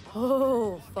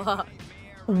 Oh, fuck.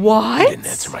 What? You didn't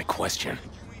answer my question.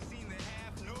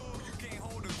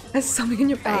 There's something in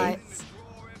your face.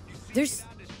 There's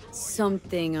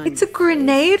something on... It's a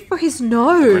grenade for his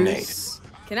nose. Grenade.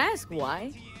 Can I ask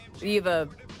why? Do you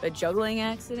have a juggling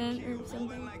accident or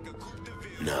something?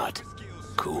 Not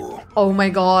cool. Oh my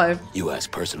god. You ask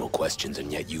personal questions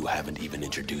and yet you haven't even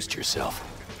introduced yourself.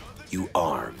 You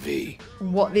are V.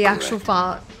 What the actual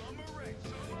fuck?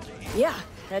 Yeah,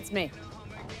 that's me.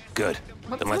 Good.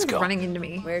 Then let's go. Running into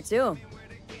me. Where to?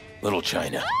 Little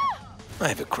China. I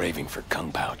have a craving for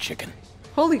Kung Pao chicken.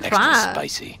 Holy Extra crap.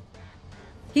 spicy.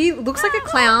 He looks like a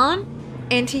clown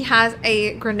and he has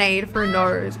a grenade for a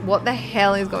nose. What the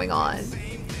hell is going on?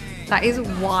 That is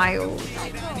wild.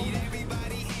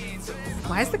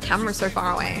 Why is the camera so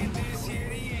far away?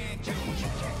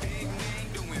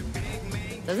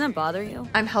 Doesn't it bother you?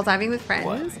 I'm hell diving with friends.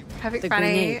 What? Perfect The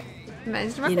Friday. grenade.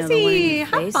 Men's You know, the one in democracy. your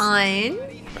Have face?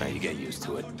 fun. You get used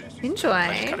to it. Enjoy.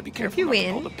 I just gotta be If careful you not to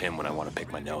win. pull the pin when I want to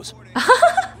pick my nose.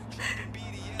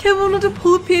 Careful not to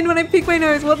pull a pin when I pick my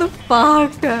nose. What the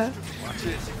fuck?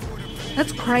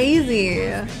 That's crazy.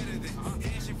 Is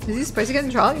he supposed to get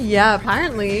in trouble? Yeah,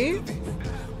 apparently.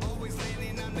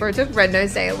 Bro took Red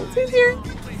Nose Day a little too serious.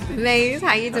 Maze,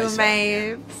 how you doing,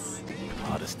 babes?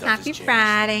 Happy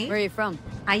Friday. Where are you from?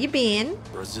 How you been?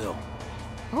 Brazil.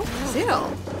 Oh,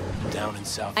 Brazil. Down in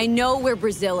South. I know where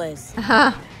Brazil is.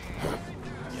 Uh-huh.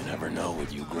 You never know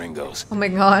with you gringos. Oh my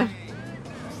god.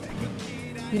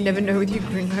 You never know with you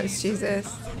gringos,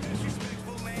 Jesus.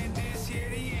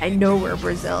 I know where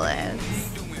Brazil is.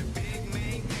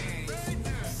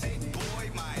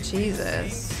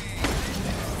 Jesus.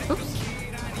 Oops.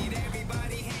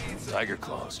 Tiger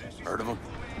claws. Heard of them?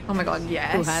 Oh my god,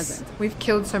 yes. Who hasn't? We've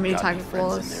killed so many Got tiger any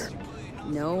friends in claws. there?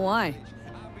 No, why?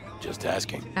 Just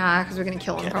asking. Because we're gonna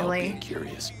kill them Can't help probably. being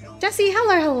curious. Jesse,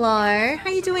 hello. How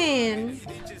you doing?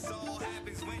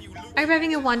 Are you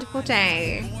having a wonderful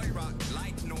day?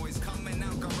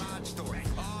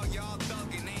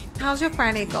 How's your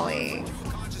Friday going?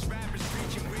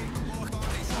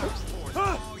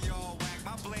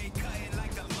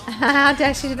 How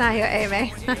dare she deny your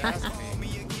aim?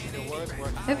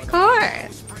 Of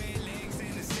course.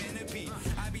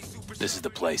 This is the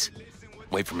place.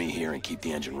 Wait for me here and keep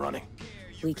the engine running.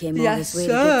 We came all Yes, this way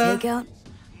sir. to get takeout?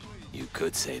 You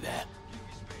could say that.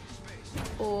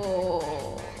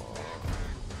 Oh.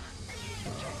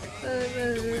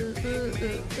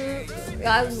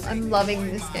 I'm loving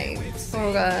this game. It's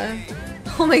so good.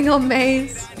 Oh my god,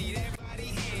 Maze.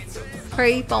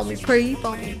 Pray for me, pray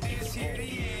for me.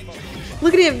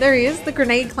 Look at him, there he is, the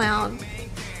grenade clown.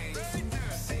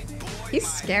 He's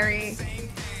scary.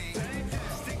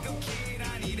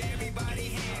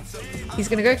 He's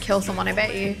gonna go kill someone, I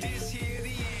bet you.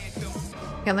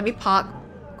 Okay, let me park.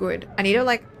 Good. I need to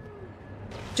like,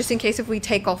 just in case if we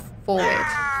take off forward.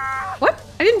 What?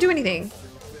 I didn't do anything.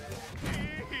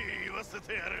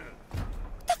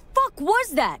 What the fuck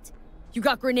was that? You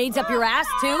got grenades up your ass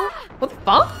too? What the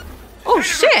fuck? Oh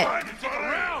shit!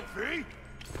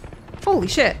 Holy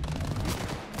shit.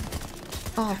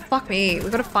 Oh fuck me. We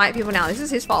gotta fight people now. This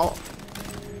is his fault.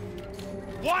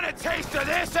 Want a taste of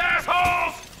this,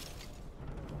 assholes?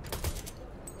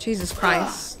 Jesus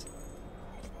Christ.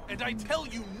 And I tell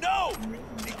you, no!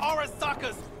 The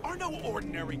Arasakas are no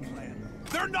ordinary clan.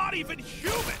 They're not even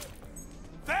human!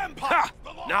 Vampires!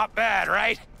 Not bad,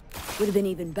 right? Would have been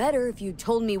even better if you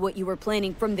told me what you were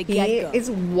planning from the He get-go. is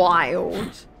wild.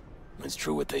 It's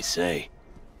true what they say.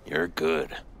 You're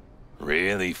good.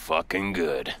 Really fucking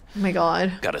good. Oh my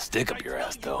god. Got a stick up your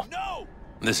ass, though.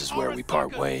 This is where we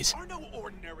part ways.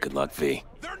 Good luck, V.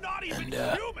 And,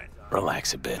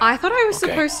 relax a bit. I thought I was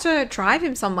Okay. supposed to drive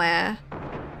him somewhere.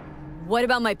 What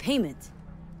about my payment?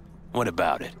 What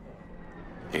about it?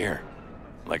 Here.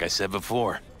 Like I said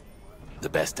before, the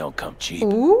best don't come cheap.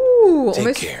 Ooh, Take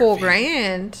almost care, 4 V.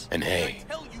 grand. And hey,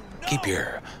 keep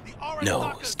your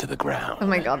nose to the ground. Oh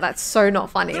my god, that's so not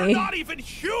funny. They're not even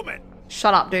human!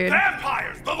 Shut up, dude.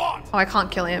 Vampires, the lot! Oh, I can't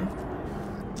kill him.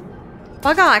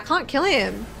 Bugger, I can't kill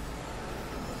him.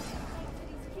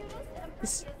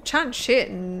 He's chatting shit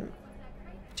and...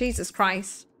 Jesus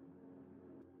Christ.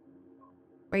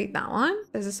 Wait, that one?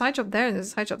 There's a side job there and there's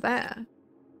a side job there.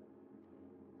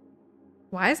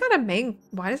 Why is that a main...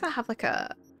 Why does that have like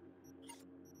a...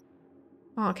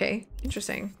 Oh, okay.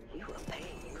 Interesting.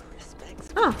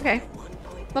 Oh, okay.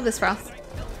 Love this for us.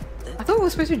 I thought we were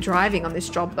supposed to be driving on this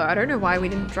job though. I don't know why we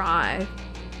didn't drive.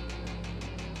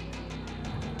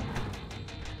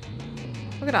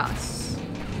 Look at us.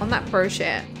 On that pro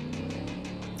shit.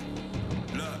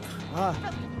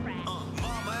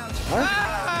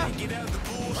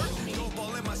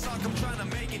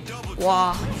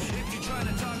 Wow.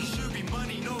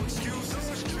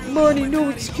 Money, no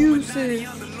excuses.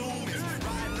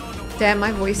 Damn,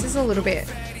 my voice is a little bit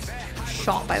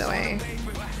shot, by the way.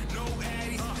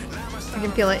 I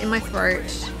can feel it in my throat.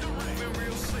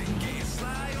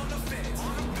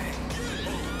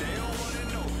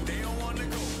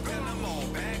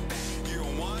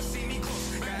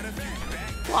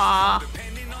 Wow.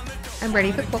 I'm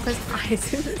ready for Quokka's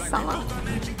eyes in the summer.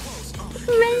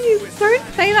 Please, don't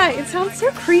say that. It sounds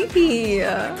so creepy.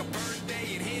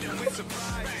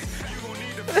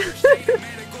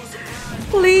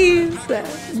 Please.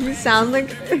 You sound like...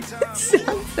 It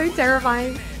sounds so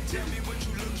terrifying.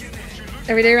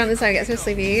 Every day around this time I get so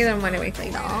sleepy, then when I wake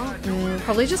later.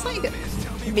 Probably just like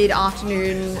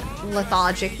mid-afternoon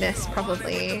lethargicness,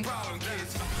 probably.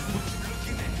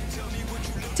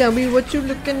 Tell me what you're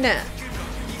looking at.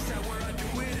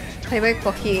 Playboy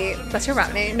Cocky. That's your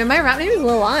rap name? No, my rap name is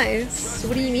Lil Eyes.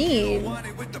 What do you mean?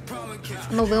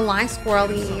 I'm a Lil Eye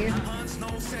squirrely.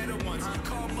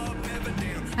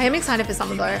 I am excited for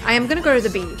summer though. I am gonna go to the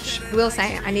beach. I will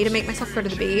say, I need to make myself go to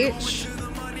the beach.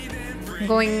 I'm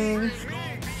going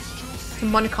to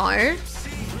Monaco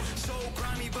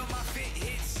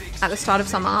at the start of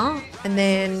summer, and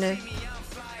then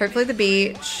hopefully the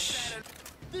beach.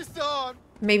 This song,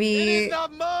 maybe. It is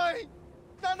not mine.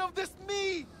 None of this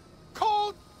me.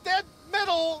 Cold dead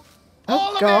metal.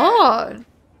 All God.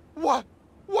 Of it.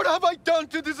 What have I done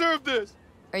to deserve this?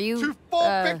 Are you to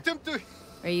fall victim to?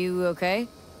 Are you okay?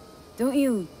 Don't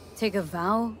you take a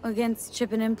vow against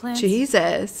chipping implants?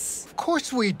 Jesus. Of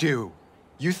course we do.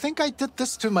 You think I did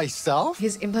this to myself?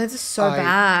 His implants are so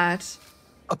bad.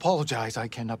 Apologize, I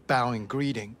cannot bow in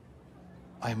greeting.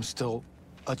 I am still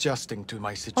adjusting to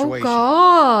my situation. Oh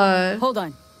God. Hold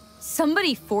on.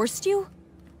 Somebody forced you?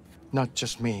 Not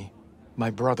just me. My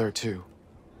brother too.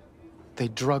 They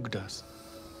drugged us.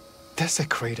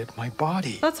 Desecrated my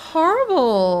body. That's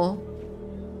horrible.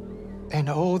 And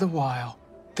all the while,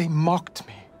 they mocked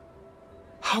me.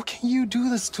 How can you do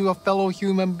this to a fellow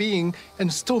human being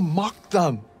and still mock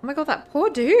them? Oh my God, that poor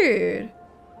dude.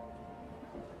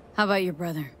 How about your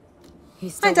brother?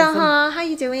 He's still Hi Daha, how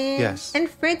you doing? Yes. And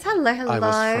Fritz, hello, hello. I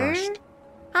was first.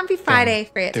 Happy Friday,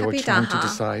 Fritz. They were Happy trying Daha. to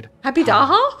decide Happy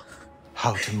Daha?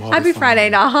 how to modify. Happy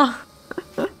Friday, Daha.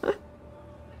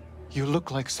 You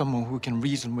look like someone who can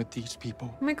reason with these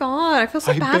people. Oh my God, I feel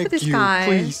so bad for this you, guy.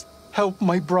 Please help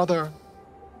my brother.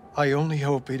 I only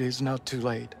hope it is not too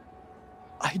late.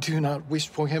 I do not wish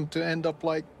for him to end up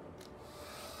like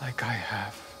I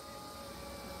have.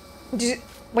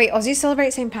 Wait, Aussie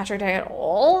celebrate St. Patrick's Day at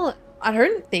all? I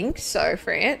don't think so,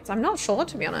 Fritz. I'm not sure,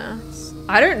 to be honest.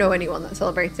 I don't know anyone that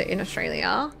celebrates it in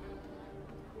Australia.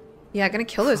 Yeah, gonna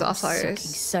kill those assholes.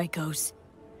 Psychos.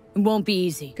 It won't be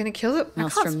easy. Gonna kill it. I can't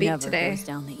Maelstrom speak never today. goes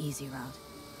down the easy route.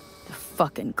 The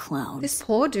fucking clowns. This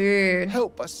poor dude.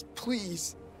 Help us,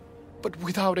 please. But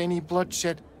without any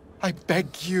bloodshed, I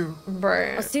beg you.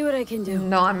 Bro. I'll see what I can do.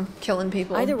 No, I'm killing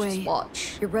people. Either Just way,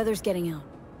 watch. Your brother's getting out.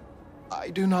 I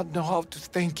do not know how to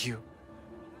thank you.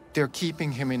 They're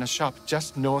keeping him in a shop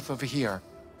just north of here.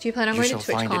 Do you plan on You going to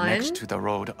shall find it next TwitchCon? to the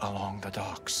road along the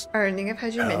docks. I don't think I've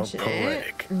heard you mention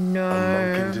poetic. it. No. A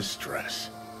monk in distress.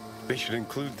 They should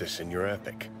include this in your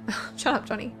epic. Shut up,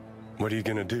 Johnny. What are you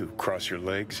gonna do? Cross your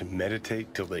legs and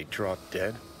meditate till they drop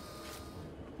dead?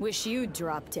 Wish you'd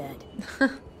drop dead.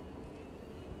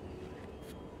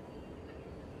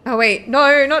 Oh wait,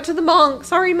 no, not to the monk.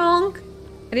 Sorry, monk.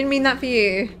 I didn't mean that for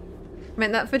you. I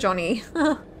meant that for Johnny.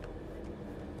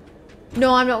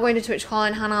 No, I'm not going to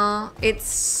TwitchCon, Hannah.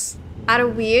 It's at a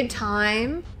weird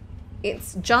time.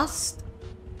 It's just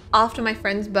after my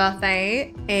friend's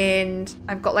birthday and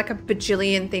I've got like a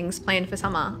bajillion things planned for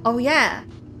summer. Oh yeah.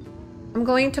 I'm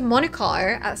going to Monaco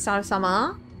at the start of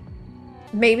summer.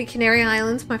 Maybe Canary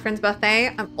Islands for my friend's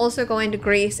birthday. I'm also going to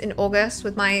Greece in August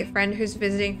with my friend who's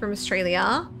visiting from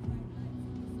Australia.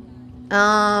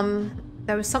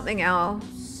 There was something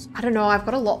else. I don't know. I've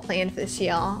got a lot planned for this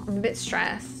year. I'm a bit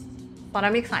stressed, but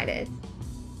I'm excited.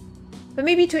 But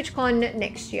maybe TwitchCon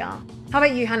next year. How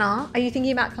about you, Hannah? Are you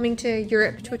thinking about coming to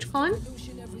Europe TwitchCon?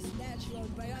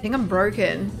 I think I'm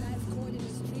broken.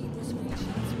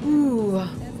 Ooh.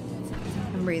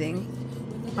 I'm breathing.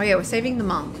 Oh yeah, we're saving the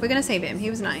monk. We're gonna save him. He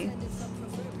was nice.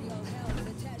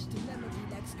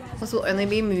 This will only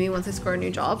be a movie once I score a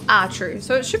new job. Ah, true.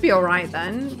 So it should be alright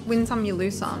then. Win some, you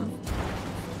lose some.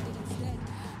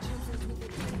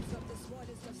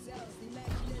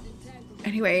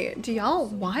 Anyway, do y'all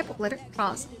wipe let it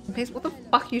cross? What the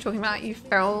fuck are you talking about, you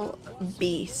feral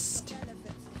beast?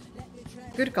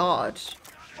 Good God.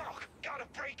 Gotta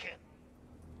break it.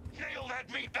 Nail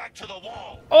that meat back to the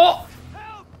wall. Oh!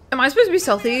 Am I supposed to be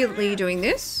stealthily doing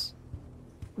this?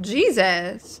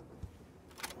 Jesus.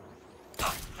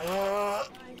 Oh!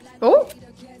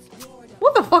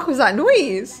 What the fuck was that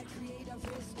noise?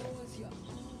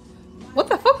 What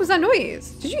the fuck was that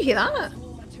noise? Did you hear that?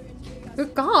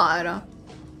 Good God.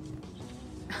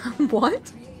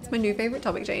 What? It's my new favorite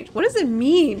topic change. What does it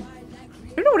mean?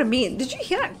 I don't know what it means. Did you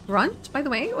hear that grunt, by the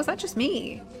way? Or was that just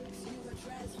me?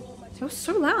 It was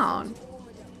so loud.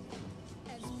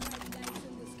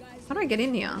 How do I get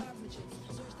in here?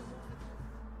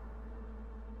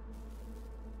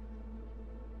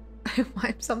 I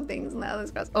wipe some things now.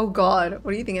 This guy's. Oh god,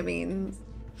 what do you think it means?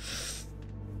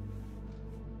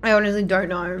 I honestly don't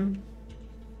know.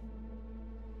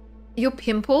 Your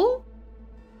pimple,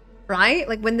 right?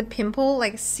 Like when the pimple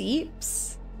like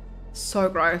seeps. So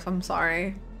gross. I'm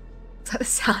sorry. It's like the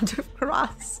sound of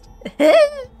crust.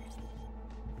 Oh!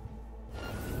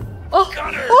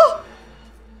 Got her. Oh!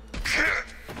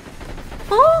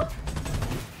 Oh!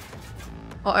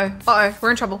 Uh-oh. Uh-oh.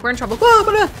 We're in trouble. We're in trouble.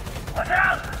 Whoa,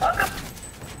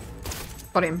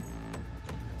 got him.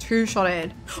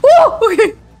 Two-shotted. Oh!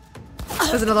 Okay.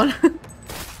 There's another one.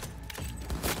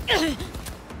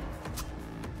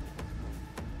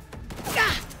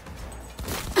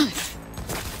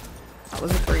 That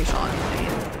was a 3-shot.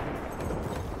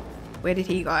 Where did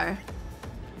he go?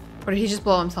 Or did he just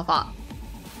blow himself up?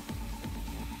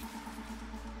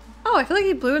 Oh, I feel like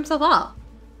he blew himself up.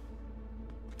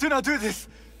 Do not do this!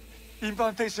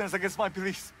 Incantation is against my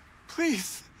beliefs.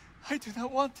 Please! I do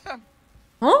not want them.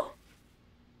 Huh?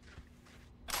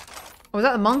 Or was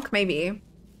that the monk, maybe?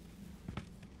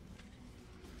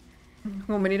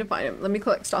 Well, we need to find him. Let me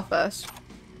collect stuff first.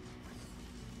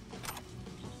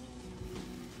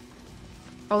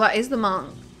 Oh, that is the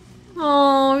monk.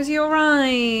 Oh, is he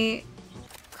alright?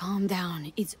 Calm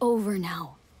down. It's over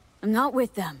now. I'm not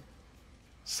with them.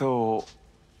 So...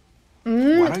 what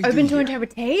are you Open doing to here?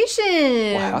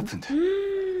 interpretation. What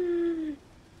happened?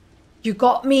 You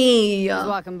got me. I was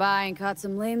walking by and caught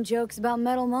some lame jokes about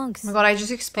metal monks. Oh my god, I just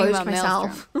Think exposed about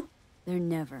myself. Maelstrom. They're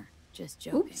never just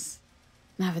joking. Oops.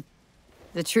 Now, but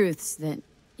the truth's that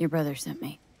your brother sent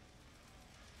me.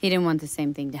 He didn't want the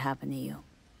same thing to happen to you.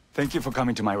 Thank you for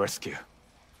coming to my rescue.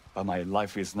 But my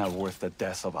life is not worth the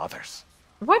deaths of others.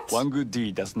 What? One good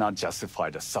deed does not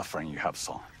justify the suffering you have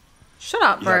sown. Shut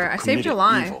up, You bro. have I saved your committed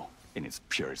life. evil in its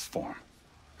purest form.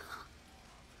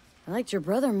 I liked your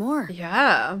brother more.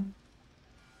 Yeah.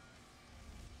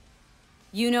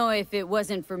 You know, if it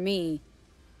wasn't for me,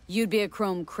 you'd be a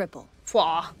chrome cripple.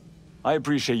 Fwah. I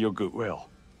appreciate your goodwill,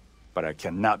 but I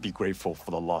cannot be grateful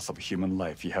for the loss of human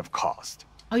life you have caused.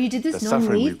 Oh, you did this The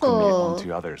suffering we commit non-lethal.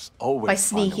 onto others always By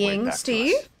find a way sneaking, back to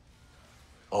Steve? us.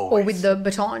 Always. Or with the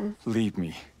baton. Leave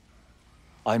me.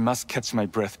 I must catch my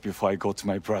breath before I go to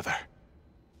my brother.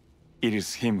 It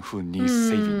is him who needs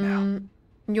saving now.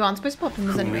 You aren't supposed to pop him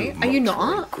as Who enemy. knew Are you monks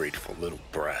were not? ungrateful little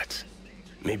brats.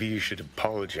 Maybe you should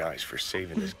apologize for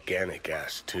saving his Gannic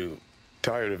ass too.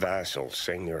 Tired of assholes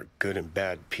saying there are good and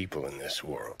bad people in this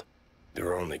world. There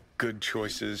are only good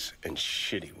choices and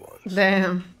shitty ones.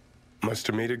 Damn. Must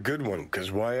have made a good one,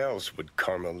 because why else would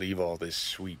Karma leave all this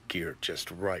sweet gear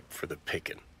just ripe for the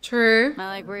picking? True. I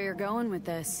like where you're going with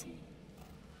this.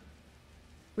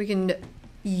 We can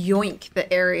yoink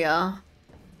the area.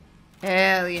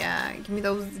 Hell yeah. Give me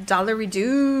those dollary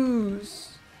dues.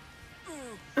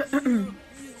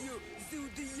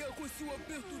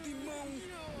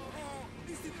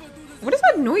 What is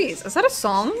that noise? Is that a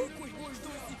song?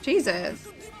 Jesus.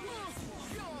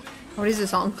 What is the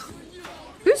song?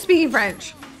 Who's speaking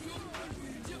French?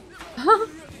 Huh?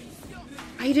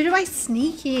 Oh, you did it by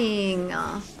sneaking.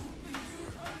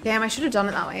 Damn, I should have done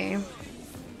it that way.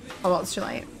 Oh well, it's too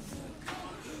late.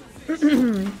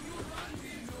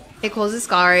 It causes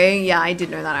scarring. Yeah, I did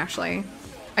know that actually.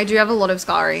 I do have a lot of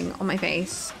scarring on my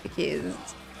face because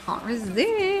I can't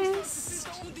resist.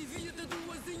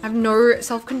 I have no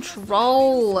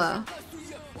self-control.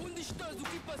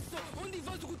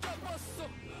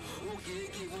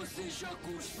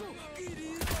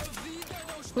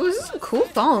 Ooh, this is a cool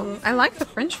song. I like the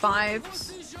French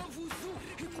vibes.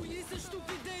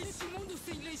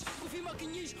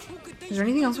 Is there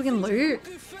anything else we can loot?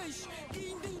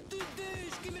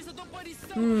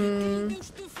 I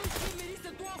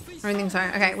don't think so.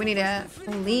 Okay, we need to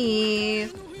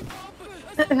leave.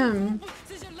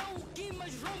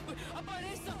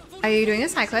 Are you doing a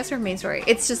side quest or a main story?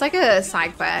 It's just like a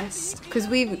side quest because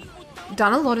we've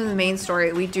done a lot of the main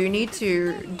story. We do need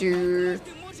to do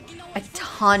a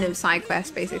ton of side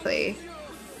quests basically.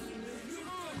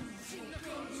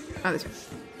 Oh, this way.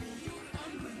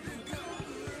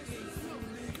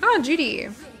 Oh, Judy.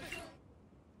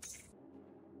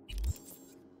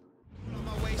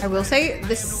 I will say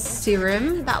the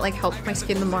serum that like helped my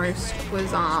skin the most was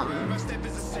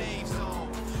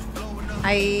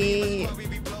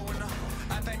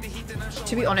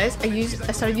to be honest, I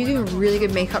started using a really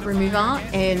good makeup remover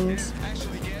and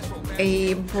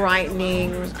a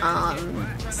brightening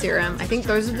serum. I think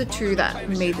those are the two that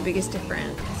made the biggest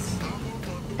difference.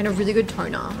 And a really good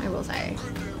toner, I will say.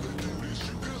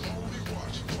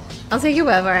 I'll take your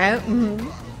word for it.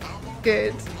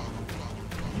 Good.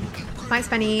 Quite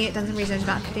spenny. Done some research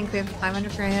about 15 quid for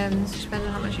 500 grams. Depends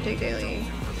on how much you take daily.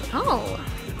 Oh.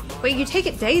 Wait, you take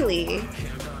it daily?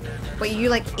 Wait, you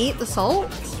like eat the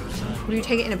salt? Or do you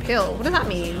take it in a pill? What does that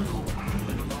mean?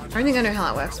 I don't think I know how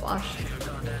that works, Wash.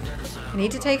 I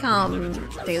need to take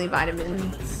daily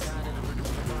vitamins.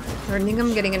 I don't think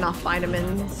I'm getting enough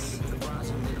vitamins.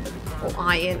 Or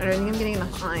iron. I don't think I'm getting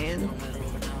enough iron.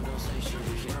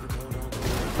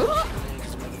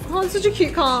 Oh, it's such a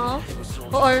cute car.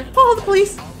 Uh-oh. Oh, the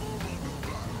police.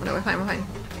 Oh no, we're fine, we're fine.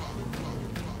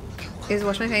 Is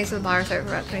wash my face with a bar of soap for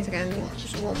about 20 seconds.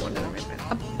 Just warm water.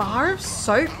 A bar of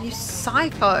soap? You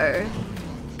psycho.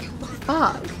 What the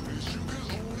fuck?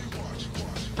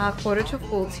 A quarter to a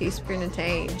full teaspoon a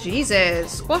day. Jesus.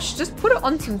 Squash, just put it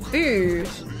on some food.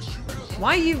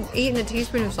 Why are you eating a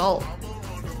teaspoon of salt?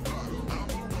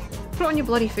 Put it on your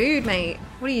bloody food, mate.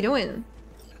 What are you doing?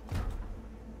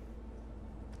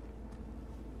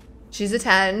 She's a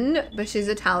 10, but she's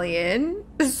Italian,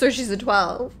 so she's a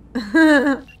 12.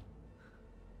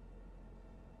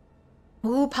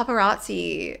 Ooh,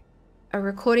 paparazzi. A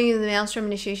recording of the Maelstrom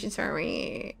initiation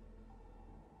ceremony.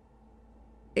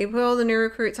 They put all the new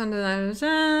recruits under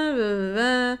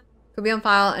the could be on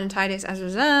file and tied as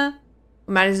what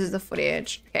matters is the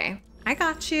footage. Okay, I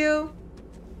got you.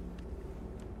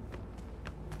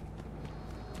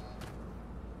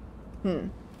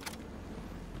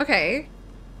 Okay.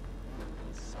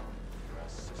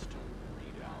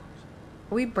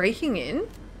 Are we breaking in?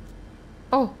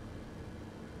 Oh.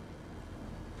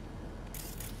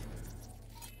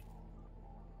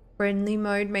 Friendly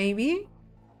mode, maybe?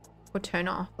 Or turn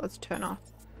off. Let's turn off.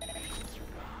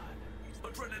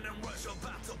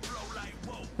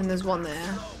 And there's one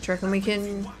there. Do you reckon we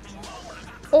can...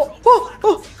 Oh! Oh!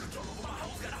 Oh!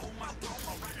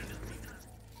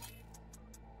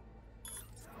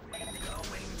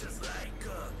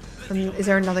 Is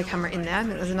there another camera in there?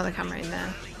 There's another camera in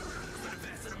there.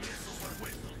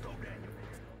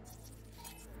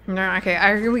 No, okay.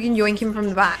 I reckon we can yoink him from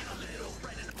the back.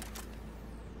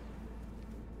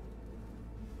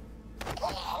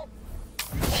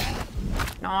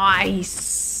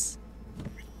 Nice.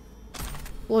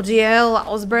 Bloody hell, that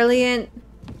was brilliant.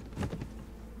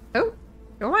 Oh,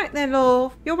 you're right there,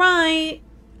 love. You're right.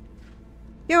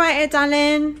 You're right here,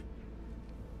 darling.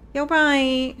 You're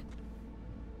right.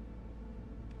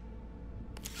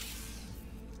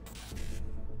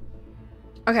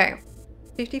 Okay.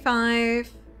 55.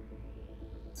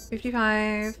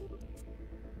 55.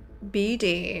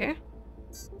 BD.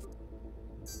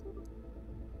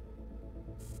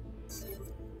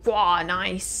 Wow,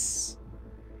 nice.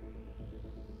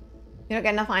 You don't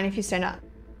get enough iron if you stand up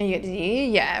and you get dizzy?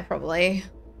 Yeah, probably.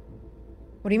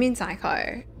 What do you mean,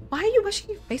 psycho? Why are you washing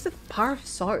your face with a bar of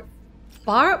soap?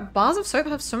 Bars of soap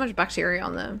have so much bacteria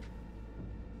on them.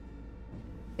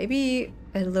 Maybe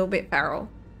a little bit feral.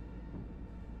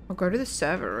 I'll go to the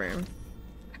server room.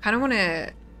 I kind of want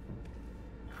to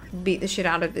beat the shit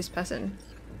out of this person.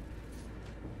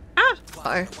 Ah!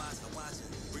 Uh-oh.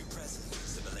 Do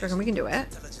you reckon we can do it?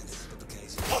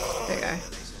 There you go.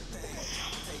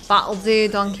 That'll do,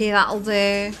 donkey, that'll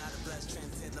do.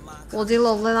 Bloody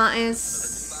lovely that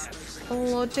is.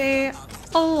 Bloody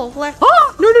lovely.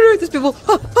 Oh! No, no, no, there's people.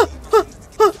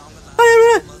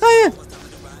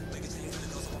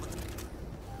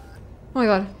 Oh my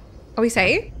god. Are we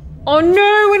safe? Oh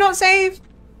no, we're not safe.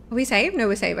 Are we safe? No,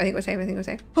 we're safe. I think we're safe. I think we're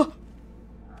safe. Oh.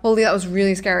 Holy, that was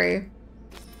really scary.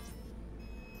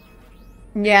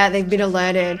 Yeah, they've been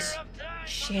alerted.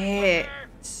 Shit.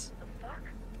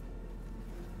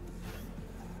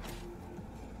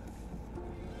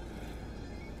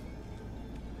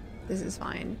 This is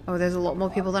fine. Oh, there's a lot more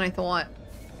people than I thought.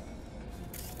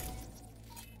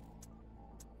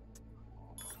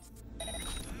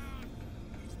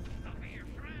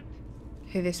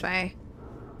 Okay, this way.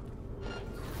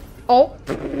 Oh!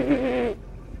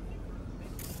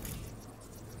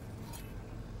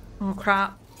 Oh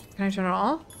crap. Can I turn it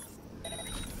off?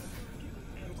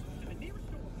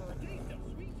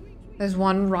 There's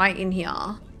one right in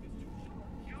here.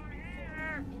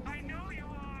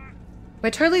 We're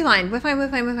totally fine. We're fine, we're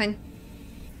fine, we're fine.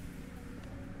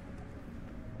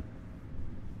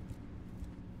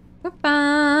 We're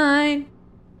fine.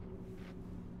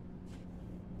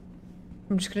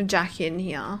 I'm just gonna jack in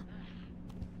here.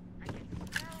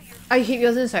 Oh, you keep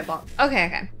yours in the soapbox. Okay,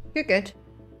 okay. You're good.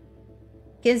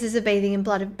 Guesses are bathing in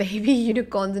blood of baby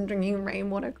unicorns and drinking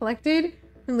rainwater collected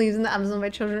and leaves in the Amazon by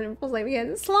children and falls like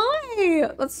again.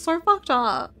 Sly! That's so fucked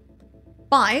up.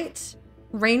 But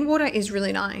rainwater is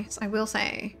really nice, I will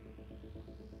say.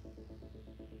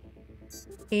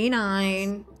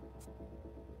 E9.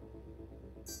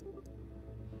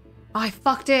 Oh, I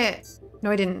fucked it.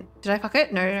 No, I didn't. Did I fuck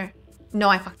it? No. No,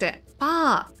 I fucked it.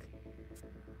 Fuck.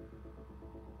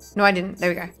 No, I didn't. There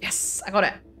we go. Yes, I got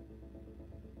it.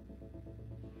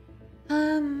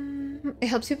 It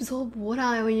helps you absorb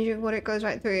water. When you drink water, it goes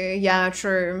right through. Yeah,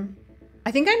 true.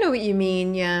 I think I know what you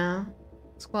mean, yeah.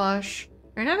 Squash.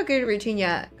 I don't have a good routine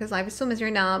yet, because life is still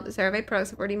misery now, but CeraVe products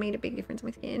have already made a big difference in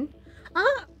my skin.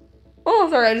 Ah! Oh,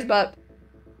 sorry, I just burped.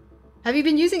 Have you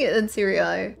been using it then,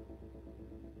 Sirio?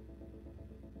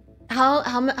 How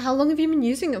long have you been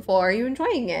using it for? Are you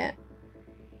enjoying it?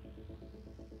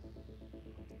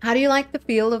 How do you like the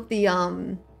feel of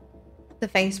the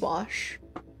face wash?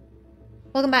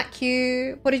 Welcome back,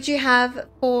 Q. What did you have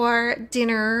for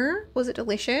dinner? Was it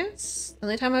delicious? The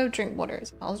only time I would drink water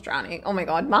is if I was drowning. Oh my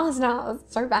god, Mars now,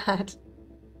 that's so bad.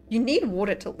 You need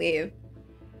water to live.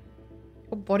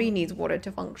 Your body needs water to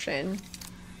function.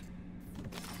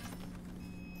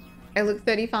 I look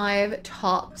 35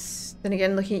 tops. Then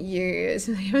again, looking at you is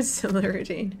a similar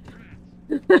routine.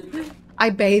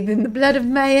 I bathe in the blood of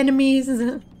my enemies.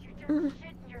 The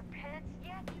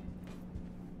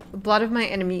blood of my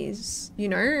enemies. You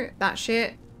know, that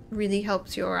shit really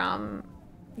helps your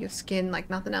skin like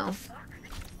nothing else.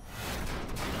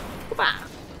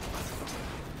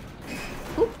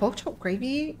 Oh, pork chop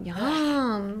gravy.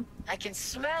 Yum. I can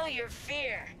smell your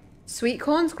fear. Sweet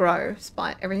corn's gross,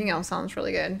 but everything else sounds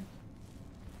really good.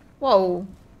 Whoa.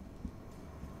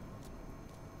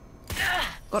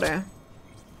 Got her.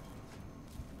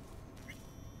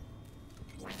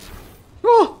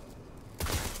 Oh!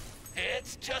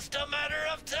 It's just a matter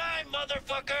of time,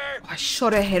 motherfucker! I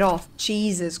shot her head off.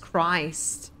 Jesus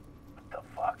Christ. What the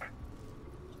fuck?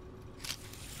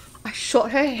 I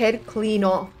shot her head clean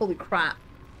off. Holy crap.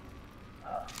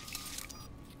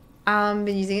 Been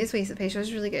using it this week. The facial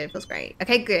is really good. It feels great.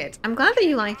 Okay, good. I'm glad that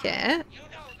you like it.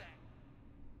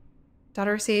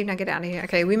 Data received. Now get out of here.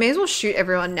 Okay, we may as well shoot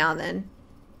everyone now then.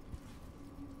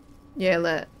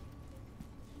 Yeah,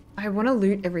 I want to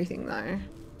loot everything though.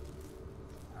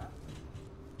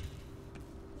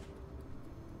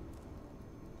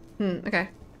 Okay.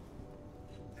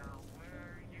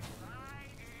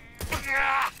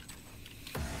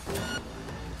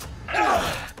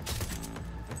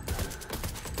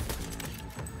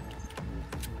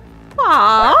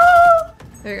 Aww.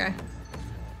 There you go.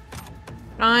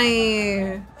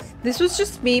 This was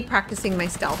just me practicing my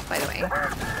stealth, by the way.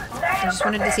 I just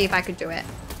wanted to see if I could do it.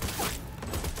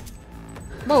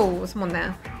 Whoa, someone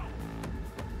there.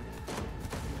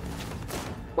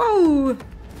 Whoa!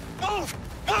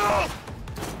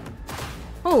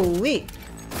 Holy!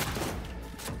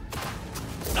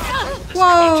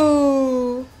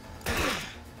 Whoa!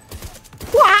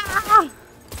 Wow!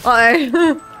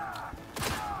 Uh-oh.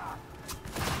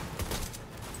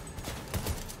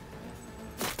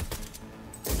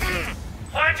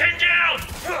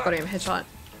 Got him, headshot.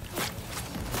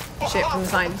 Shit, from the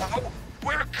side.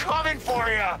 We're coming for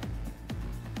you!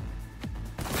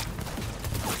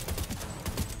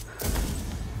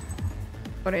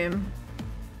 Got him.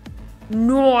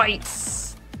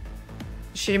 Nice!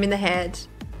 Shoot him in the head.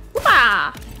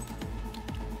 Wah!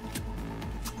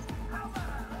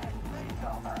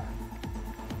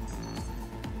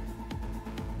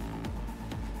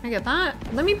 I get that.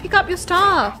 Let me pick up your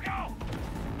stuff.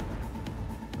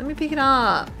 Let me pick it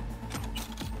up.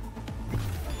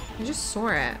 I just saw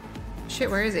it.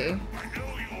 Shit, where is he?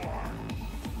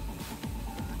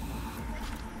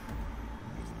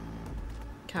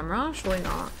 Camera? Surely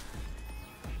not.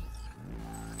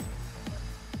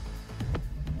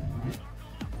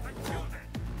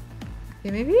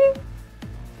 Okay, maybe?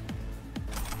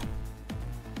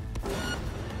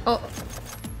 Oh.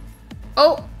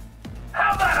 Oh!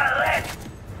 How about a lick?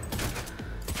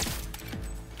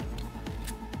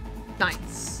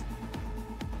 Nice.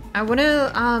 I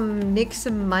wanna nick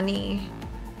some money.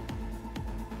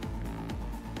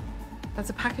 That's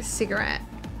a pack of cigarette.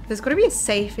 There's gotta be a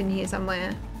safe in here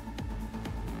somewhere.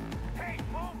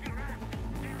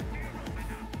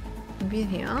 Maybe in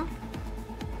here.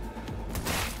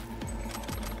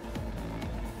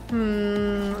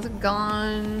 What's it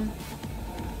gone?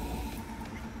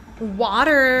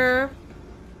 Water.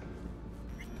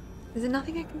 Is there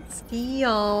nothing I can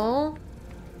steal?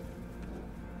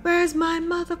 Where's my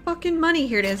motherfucking money?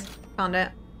 Here it is. Found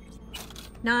it.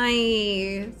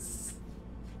 Nice.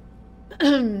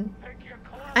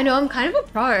 I know, I'm kind of a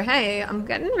pro. Hey, I'm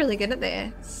getting really good at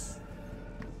this.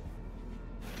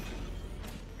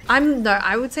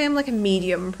 I would say I'm like a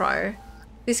medium pro.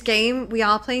 This game, we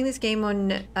are playing this game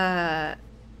on, I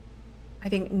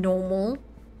think normal,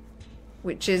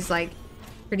 which is like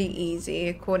pretty easy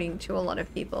according to a lot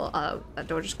of people. That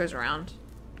door just goes around.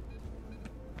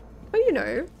 But you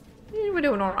know, we're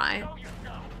doing alright.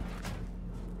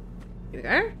 Here we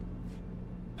go.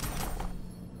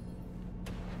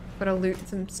 Gotta loot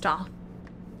some stuff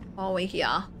while we're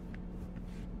here.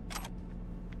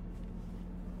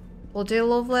 Bloody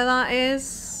lovely that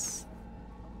is.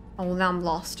 Oh, well, now I'm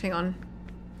lost. Hang on.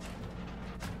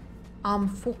 I'm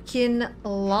fucking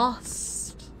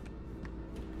lost.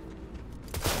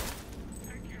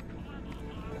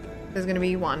 There's gonna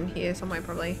be one here somewhere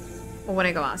probably. Or when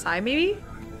I go outside maybe?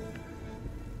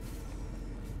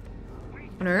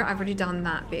 Oh no, I've already done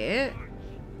that bit.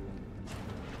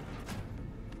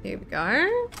 Here we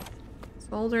go.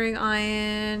 Soldering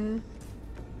iron.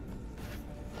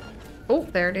 Oh,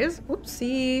 there it is.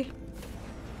 Whoopsie.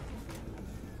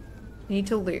 Need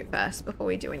to loot first before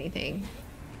we do anything.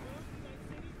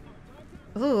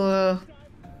 Ooh.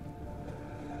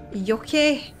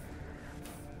 Yucky.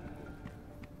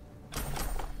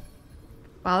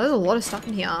 Wow, there's a lot of stuff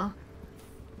in here.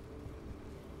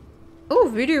 Oh,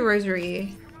 Voodoo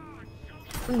Rosary.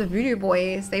 From the Voodoo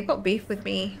Boys. They've got beef with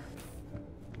me.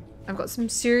 I've got some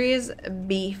serious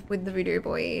beef with the Voodoo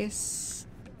Boys.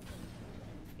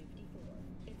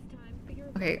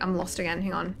 Okay, I'm lost again.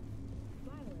 Hang on.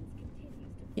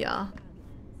 Yeah.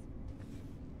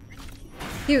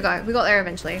 Here we go. We got there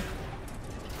eventually.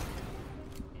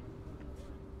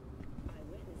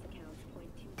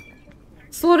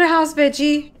 Slaughterhouse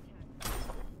veggie.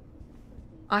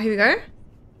 Ah, here we go.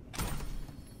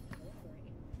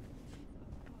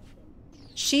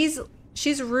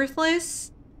 She's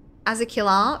ruthless as a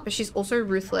killer, but she's also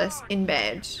ruthless in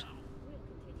bed.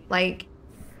 Like,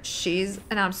 she's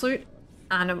an absolute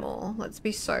animal. Let's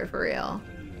be so for real.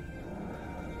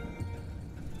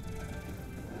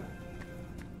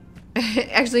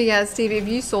 Actually, yeah, Steve, if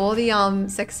you saw the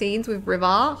sex scenes with River,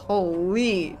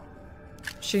 holy,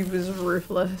 she was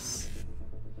ruthless.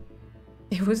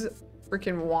 It was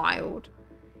freaking wild.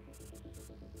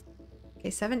 Okay,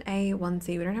 7A,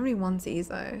 1C. We don't have any 1Cs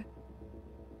though.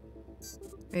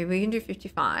 Maybe we can do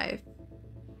 55.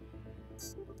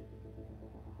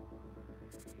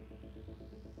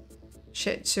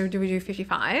 Shit, so do we do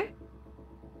 55?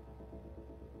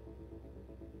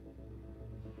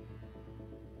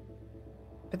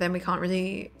 But then we can't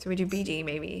really... So we do BD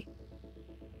maybe.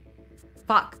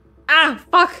 Fuck. Ah!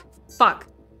 Fuck! Fuck.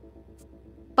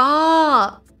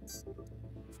 Fuck!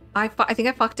 I think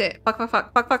I fucked it. Fuck, fuck,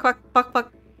 fuck, fuck, fuck, fuck, fuck,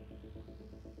 fuck.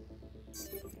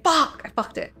 Fuck! I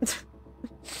fucked it.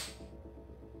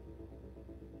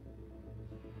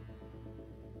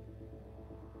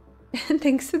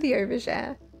 Thanks for the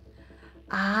overshare.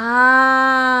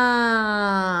 Ah.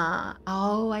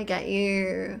 Oh, I get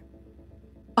you.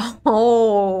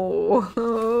 Oh.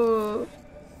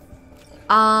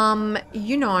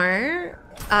 You know,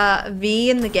 V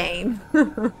in the game.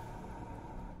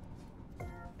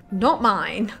 Not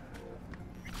mine.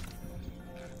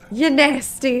 You're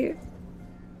nasty.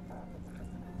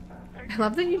 I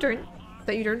love that you don't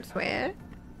swear.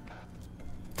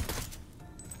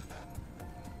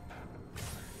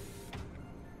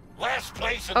 Last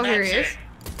place and Oh, here he that's is. it.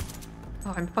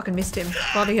 Oh, I fucking missed him.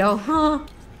 Bloody hell. Huh.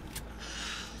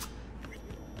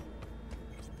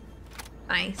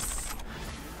 Nice.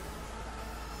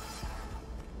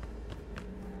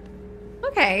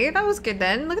 Okay, that was good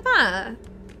then. Look at that.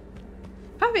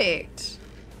 Perfect.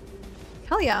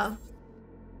 Hell yeah.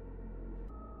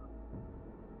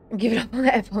 I'm giving up on the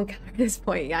F1 car at this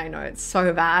point. Yeah, I know, it's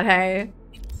so bad, hey.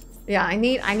 Yeah, I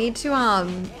need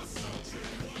to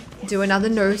do another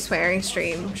no swearing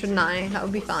stream, shouldn't I? That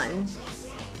would be fun.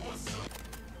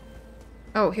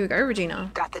 Oh, here we go,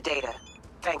 Regina. Got the data.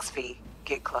 Thanks, V.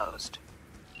 Get closed.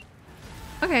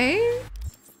 Okay.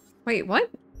 Wait, what?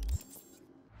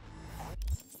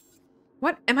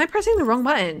 What? Am I pressing the wrong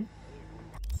button?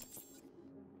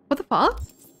 What the fuck?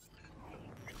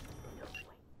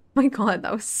 Oh my god,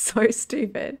 that was so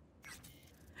stupid.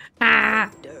 Ah!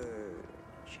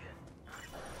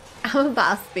 I'm a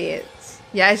boss bitch.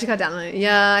 Yeah, I should cut down on it.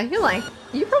 Yeah, I feel like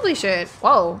you probably should.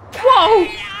 Whoa. Whoa!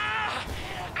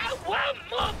 I want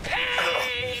more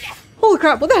pain! Holy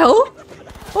crap, what the hell?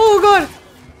 Oh god!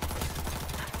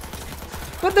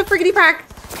 What the friggity prack?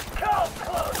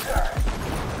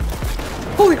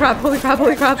 Holy crap, holy crap,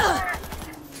 holy crap.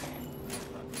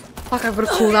 Fuck, I've got to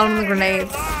cool down on the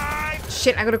grenades.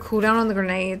 Shit, I got to cool down on the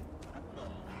grenade.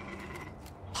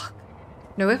 Fuck.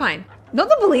 No, we're fine. Not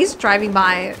the police driving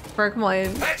by. Bro, come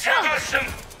on.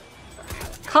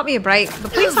 Cut me a break. The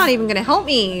police aren't even gonna help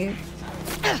me.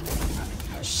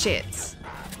 Shit.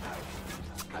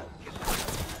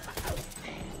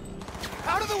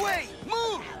 Out of the way!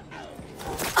 Move!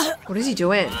 What is he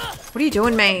doing? What are you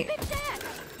doing, mate?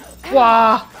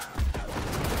 Wow.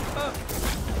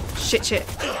 shit, shit.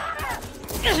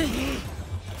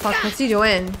 Fuck, what's he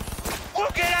doing? We'll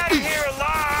get out of here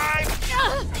alive!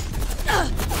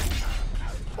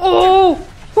 Oh!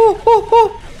 Oh, oh,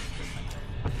 oh!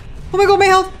 Oh my god, my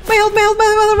health! My health, my health, my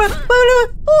health, my health!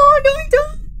 Oh no, I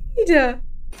died!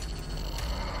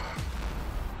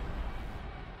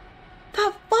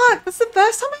 The fuck? That's the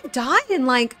first time I've died in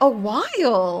like a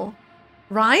while.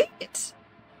 Right?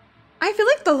 I feel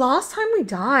like the last time we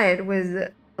died was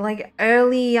like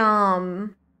early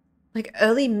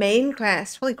main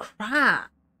quest. Holy crap.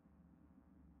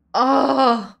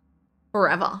 Oh,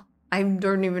 forever. I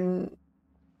haven't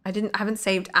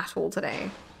saved at all today.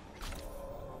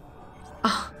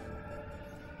 Oh.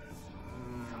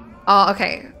 Oh,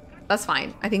 okay. That's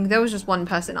fine. I think there was just one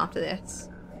person after this.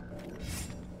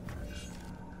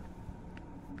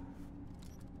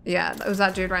 Yeah, it was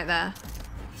that dude right there.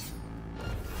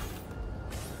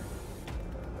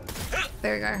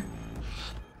 There we go.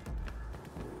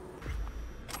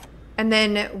 And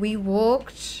then we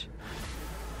walked...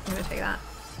 I'm gonna take that.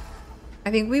 I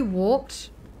think we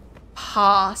walked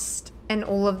past and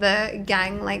all of the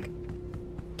gang like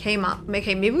came up.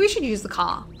 Okay, maybe we should use the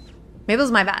car. Maybe it was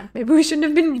my bad. Maybe we shouldn't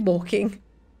have been walking.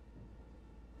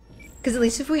 Because at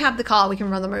least if we have the car, we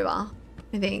can run them over.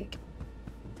 I think.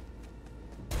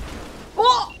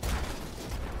 Oh!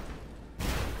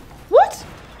 What?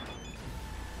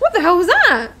 What the hell was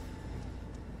that?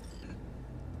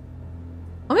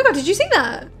 Oh my god, did you see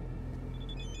that?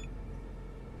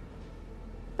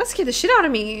 That scared the shit out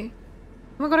of me.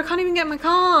 Oh my god, I can't even get in my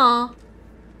car.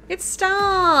 It's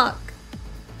stuck.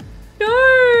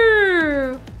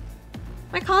 No.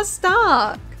 My car's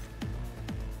stuck.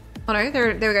 Oh no,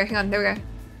 there we go. Hang on, there we go.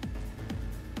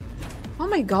 Oh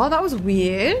my god, that was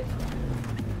weird.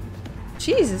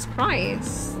 Jesus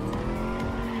Christ.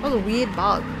 That was a weird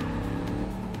bug.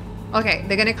 Okay,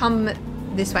 they're gonna come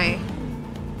this way.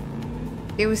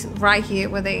 It was right here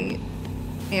where they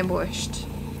ambushed.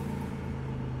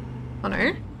 Oh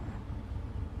no.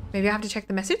 Maybe I have to check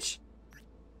the message?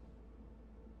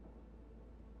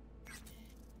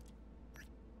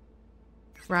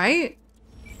 Right?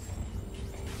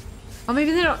 Or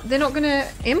maybe they're not gonna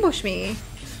ambush me.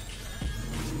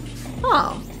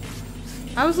 Oh.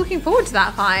 I was looking forward to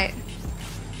that fight.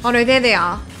 Oh no, there they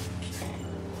are.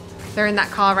 They're in that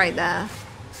car right there.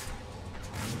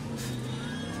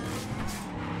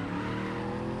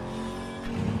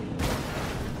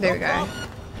 There we go.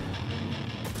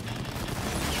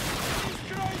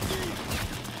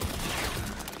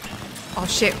 Oh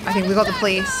shit, I think we got the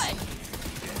police.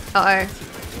 Uh-oh.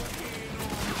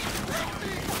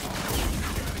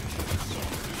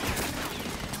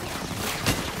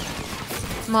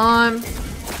 Mom.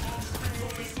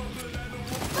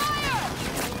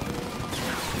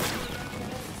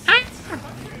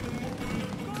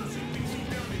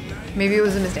 Maybe it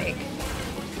was a mistake.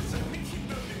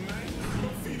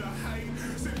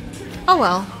 Oh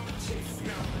well.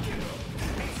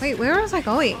 Wait, where was I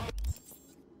going?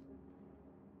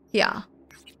 Yeah.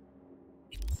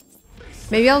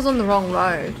 Maybe I was on the wrong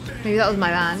road. Maybe that was my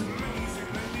van.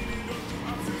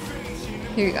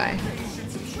 Here we go.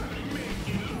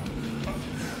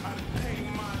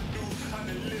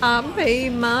 I pay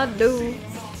my dues.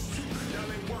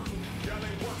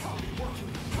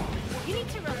 You need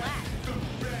to relax.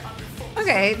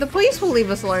 Okay, the police will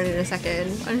leave us alone in a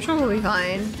second. I'm sure we'll be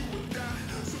fine.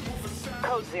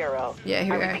 Code 0. Yeah,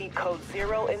 here we go. I repeat, Code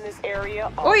 0 in this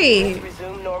area. Oi! Please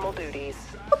resume normal duties.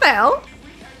 What the hell?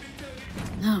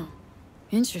 Oh,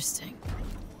 interesting.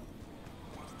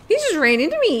 He just ran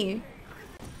into me.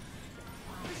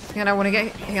 And I want to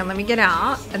get... Hang on, let me get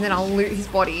out. And then I'll loot his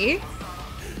body.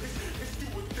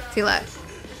 See, look.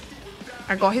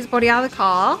 I got his body out of the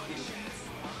car.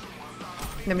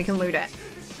 Then we can loot it.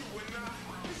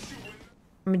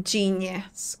 I'm a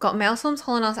genius. Got maelstorms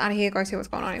calling us out of here. Go see what's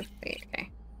going on.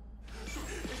 Okay.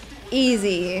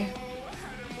 Easy.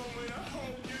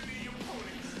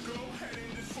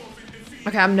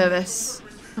 Okay, I'm nervous.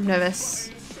 I'm nervous.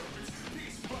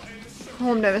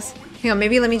 Oh, I'm nervous. Hang on,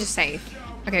 maybe let me just save.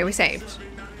 Okay, we saved.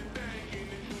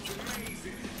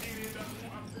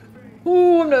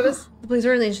 Oh, I'm nervous. The police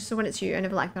are only interested when it's you. I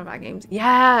never liked that about games.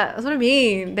 Yeah, that's what I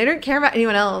mean. They don't care about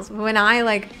anyone else. But when I,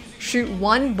 like, shoot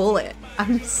one bullet,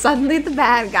 I'm suddenly the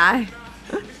bad guy.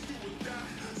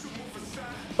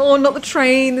 Oh, not the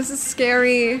train. This is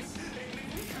scary.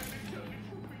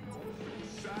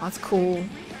 Oh, that's cool.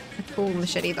 A cool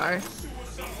machete, though.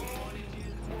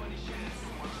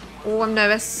 Oh, I'm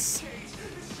nervous.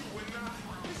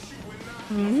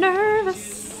 I'm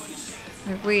nervous.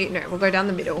 No, we'll go down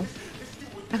the middle.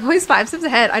 I'm always 5 steps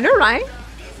ahead. I know, right?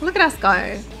 Look at us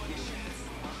go.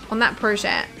 on that pro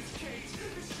shit.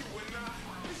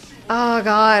 Oh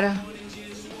god.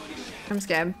 I'm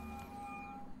scared.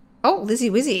 Oh, Lizzie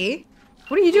Wizzy.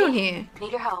 What are you doing here?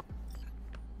 Need your help.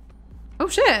 Oh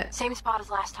shit. Same spot as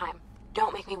last time.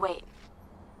 Don't make me wait.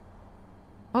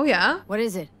 Oh yeah? What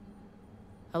is it?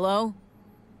 Hello?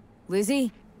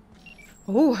 Lizzie?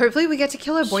 Oh, hopefully we get to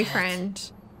kill her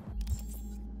boyfriend.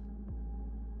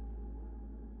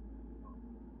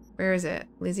 Where is it?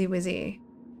 Lizzie Wizzy.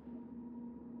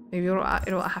 Maybe it'll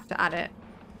have to add it.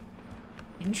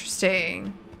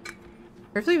 Interesting.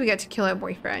 Hopefully we get to kill her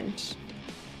boyfriend.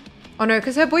 Oh no,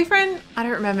 because her boyfriend... I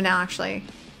don't remember now, actually.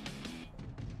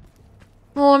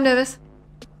 Oh, I'm nervous.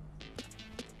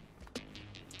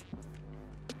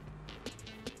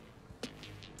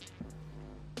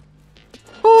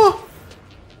 Oh!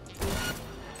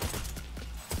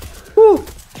 Ooh!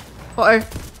 Uh-oh.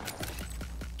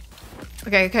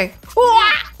 Okay, okay.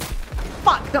 Oh!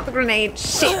 Fuck, not the grenade.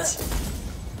 Shit.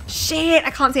 Shit,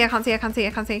 I can't see, I can't see, I can't see, I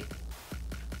can't see.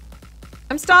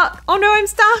 I'm stuck. Oh no, I'm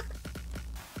stuck.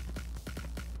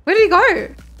 Where did he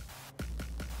go?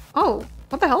 Oh,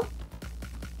 what the hell?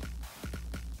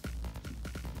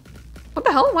 What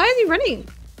the hell? Why is he running?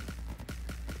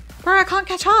 Bro, I can't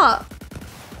catch up.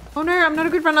 Oh no, I'm not a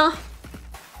good runner.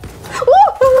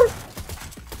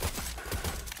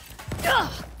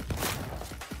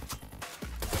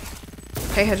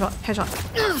 Okay, headshot, headshot.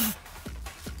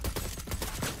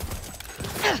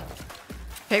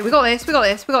 Okay, we got this, we got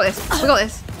this, we got this, we got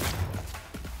this.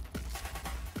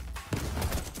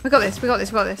 We got this, we got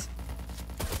this, we got this.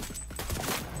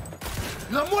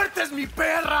 La muerte es mi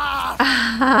perra!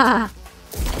 La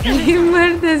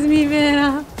muerte es mi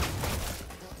perra.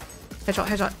 Headshot,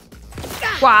 headshot.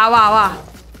 Wow, wow, wow.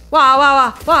 Wow, wow,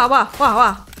 wow, wow, wow, wow,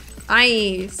 wow.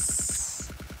 Nice.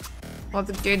 Oh,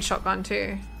 the good shotgun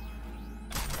too.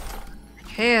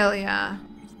 Hell yeah.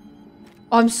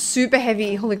 Oh, I'm super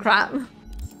heavy, holy crap.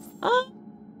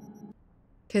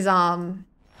 Because,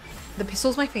 the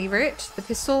pistol's my favorite. The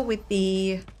pistol with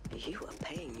the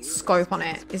scope on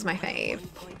it is my fave.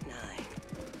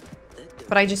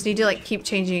 But I just need to, like, keep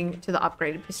changing to the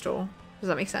upgraded pistol. Does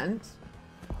that make sense?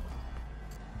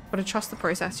 Gotta trust the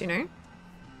process, you know?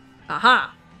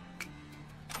 Aha!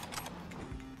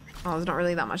 Oh, there's not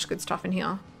really that much good stuff in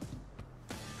here.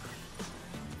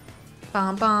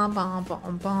 Bum bum bum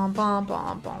bum bum bum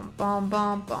bum bum bum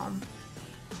bum bum.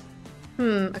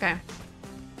 Okay.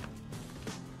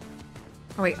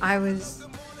 Oh wait, I was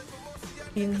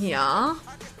in here.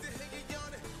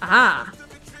 Ah!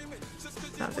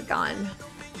 That's a gun.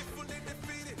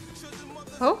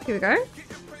 Oh, here we go.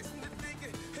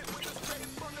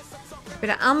 Bit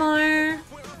of ammo.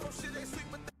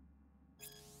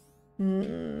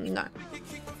 No.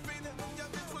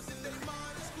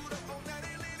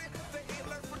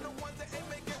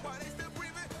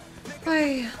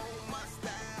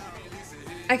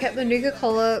 I kept the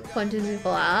Nuka-Cola Quantum in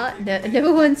Fallout.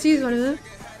 Never once used one of them.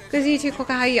 Because you too,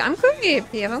 Coca, how are you? I'm good.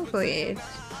 Yeah, I'm good.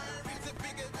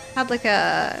 Had like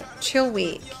a chill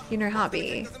week. You know how it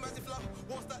be.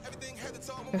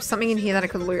 There was something in here that I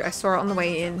could loot. I saw it on the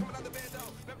way in.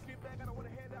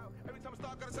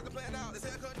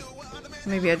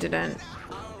 Maybe I didn't.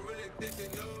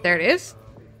 There it is.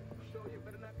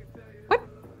 What?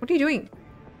 What are you doing?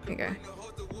 There you go.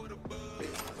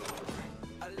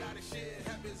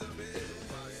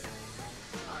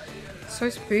 So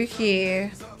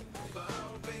spooky.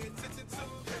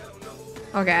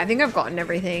 Okay, I think I've gotten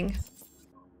everything.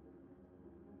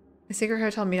 A secret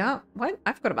hotel meetup? What?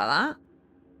 I forgot about that.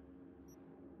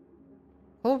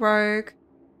 Call Rogue.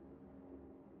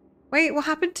 Wait, what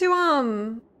happened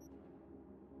to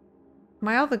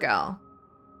my other girl?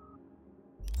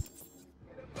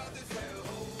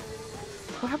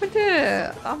 What happened to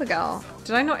the other girl?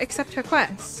 Did I not accept her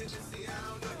quest?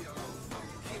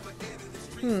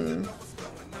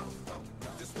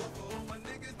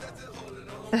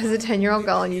 There's a 10-year-old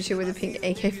girl on YouTube with a pink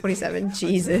AK-47.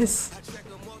 Jesus.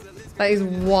 That is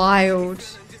wild.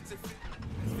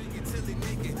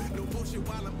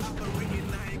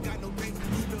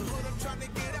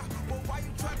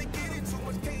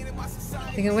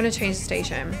 I think I'm gonna change the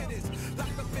station.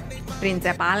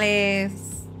 Principales.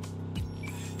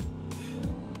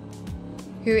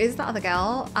 Who is the other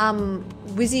girl?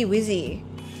 Wizzy Wizzy.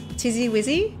 Tizzy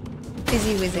Wizzy?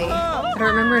 Tizzy Wizzy. I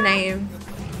don't remember her name.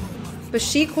 But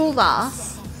she called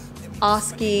us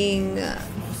asking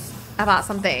about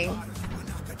something.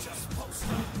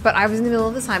 But I was in the middle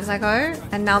of the Cyber Psycho,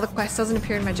 and now the quest doesn't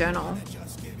appear in my journal.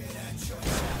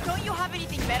 Don't you have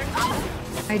anything better?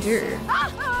 I do.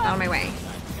 Out of my way.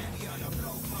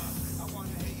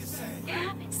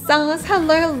 Sars,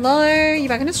 hello, hello. You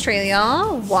back in Australia?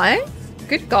 What?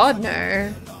 Good God,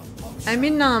 no. I'm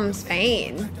in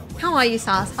Spain. How are you,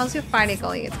 Sars? How's your Friday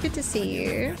going? It's good to see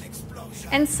you.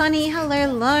 And Sunny, hello,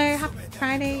 hello. Happy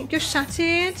Friday. You're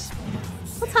shattered?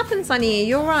 What's happened, Sunny?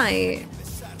 You're right.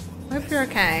 I hope you're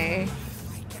okay.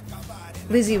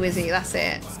 Lizzie Wizzy, that's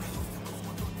it.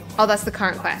 Oh, that's the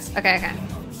current quest. Okay, okay.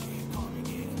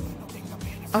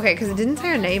 Okay, because it didn't say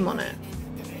her name on it.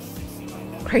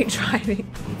 Great driving.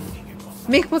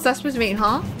 Mick, what's that supposed to mean,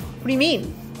 huh? What do you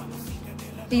mean?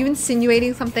 Are you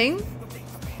insinuating something?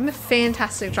 I'm a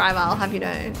fantastic driver, I'll have you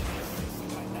know.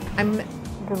 I'm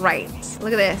great.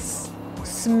 Look at this.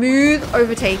 Smooth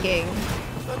overtaking.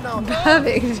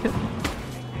 Perfect.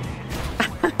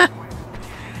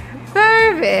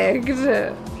 Perfect.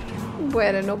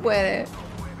 Puede, no puede.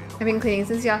 I've been cleaning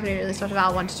since the afternoon. Really started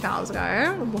about 1 to 2 hours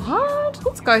ago. What?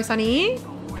 Let's go, Sonny.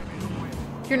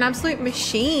 You're an absolute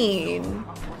machine.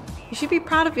 You should be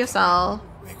proud of yourself.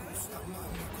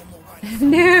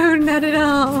 No, not at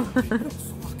all.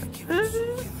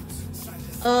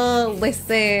 Oh,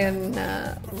 listen.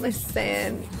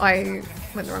 Listen. I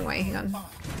went the wrong way. Hang on.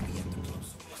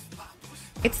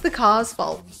 It's the car's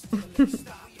fault.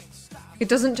 It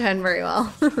doesn't turn very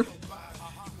well.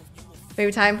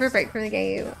 Maybe time for a break from the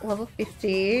game. Level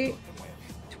 50.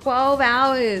 12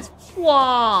 hours.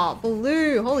 Wow,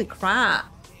 Blue. Holy crap.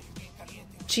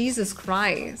 Jesus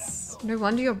Christ. No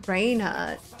wonder your brain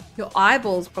hurt. Your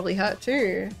eyeballs probably hurt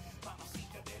too.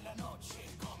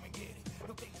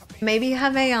 Maybe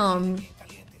have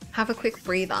a quick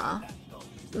breather.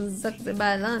 Sexy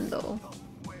bailando.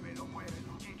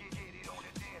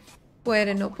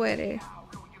 Puede, no puede.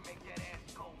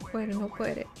 Puede, no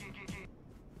puede.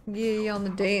 Yeah, on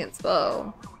the dance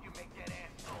floor.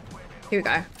 Here we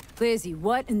go. Lizzie,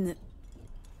 what in the...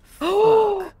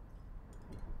 Oh!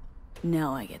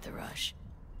 Now I get the rush.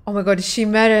 Oh my god, she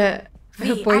met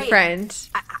her boyfriend.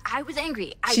 I was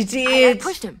angry. She did. I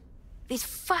pushed him. These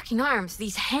fucking arms,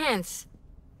 these hands.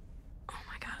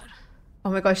 Oh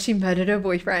my gosh, she murdered her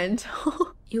boyfriend.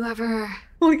 You ever...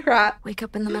 Holy crap. Wake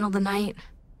up in the middle of the night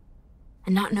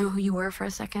and not know who you were for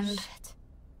a second? Shit.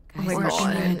 Oh my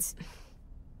god.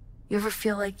 You ever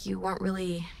feel like you weren't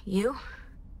really you?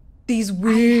 These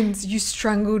wounds, you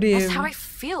strangled him. That's how I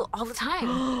feel all the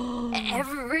time.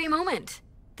 Every moment.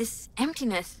 This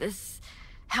emptiness, this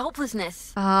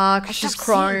helplessness. Cause she's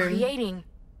crying. Creating.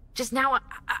 Just now,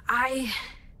 I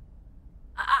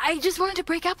just wanted to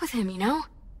break up with him, you know?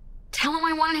 Tell him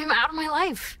I wanted him out of my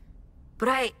life. But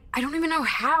I don't even know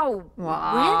how.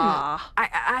 Wow.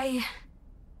 When.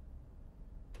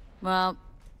 Well,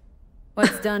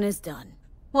 what's done is done.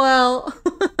 Well.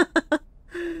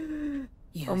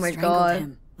 You oh my strangled god.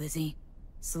 him, Lizzie.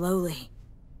 Slowly.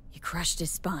 You crushed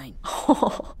his spine.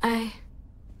 I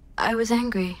was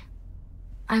angry.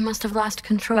 I must have lost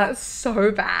control. That's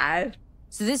so bad.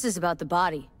 So this is about the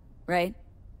body, right?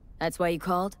 That's why you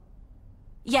called?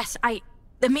 Yes,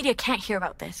 the media can't hear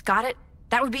about this. Got it?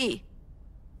 That would be...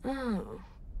 Oh.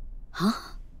 Huh?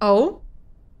 Oh?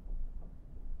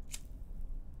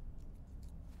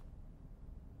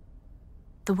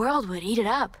 The world would eat it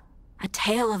up. A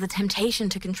tale of the temptation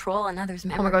to control another's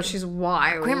memory. Oh my god, she's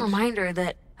wild. A grim reminder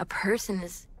that a person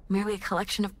is merely a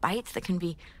collection of bytes that can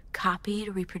be copied,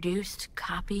 reproduced.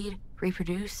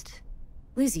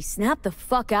 Lizzie, snap the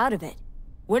fuck out of it.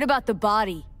 What about the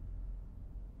body?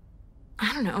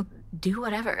 I don't know. Do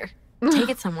whatever. Take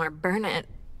it somewhere. Burn it.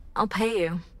 I'll pay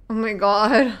you. Oh my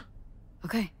god.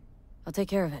 Okay. I'll take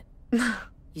care of it.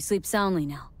 You sleep soundly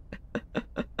now.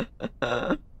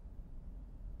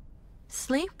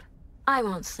 Sleep? I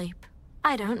won't sleep.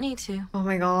 I don't need to. Oh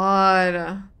my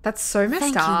god. That's so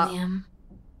messed up. Thank you, Liam.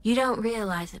 You don't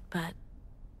realize it, but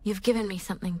you've given me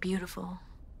something beautiful.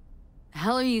 The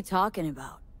hell are you talking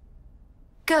about?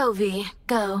 Go, V.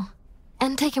 Go.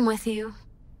 And take him with you.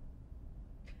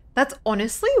 That's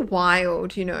honestly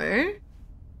wild, you know?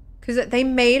 Because they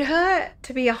made her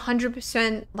to be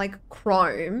 100% like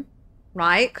chrome,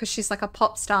 right? Because she's like a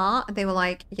pop star. And they were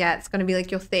like, yeah, it's going to be like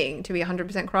your thing to be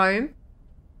 100% chrome.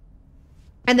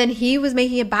 And then he was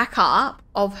making a backup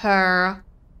of her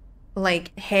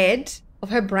like head, of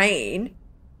her brain,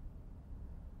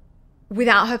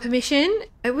 without her permission.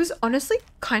 It was honestly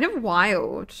kind of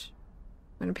wild.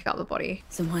 I'm going to pick up the body.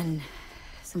 Someone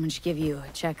should give you a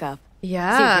checkup.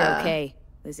 Yeah. See if you're okay,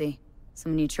 Lizzie.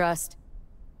 Someone you trust.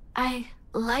 I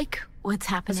like what's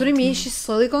happening. That's what I mean. She's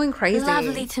slowly going crazy.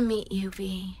 Lovely to meet you,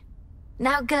 V.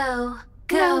 Now go.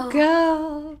 Go. Now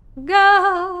go.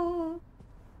 Go.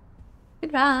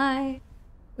 Goodbye.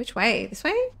 Which way? This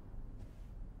way?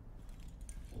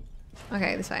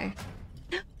 Okay, this way.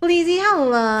 Bleezy,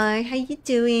 hello. How you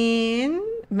doing?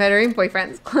 Murdering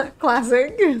boyfriends.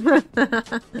 Classic.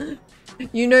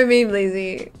 You know me,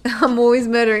 Bleezy. I'm always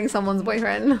murdering someone's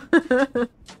boyfriend.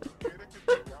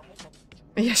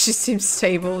 Yeah, she seems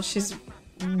stable. She's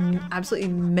absolutely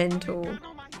mental.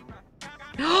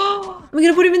 I'm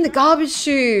gonna put him in the garbage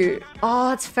chute.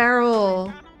 Oh, it's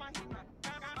feral.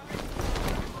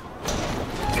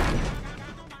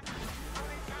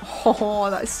 Oh,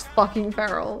 that's fucking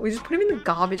feral. We just put him in the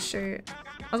garbage chute.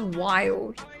 That's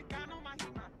wild.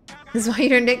 This is why you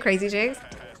don't date crazy chicks.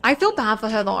 I feel bad for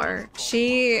her though.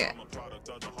 She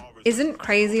isn't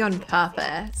crazy on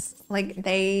purpose. Like,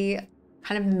 they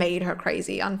kind of made her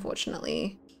crazy,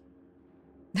 unfortunately.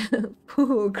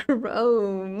 Ooh,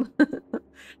 chrome.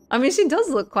 I mean, she does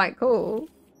look quite cool.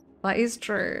 That is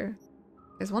true.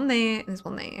 There's one there and there's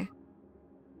one there.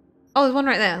 Oh, there's one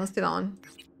right there. Let's do that one.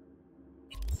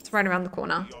 It's right around the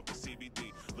corner.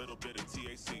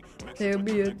 There'll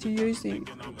be a TAC.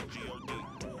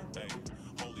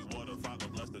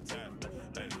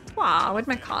 Wow, where'd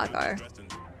my car go?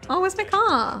 Oh, where's my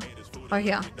car? Oh,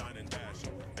 here.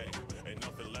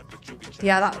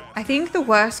 Yeah, I think the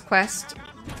worst quest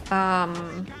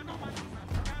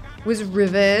was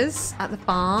Rivers at the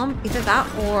farm. Either that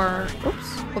or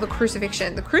the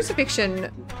crucifixion. The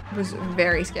crucifixion was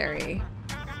very scary.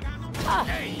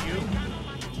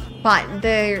 But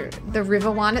the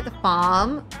river one at the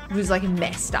farm was like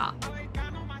messed up.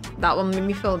 That one made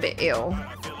me feel a bit ill.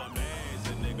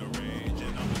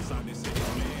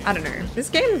 I don't know. This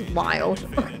game is wild.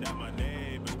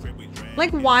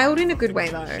 Like, wild in a good way,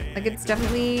 though. Like, it's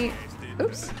definitely...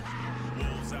 Oops.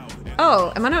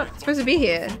 Oh, am I not supposed to be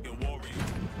here?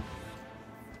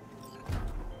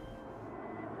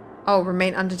 Oh,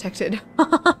 remain undetected.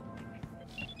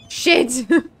 Shit!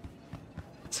 Did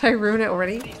I ruin it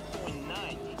already?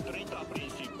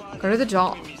 Go to the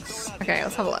docks. Okay,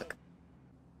 let's have a look.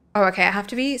 Oh, okay, I have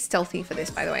to be stealthy for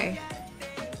this, by the way.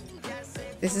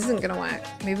 This isn't gonna work.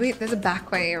 Maybe there's a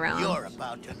back way around. You're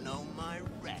about to know my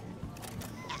wrath.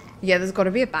 Yeah, there's got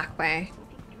to be a back way.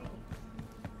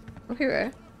 Oh,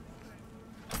 here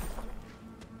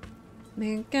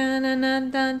we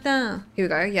go. Here we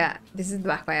go. Yeah, this is the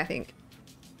back way, I think.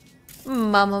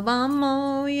 Mama,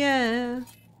 mama, yeah.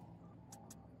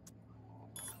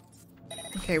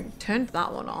 Okay, we turned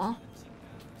that one off.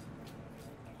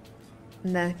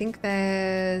 And then I think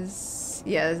there's...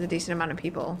 Yeah, there's a decent amount of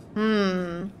people.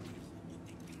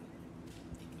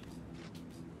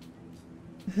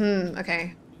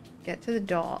 Okay. Get to the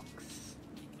docks.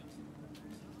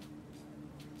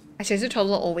 I chose a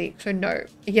toddler all week, so no.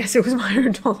 Yes, it was my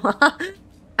own toddler.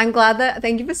 I'm glad that...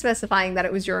 Thank you for specifying that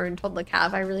it was your own toddler,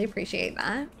 Cav. I really appreciate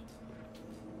that.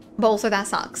 But also, that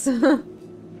sucks.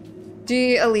 Do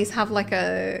you at least have like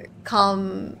a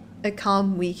calm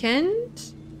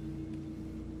weekend?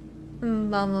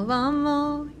 Vamos,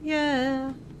 vamos,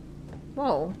 yeah.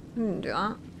 Whoa, I didn't do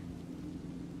that.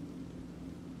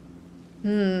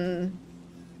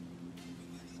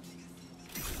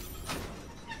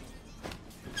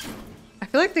 I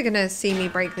feel like they're gonna see me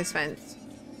break this fence.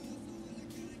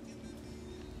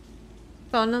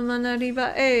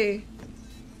 Okay,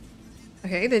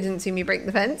 they didn't see me break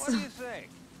the fence. What do you think?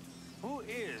 Who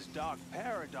is Doc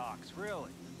Paradox,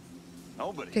 really?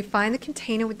 Nobody. Okay, find the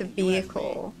container with the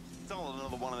vehicle. It's all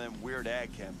another one of them weird ad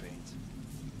campaigns.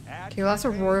 Okay, well, that's a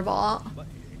robot.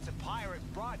 It's a pirate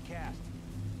broadcast.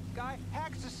 Guy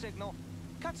hacks the signal,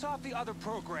 cuts off the other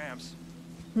programs.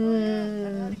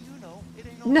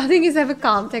 Nothing is ever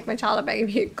calm. Take my child away from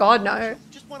here. God, no.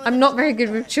 I'm not very good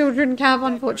with children, Cav,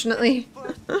 unfortunately.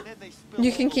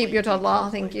 You can keep your toddler,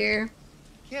 thank you.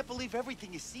 Can't believe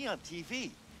everything you see on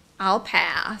TV. I'll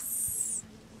pass.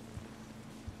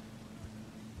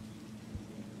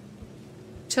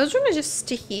 Children are just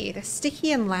sticky. They're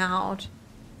sticky and loud.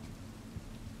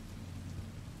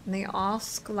 And they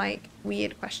ask, like,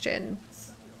 weird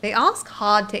questions. They ask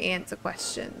hard to answer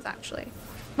questions, actually.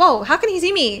 Whoa, how can he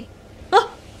see me?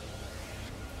 Oh.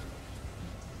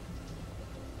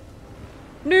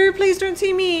 No, please don't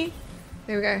see me.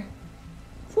 There we go.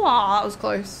 Wow, that was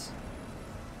close.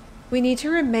 We need to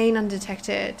remain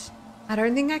undetected. I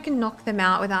don't think I can knock them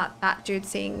out without that dude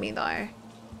seeing me, though.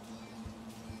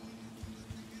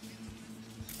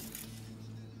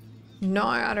 No,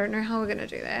 I don't know how we're gonna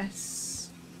do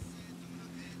this.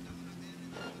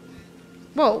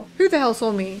 Whoa, who the hell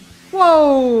saw me?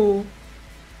 Whoa!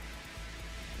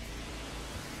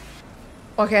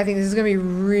 Okay, I think this is gonna be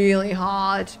really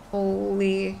hard.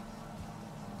 Holy.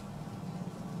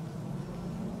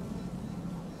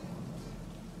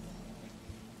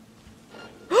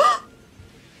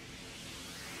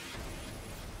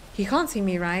 He can't see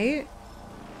me, right?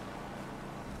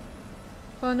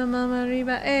 I'm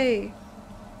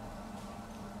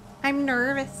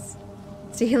nervous.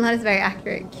 Stealing is very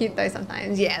accurate. Cute though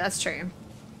sometimes. Yeah, that's true.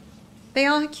 They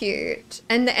are cute.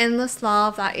 And the endless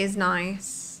love, that is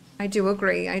nice. I do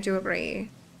agree. I do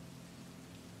agree.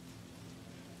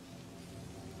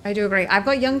 I do agree. I've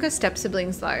got younger step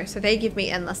siblings though, so they give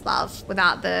me endless love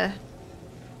without the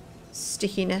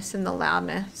stickiness and the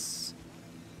loudness.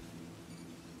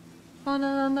 Oh,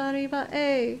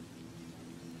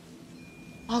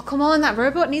 come on, that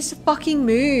robot needs to fucking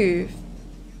move.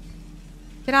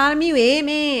 Get out of my way,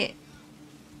 mate.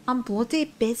 I'm bloody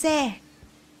busy.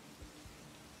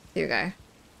 Here we go.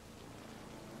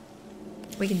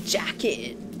 We can jack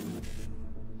it.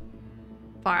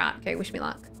 Far out. Okay, wish me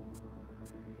luck.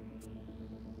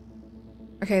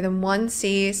 Okay, then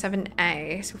 1C,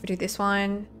 7A. So if we do this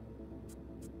one.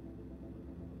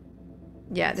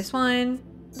 Yeah, this one.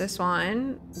 This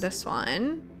one. This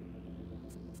one.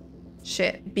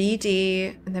 Shit.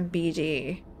 BD and then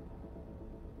BD.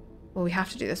 Well, we have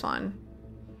to do this one.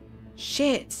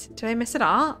 Shit. Did I mess it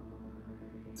up?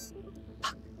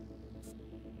 Fuck.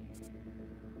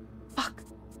 Fuck.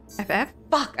 FF?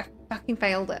 Fuck. I fucking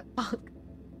failed it. Fuck.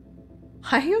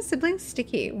 Why are your siblings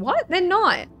sticky? What? They're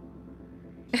not.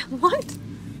 What?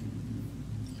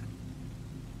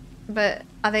 But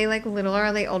are they like little or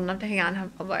are they old enough to hang out and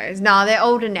have combos? No, they're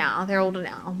older now. They're older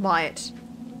now. But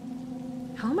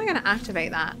how am I going to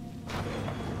activate that?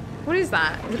 What is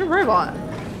that? Is it a robot?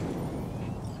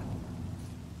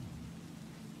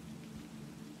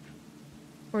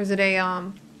 Or is it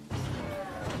a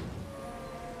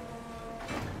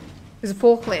It's a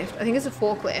forklift. I think it's a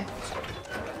forklift.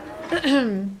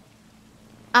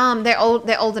 They're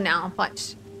older now,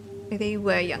 but they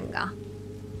were younger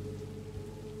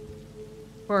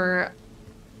for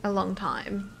a long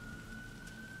time.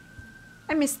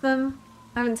 I miss them.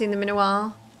 I haven't seen them in a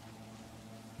while.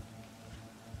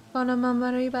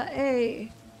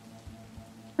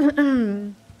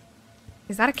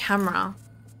 Is that a camera?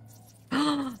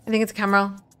 I think it's a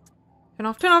camera. Turn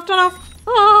off, turn off, turn off.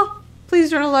 Oh, please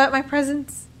don't alert my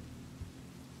presence.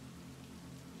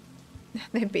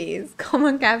 They're bees. Come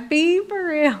on, cat, bee, for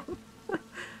real. Oh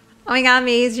my god,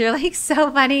 Maze, you're like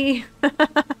so funny.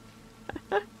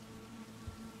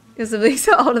 Your siblings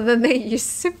are older than they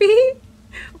used to be?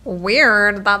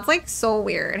 Weird. That's like so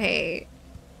weird, hey.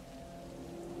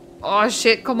 Oh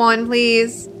shit, come on,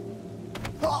 please.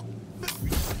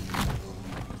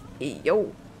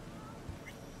 Yo.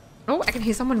 Oh, I can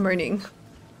hear someone moaning.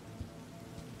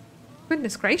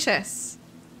 Goodness gracious.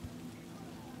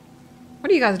 What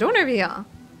are you guys doing over here?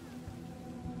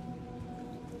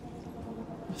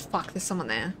 Oh, fuck, there's someone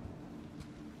there.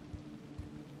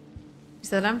 You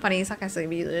said I'm funny, so I guess I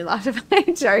really laughed at my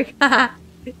joke.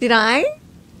 Did I?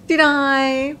 Did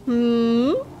I?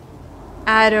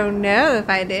 I don't know if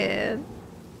I did.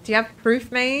 Do you have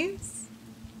proof, Maze?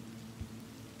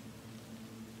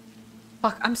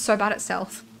 Fuck, I'm so bad at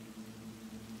stealth.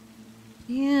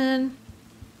 Man.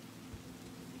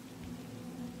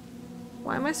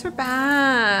 Why am I so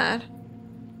bad?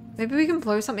 Maybe we can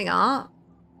blow something up.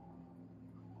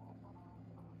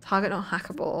 Target not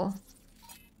hackable.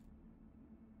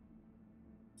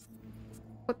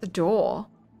 What, the door?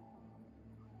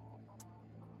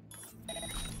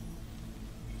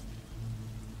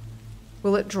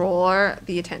 Will it draw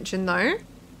the attention though?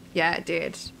 Yeah, it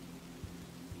did.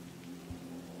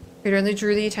 It only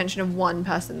drew the attention of one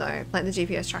person though. Plant the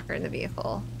GPS tracker in the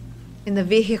vehicle. In the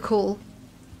vehicle.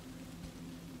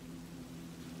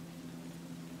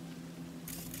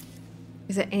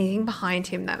 Is there anything behind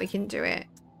him that we can do it?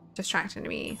 Distract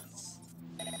enemies.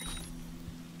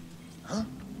 Huh?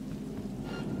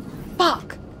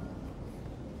 Fuck!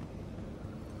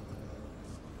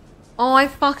 Oh, I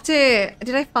fucked it.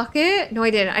 Did I fuck it? No, I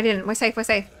didn't. I didn't. We're safe. We're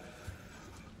safe.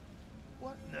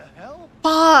 What the hell?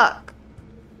 Fuck!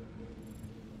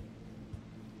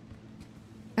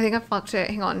 I think I fucked it.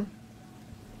 Hang on.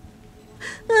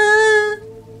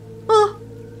 Oh.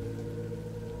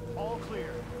 All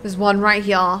clear. There's one right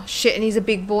here. Shit, and he's a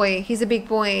big boy. He's a big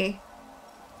boy.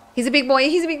 He's a big boy.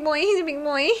 He's a big boy. He's a big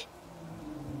boy.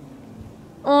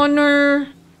 Oh no.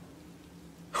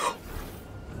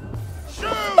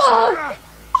 Fuck!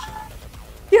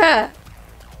 Yeah.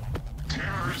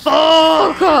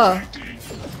 Fuck!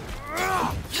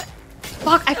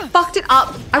 Fuck, I fucked it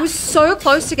up. I was so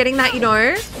close to getting that, you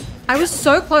know? I was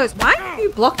so close. Why are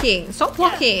you blocking? Stop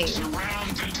blocking.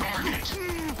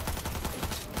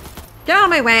 Get out of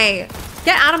my way.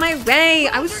 Get out of my way.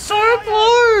 I was so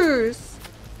close.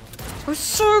 I was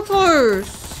so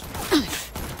close.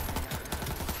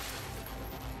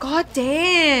 God God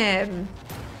damn.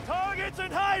 Targets in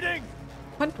hiding.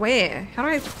 What? Where? How do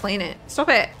I plane it? Stop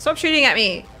it. Stop shooting at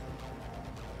me.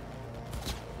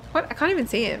 What? I can't even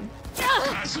see him.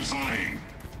 Classifying.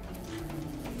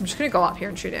 I'm just gonna go up here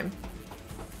and shoot him.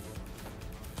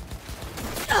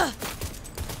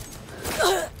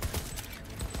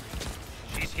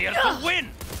 She's here to win.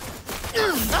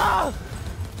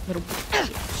 Little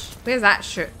bitch. Where's that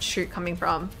shoot coming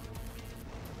from?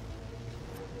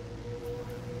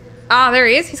 Ah, there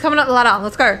he is. He's coming up the ladder.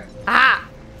 Let's go. Ah.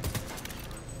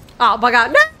 Oh my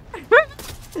god. No.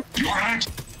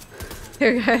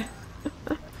 Here we go.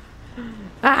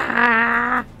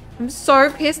 Ah. I'm so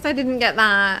pissed I didn't get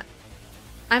that.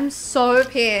 I'm so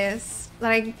pissed that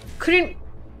I couldn't.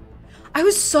 I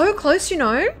was so close, you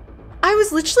know? I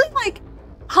was literally like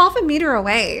half a meter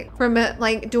away from it,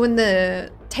 like doing the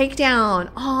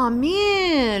takedown. Oh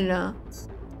man.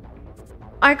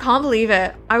 I can't believe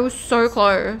it. I was so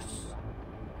close.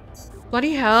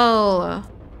 Bloody hell.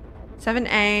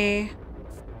 7A.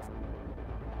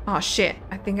 Oh shit.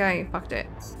 I think I fucked it.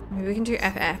 Maybe we can do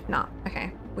FF. Nah.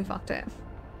 Okay. We fucked it.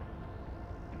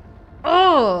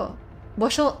 Oh!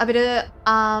 Watch a bit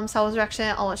of Star Wars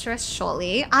reaction. I'll watch the rest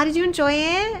shortly. Ah, did you enjoy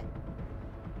it?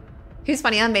 Who's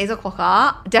funny on Maze or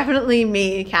Quokka? Definitely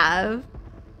me, Cav.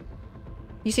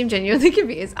 You seem genuinely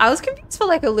confused. I was confused for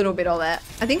like a little bit of it.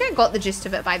 I think I got the gist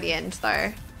of it by the end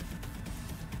though.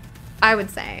 I would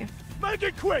say. Make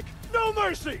it quick! No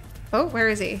mercy! Oh, where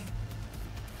is he?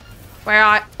 Where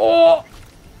are I? Oh!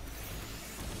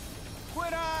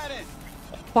 Quit hiding!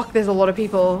 Fuck, there's a lot of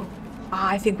people. Ah,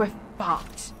 I think we're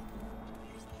fucked.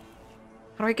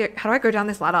 How do I go down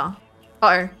this ladder?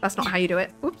 Uh-oh, that's not how you do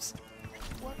it. Oops.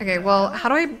 Okay, well, how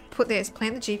do I put this?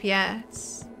 Plant the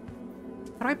GPS.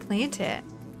 How do I plant it?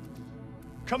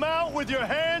 Come out with your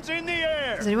hands in the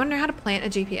air! Does anyone know how to plant a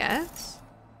GPS?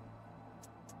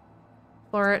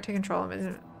 Explore it to control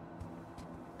them.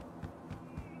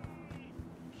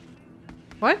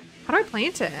 What? How do I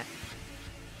plant it?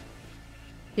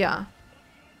 Yeah.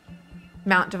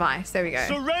 Mount device. There we go.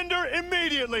 Surrender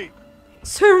immediately!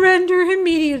 Surrender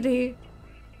immediately.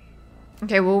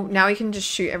 Okay, well, now we can just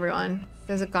shoot everyone.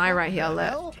 There's a guy right here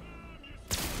left.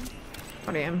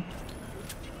 Got him.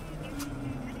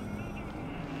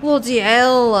 Bloody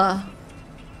hell.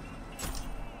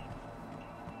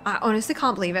 I honestly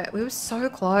can't believe it. We were so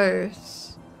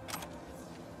close.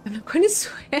 I'm not going to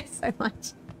swear so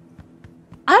much.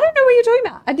 I don't know what you're talking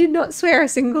about. I did not swear a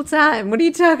single time. What are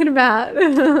you talking about?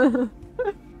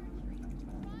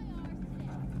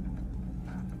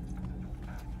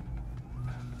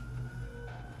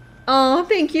 Oh,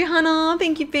 thank you, Hannah.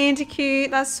 Thank you,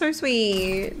 Bandicoot. That's so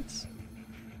sweet.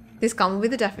 This gun will be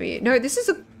the death of you. No, this is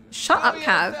a... Shut up,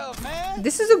 Cav.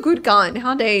 This is a good gun.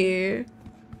 How dare you?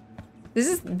 This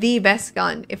is the best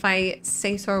gun, if I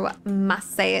say so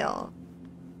myself.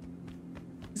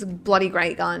 It's a bloody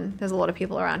great gun. There's a lot of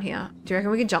people around here. Do you reckon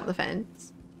we can jump the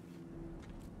fence?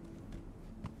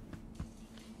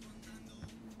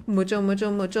 Mucho, mucho,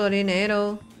 mucho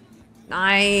dinero.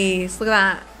 Nice. Look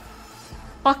at that.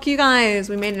 Fuck you guys.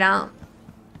 We made it out.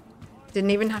 Didn't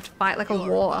even have to fight like a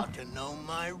war.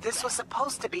 This was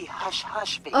supposed to be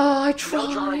hush-hush video. Oh, I No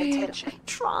drawing tried. attention. I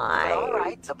tried. But all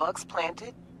right, the bug's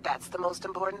planted. That's the most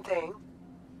important thing.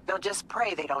 Now just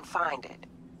pray they don't find it.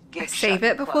 I save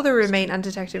it before the remain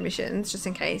undetected missions, just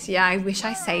in case. Yeah, I wish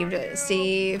I saved it,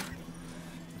 Steve.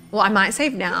 Well, I might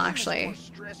save now, actually.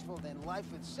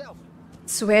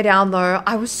 Swear down, though.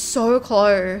 I was so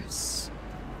close.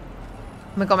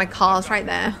 Oh my god, my car's right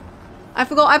there. I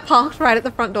forgot I parked right at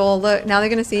the front door. Look, now they're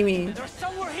gonna see me. There's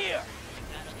somewhere here.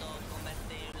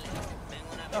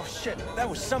 Oh shit, that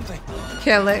was something.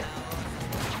 Kill it.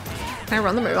 Can I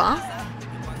run them over?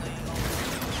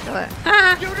 Kill it.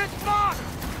 Ah!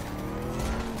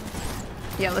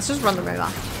 Yeah, let's just run them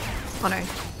over. Oh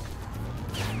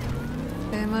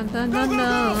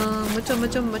no. Mucho,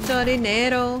 mucho, mucho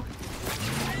dinero.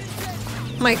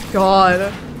 Oh my god.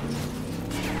 I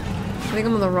think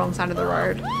I'm on the wrong side of the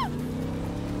road.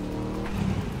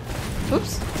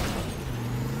 Oops.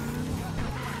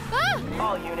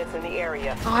 All units in the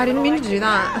area. Oh, I didn't mean to do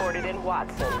that. Reported in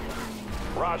Watson.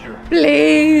 Roger.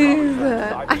 Please.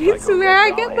 I swear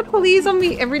I get the police on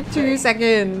me every 2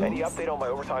 seconds. Any update on my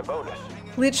overtime bonus?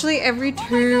 Literally every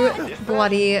 2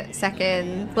 bloody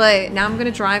seconds. But now I'm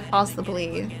gonna drive past the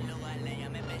police.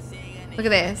 Look at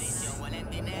this.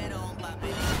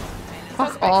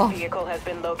 Fuck off. Vehicle has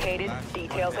been located.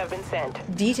 Details have been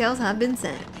sent. Details have been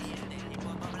sent.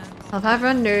 I love how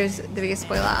everyone knows the biggest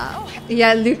spoiler.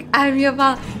 Yeah, Luke, I'm your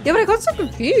mom. Yeah, but I got so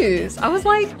confused. I was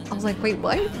like, wait,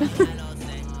 what?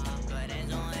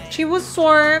 She was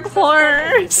so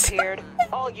close. Disappeared.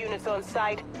 All units on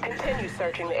site, continue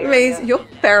searching the area. Maze, you're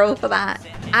feral for that.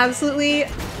 Absolutely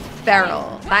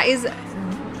feral. That is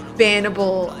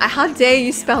bannable. How dare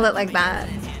you spell it like that?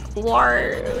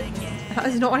 Whoa. That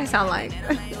is not what I sound like.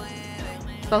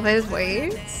 Spellfe's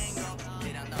weights.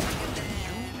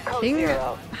 Being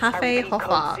Hafe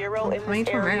Hoffa. Coming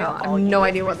to America. I have no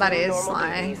idea what that is,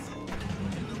 Sly.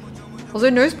 Also,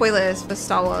 no spoilers for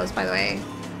Star Wars, by the way.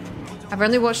 I've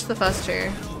only watched the first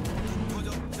two.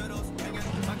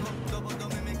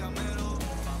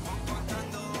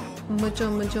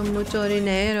 Mucho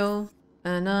dinero.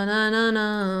 Na na na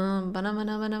na. Banana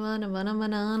banana banana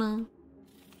banana.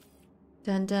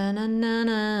 Dun dun na na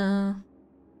na.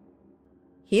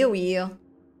 Here we are.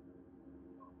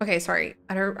 Okay, sorry.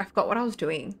 I forgot what I was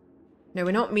doing. No,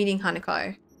 we're not meeting Hanako.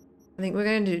 I think we're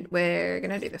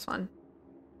gonna do this one.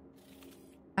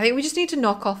 I think we just need to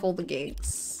knock off all the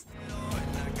gigs.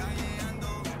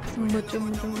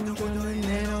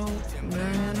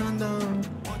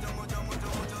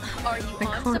 Are you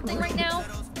on something right now?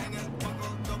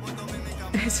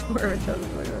 It's more of a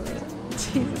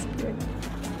Jesus Christ.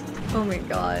 Oh my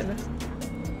god.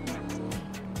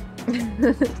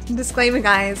 Disclaimer,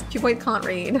 guys. Q-Boy can't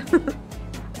read.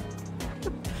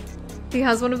 He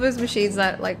has one of those machines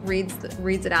that like reads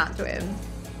it out to him.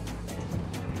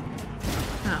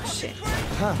 Oh shit.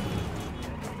 Huh.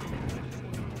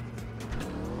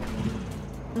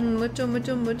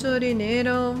 Mucho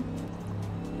dinero.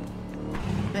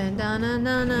 Na.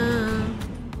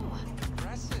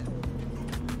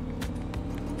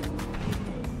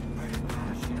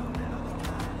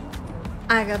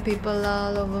 I got people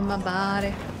all over my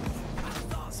body.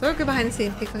 So good behind the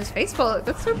scenes pic on his Facebook.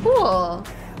 That's so cool.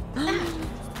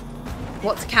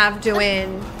 What's Cav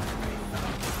doing?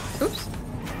 Oops.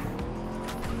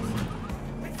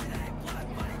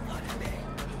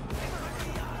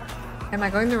 Am I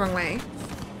going the wrong way?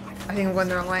 I think I'm going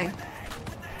the wrong way.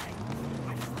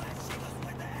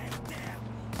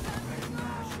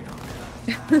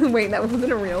 Wait, that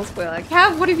wasn't a real spoiler.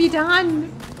 Cav, what have you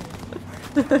done?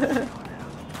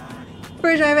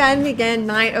 Pro driver and again,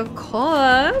 night, of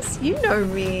course. You know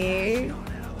me.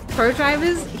 Pro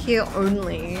drivers here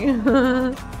only.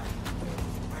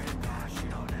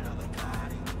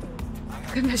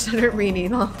 Goodness, I don't read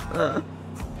either.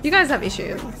 You guys have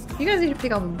issues. You guys need to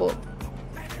pick up a book.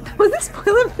 That was a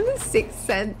spoiler for The Sixth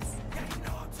Sense.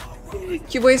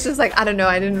 Q-Boy's just like, I don't know,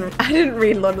 I didn't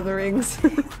read Lord of the Rings.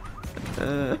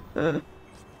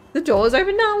 The door's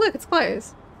open now? Look, it's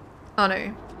closed. Oh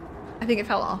no. I think it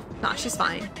fell off. Nah, she's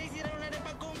fine.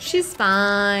 She's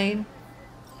fine.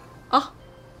 Oh.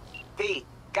 V,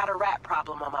 got a rat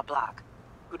problem on my block.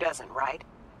 Who doesn't, right?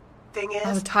 Thing is,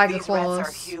 Oh, tiger these claws. rats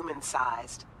are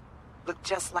human-sized. Look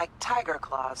just like tiger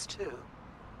claws, too.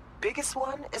 Biggest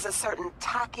one is a certain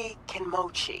Taki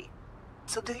Kenmochi.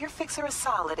 So do your fixer a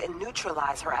solid and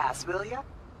neutralize her ass, will ya?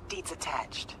 Deeds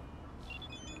attached.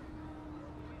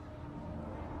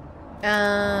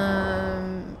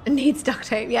 Needs duct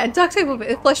tape. Yeah, duct tape will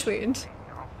be flesh wound.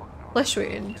 Flesh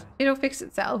wound. It'll fix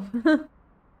itself.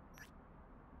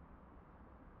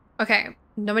 Okay.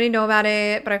 Nobody know about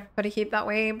it, but I've got to keep that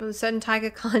way. But a certain tiger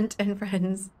cunt and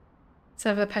friends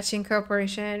set up a patching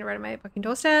corporation right at my fucking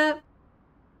doorstep.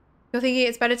 You're thinking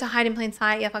it's better to hide in plain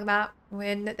sight? Yeah, fuck that.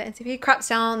 When the NCP craps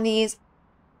down these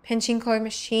pachinko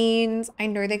machines, I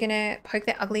know they're gonna poke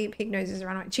their ugly pig noses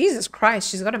around. Jesus Christ,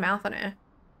 she's got a mouth on her.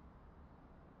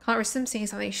 Can't risk them seeing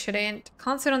something shouldn't.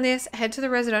 Can't sit on this. Head to the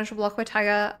residential block where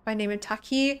tiger by name of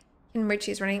Taki Kenmochi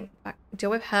is running.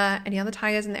 Deal with her. Any other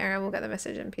tigers in the area will get the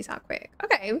message and peace out quick.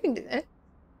 Okay, we can do that.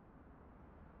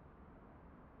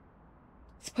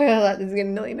 Spoiler alert, this is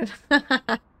getting deleted.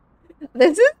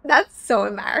 That's so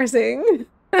embarrassing.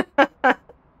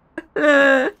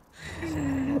 Oh,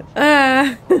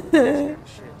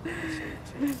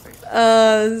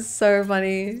 this is so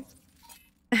funny.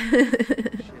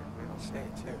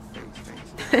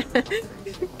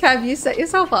 Cav, you set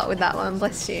yourself up with that one,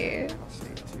 bless you.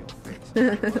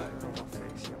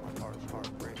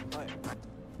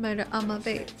 Murder on my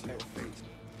vape.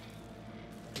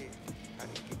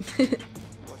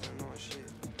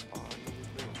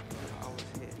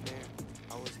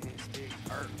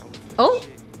 Oh!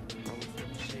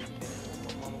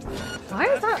 Why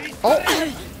is that? Oh!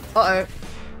 Uh-oh.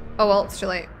 Oh well, it's too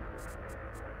late.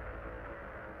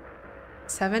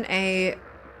 7A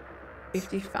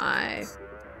 55.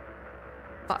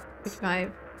 Fuck,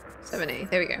 55. 7A.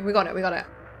 There we go. We got it. We got it.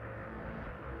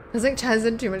 I was like, Chaz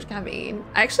had too much caffeine.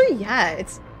 Actually, yeah,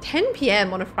 it's 10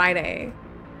 PM on a Friday.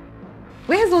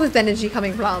 Where's all this energy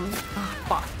coming from? Oh,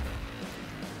 fuck.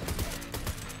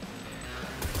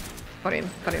 Got him.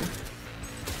 Got him.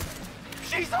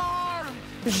 She's armed!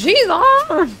 She's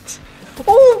armed!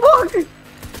 Oh, fuck!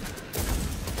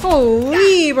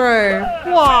 Holy, bro.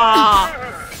 Wow.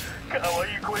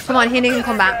 Come on, hitting in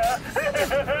combat.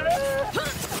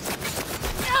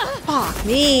 Fuck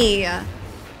me.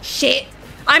 Shit.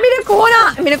 I'm in a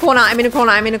corner. I'm in a corner. I'm in a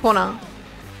corner. I'm in a corner.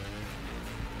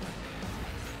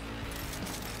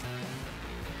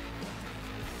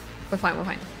 We're fine. We're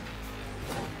fine.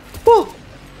 Whoa.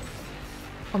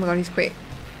 Oh my god, he's quick.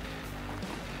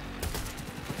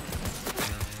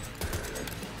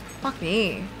 Fuck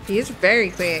me. He is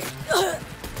very quick.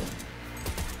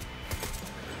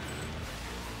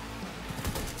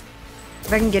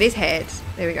 If I can get his head.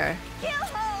 There we go.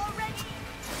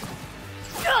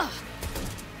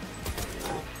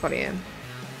 Got him.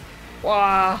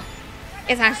 Wow.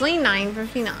 It's actually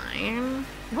 9:59.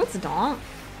 What's not?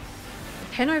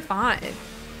 10:05.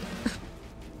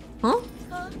 Huh?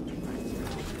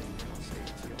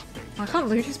 I can't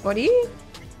loot his body?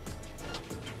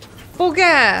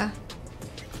 Bugger!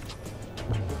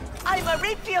 I'ma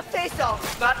rip your face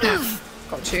off.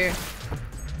 Got you.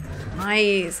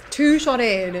 Nice.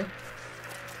 Two-shotted.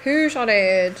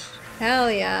 Two-shotted.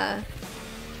 Hell yeah.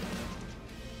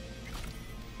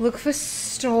 Look for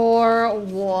Store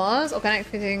Wars. Organic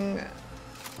fishing.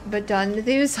 But done with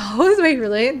these souls. Wait,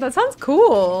 really? That sounds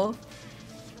cool.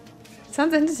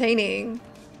 Sounds entertaining.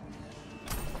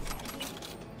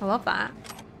 I love that.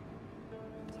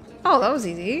 Oh, that was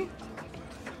easy.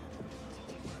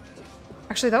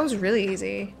 Actually, that was really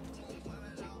easy.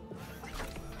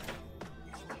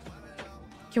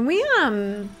 Can we,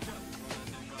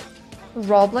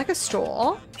 rob like a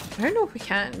store? I don't know if we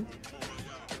can.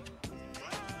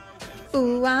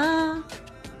 Ooh, ah.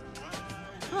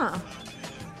 Huh.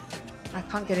 I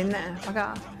can't get in there.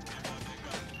 Bugger.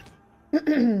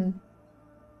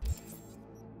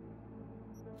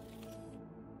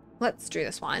 Let's do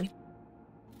this one.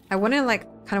 I want to like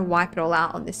kind of wipe it all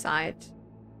out on this side.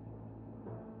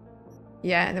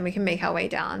 Yeah, and then we can make our way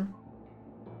down.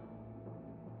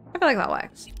 I feel like that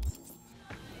works.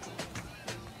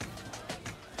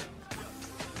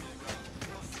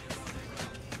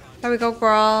 There we go,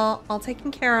 girl. All taken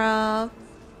care of.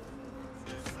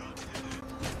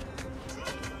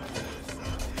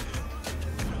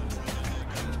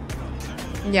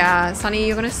 Yeah, Sunny,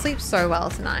 you're gonna sleep so well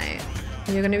tonight.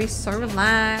 You're gonna be so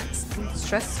relaxed and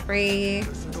stress-free.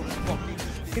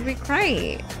 It's gonna be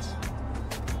great.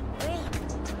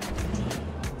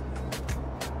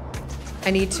 I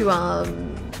need to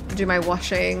do my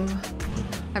washing.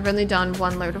 I've only done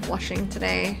 1 load of washing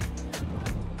today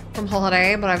from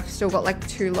holiday, but I've still got like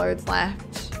 2 loads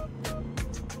left.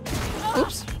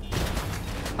 Oops.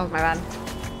 Oh, my bad.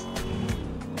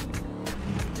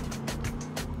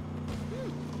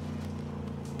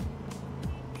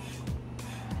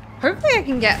 Hopefully I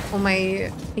can get all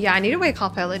my... Yeah, I need to wake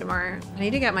up early tomorrow. I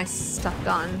need to get my stuff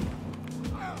done.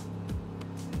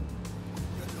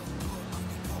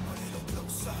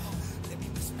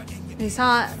 I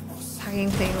start packing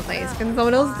things, please. Can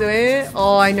someone else do it?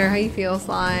 Oh, I know how you feel,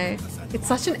 Sly. It's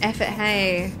such an effort,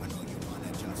 hey.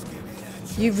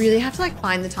 You really have to like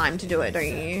find the time to do it, don't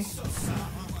you?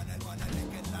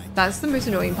 That's the most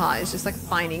annoying part, is just like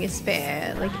finding a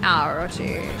spare like hour or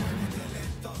 2.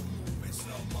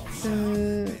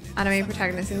 Some anime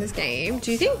protagonists in this game.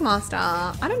 Do you think Master?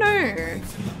 I don't know.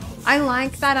 I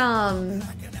like that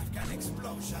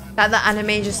that the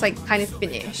anime just like kind of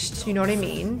finished. You know what I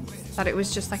mean? That it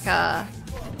was just like a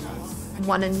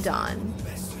one and done.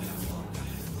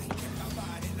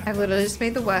 I've literally just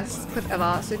made the worst clip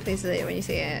ever, so please delete it when you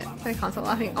see it. I can't stop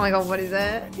laughing. Oh my god, what is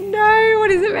it? No, what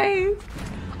is it, babe?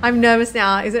 I'm nervous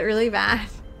now. Is it really bad?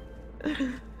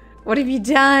 What have you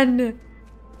done?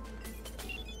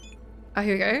 Oh,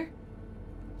 here we go.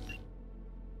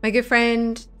 My good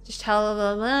friend, just tell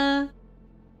blah, blah, blah.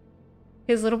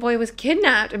 His little boy was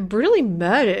kidnapped and brutally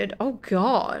murdered. Oh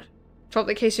god. Dropped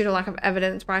the case due to lack of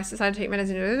evidence. Bryce decided to take matters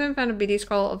into his own and found a BD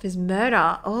scroll of his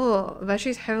murder. Oh, the version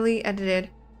is heavily edited,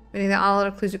 meaning there are a lot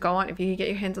of clues to go on. If you get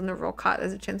your hands on the raw cut,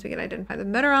 there's a chance we can identify the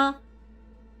murderer.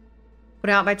 Put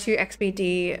out by 2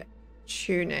 XBD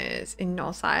tuners in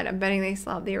Northside. I'm betting they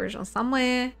still have the original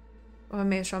somewhere. Or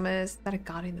Maelstromers that are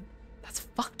guarding them. That's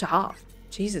fucked up.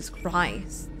 Jesus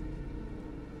Christ.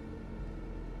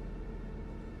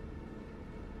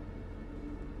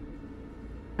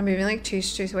 I'm moving like 2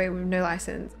 streets away with no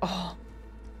license. Oh.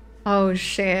 Oh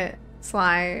shit.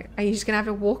 Sly. Are you just gonna have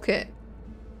to walk it?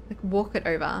 Like walk it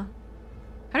over.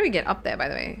 How do we get up there, by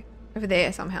the way? Over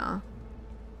there somehow.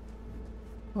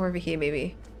 Or over here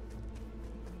maybe.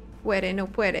 Puede, no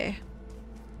puede.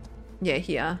 Yeah,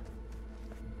 here.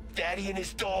 Daddy and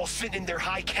his doll sitting in their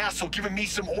high castle giving me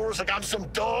some orders like I'm some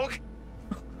dog?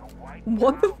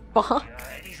 What the fuck?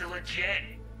 Eddie's a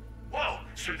legit. Whoa,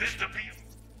 so this the beef?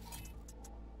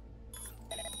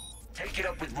 Take it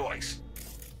up with Royce.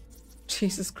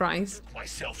 Jesus Christ.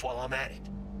 Myself while I'm at it.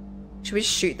 Should we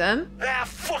shoot them? Ah,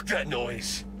 fuck that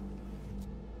noise.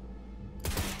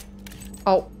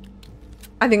 Oh.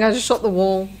 I think I just shot the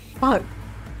wall. Fuck.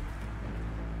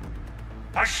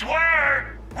 I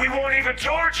swear, we won't even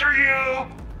torture you.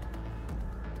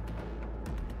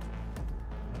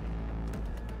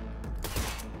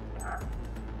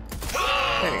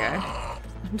 There we go.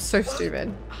 I'm so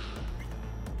stupid.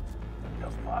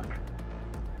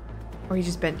 Or he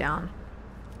just bent down.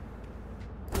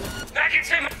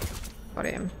 Got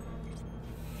him.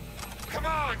 Come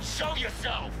on, show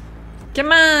yourself.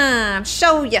 Come on,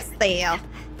 show yourself.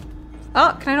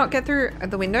 Oh, can I not get through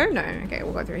the window? No. Okay,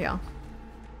 we'll go through here.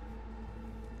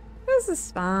 This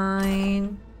is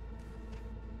fine.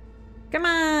 Come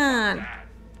on.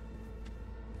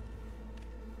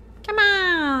 Come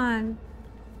on.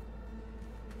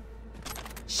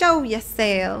 Show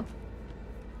yourself.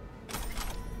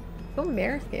 So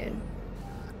American.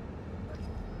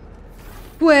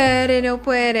 Puede, no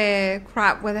puede.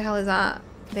 Crap, where the hell is that?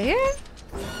 There?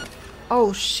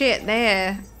 Oh shit,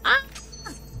 there. Ah.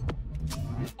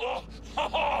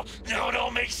 Now it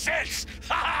all makes sense.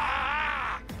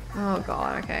 Oh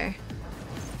god, okay.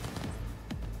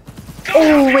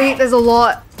 Oh wait, there's a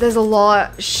lot. There's a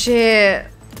lot. Shit.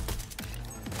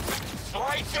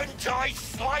 Slice and dice,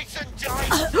 slice and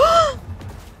dice.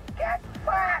 Get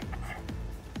fucked.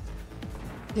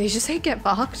 Did he just say get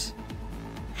fucked?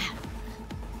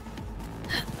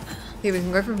 Here, we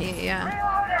can go from here,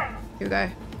 yeah. Here we go.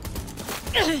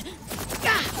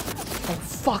 Oh,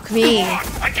 fuck me.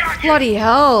 Bloody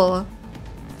hell.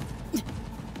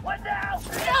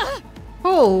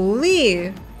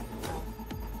 Holy.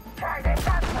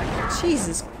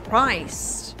 Jesus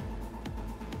Christ.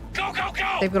 Go, go,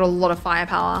 go. They've got a lot of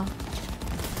firepower.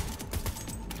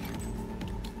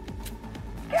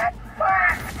 Get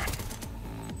fucked.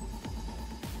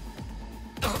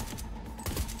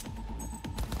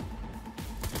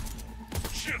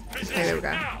 There we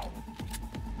go.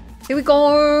 Here we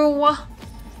go. Wah,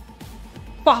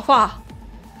 wah.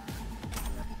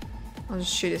 I'll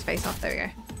just shoot his face off. There we go.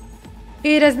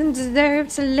 He doesn't deserve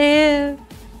to live.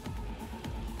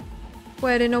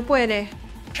 Puede, no puede.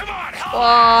 Come on,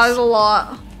 oh, there's a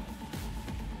lot.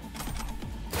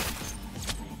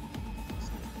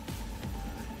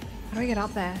 How do I get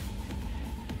up there?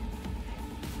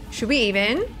 Should we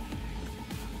even?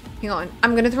 Hang on.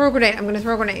 I'm gonna throw a grenade. I'm gonna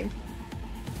throw a grenade.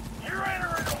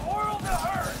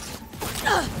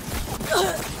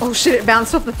 Oh shit, it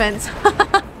bounced off the fence.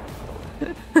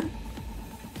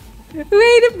 Wait,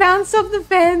 it bounced off the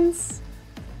fence.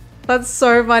 That's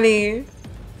so funny.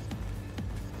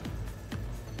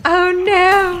 Oh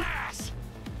no.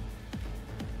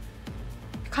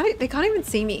 They can't even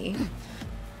see me.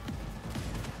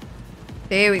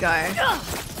 There we go.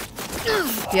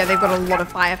 Yeah, they've got a lot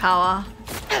of firepower.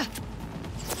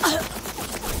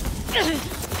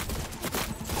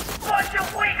 Bunch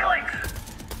of weaklings.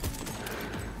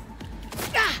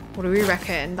 What do we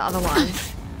reckon? The other one.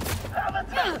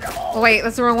 Oh wait,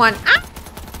 that's the wrong one. Ah!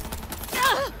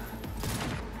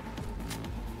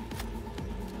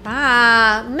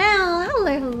 Ah, Mel.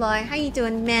 Hello, hello. How you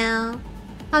doing, Mel?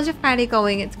 How's your Friday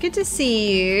going? It's good to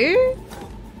see you.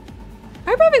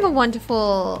 I hope you're having a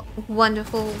wonderful,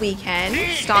 wonderful weekend.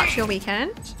 Start to your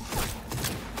weekend.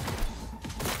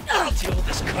 I'll deal with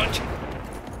this cunt.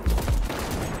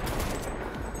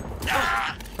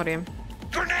 Got him.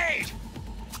 Grenade.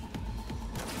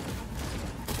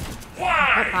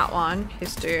 Got that one.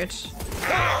 His dude.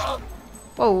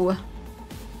 Whoa.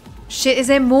 Shit, is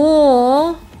there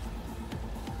more?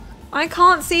 I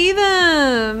can't see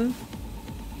them.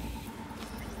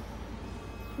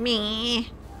 Me.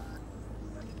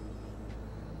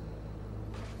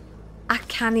 I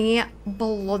can't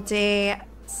bloody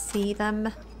see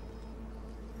them.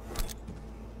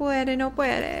 Puede, no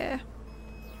puede.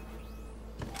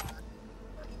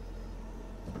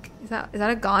 Is that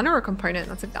a gun or a component?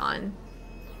 That's a gun.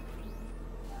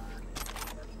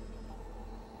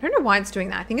 I don't know why it's doing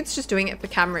that. I think it's just doing it for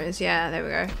cameras. Yeah, there we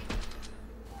go.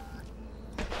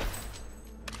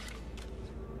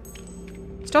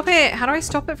 Stop it! How do I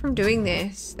stop it from doing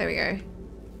this? There we go.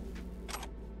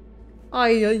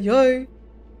 Ay, ay, ay.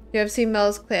 You have seen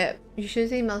Mel's clip. You should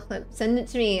see Mel's clip. Send it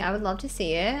to me. I would love to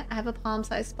see it. I have a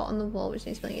palm-sized spot on the wall which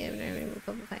needs filling in. Did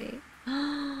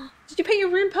you paint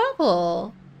your room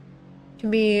purple?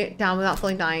 Can be down without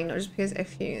feeling dying, not just because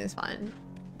if you is fine.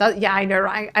 Yeah, I know,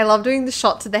 right? I love doing the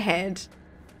shot to the head.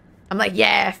 I'm like,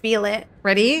 yeah, feel it.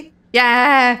 Ready?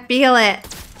 Yeah, feel it.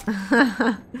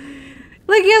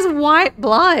 Like he has white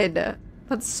blood.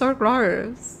 That's so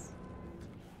gross.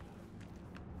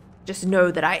 Just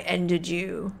know that I ended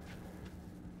you.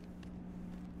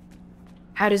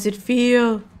 How does it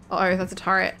feel? Uh oh, that's a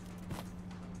turret.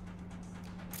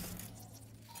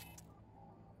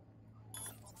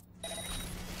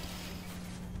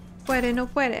 Puede, no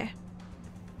puede.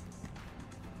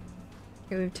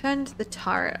 Okay, we've turned the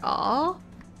turret off.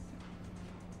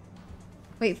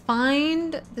 Wait,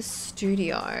 find the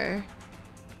studio.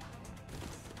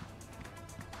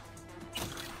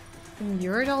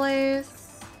 $0.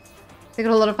 They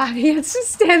got a lot of ideas.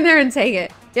 Just stand there and take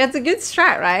it. Yeah, it's a good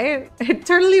strat, right? It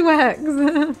totally works.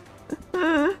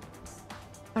 I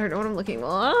don't know what I'm looking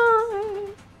for.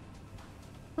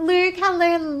 Luke, hello,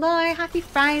 hello. Happy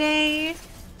Friday.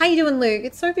 How you doing, Luke?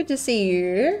 It's so good to see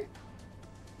you.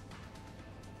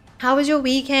 How was your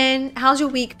weekend? How's your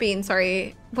week been?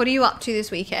 Sorry. What are you up to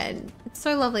this weekend? It's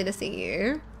so lovely to see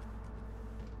you.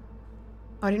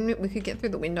 I didn't know we could get through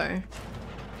the window.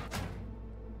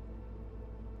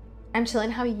 I'm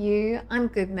chilling. How are you? I'm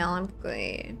good, Mel. I'm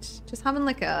good. Just having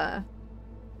like a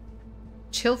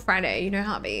chill Friday. You know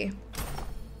how it be.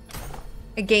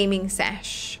 A gaming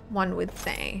sesh, one would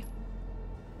say.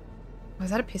 Was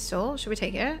that a pistol? Should we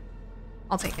take it?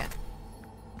 I'll take it.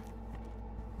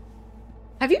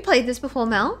 Have you played this before,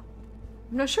 Mel?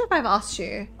 I'm not sure if I've asked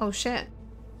you. Oh, shit.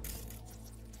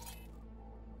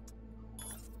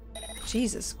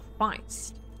 Jesus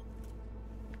Christ.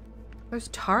 Those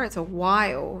turrets are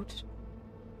wild.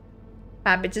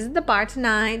 Bad bitches at the bar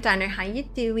tonight. Dino, how you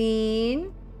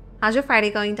doing? How's your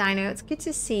Friday going, Dino? It's good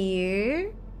to see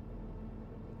you.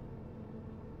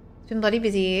 It's been bloody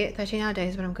busy. 13-hour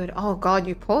days, but I'm good. Oh god,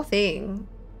 you poor thing.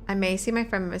 I may see my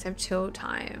friend members have chill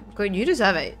time. Good, you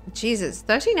deserve it. Jesus,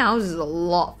 13 hours is a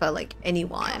lot for like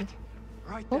anyone.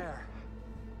 Right there.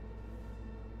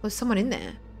 There's someone in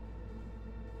there.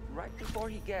 Right before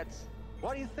he gets.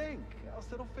 What do you think? Else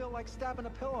it'll feel like stabbing a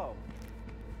pillow.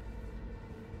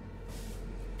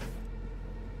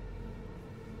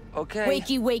 Okay.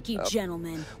 Wakey, wakey,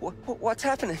 gentlemen. What's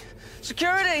happening?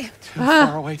 Security! Too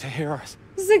far away to hear us.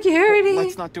 Security!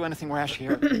 Let's not do anything rash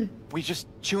here. We just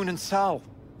tune and sell.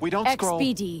 We don't scroll.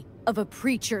 XBD of a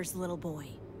preacher's little boy.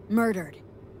 Murdered.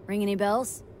 Ring any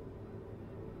bells?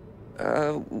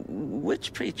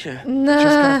 Which preacher? Just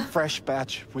got a fresh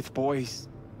batch with boys.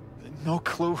 No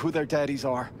clue who their daddies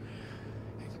are.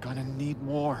 Gonna need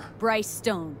more. Bryce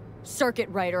Stone, circuit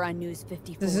writer on News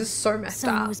 54. This is so messed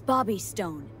Son up. was Bobby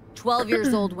Stone, 12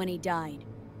 years old when he died.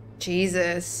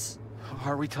 Jesus.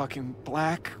 Are we talking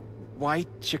black, white,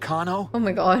 Chicano? Oh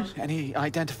my god. Any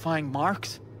identifying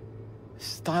marks?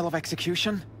 Style of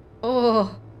execution?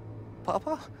 Oh.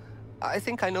 Papa? I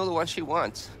think I know the one she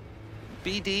wants.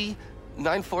 BD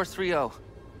 9430.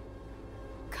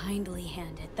 Kindly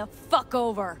hand it the fuck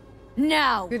over.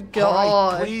 Now! Good All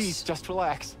god. right, please, just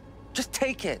relax. Just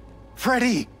take it.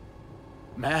 Freddy!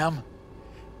 Ma'am,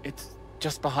 it's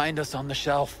just behind us on the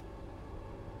shelf.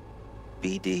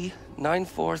 BD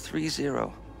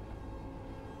 9430.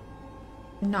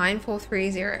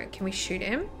 9430. Can we shoot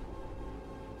him?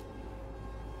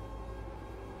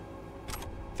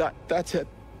 That's it.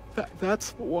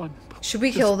 That's the one. Should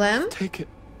we kill them? Take it.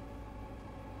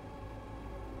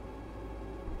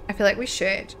 I feel like we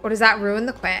should. Or does that ruin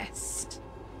the quest?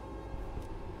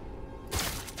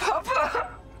 Papa!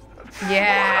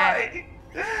 Yeah. Why?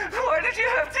 Why did you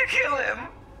have to kill him?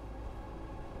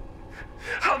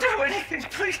 I'll do anything.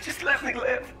 Please just let me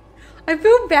live. I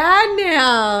feel bad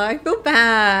now. I feel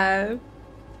bad.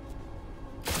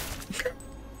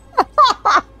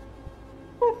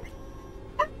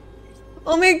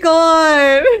 Oh my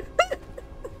god.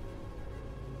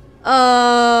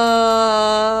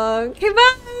 Okay,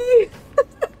 bye.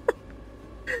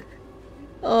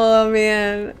 Oh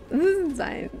man, this is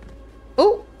insane.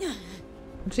 Oh,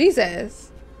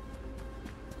 Jesus.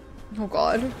 Oh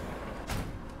god.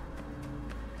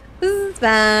 This is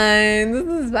fine. This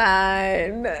is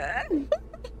fine.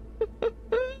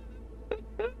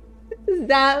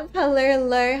 Zap,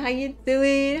 hello, how you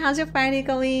doing? How's your Friday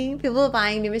going? People are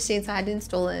buying new machines, so I had to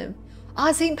install them.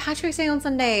 Oh, St. Patrick's Day on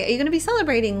Sunday. Are you going to be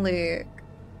celebrating, Luke?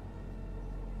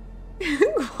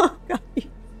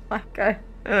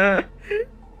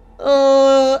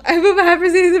 Oh, I hope my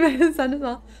hyperspace is a better son as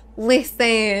well.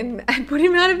 Listen, I put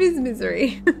him out of his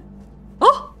misery.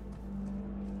 Oh!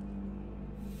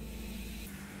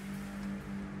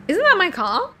 Isn't that my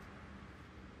car?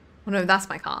 Oh no, that's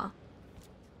my car.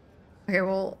 Okay,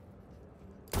 well.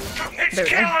 It's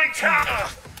killing time!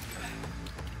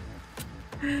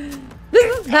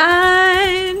 This is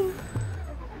fine.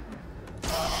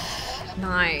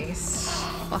 Nice.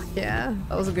 Fuck yeah.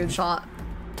 That was a good shot.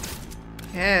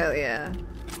 Hell yeah.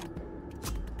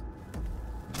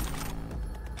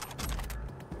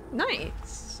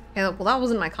 Nice. Okay, well that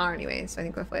wasn't my car anyway, so I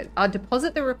think we're fine. I'll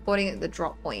deposit the recording at the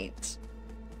drop point.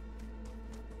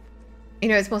 You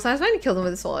know, it's more satisfying to kill them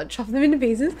with a sword, chop them into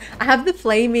pieces. I have the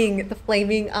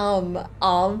flaming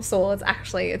arm swords,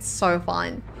 actually. It's so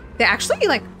fun. They're actually,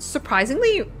 like,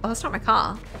 surprisingly... Oh, that's not my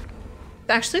car.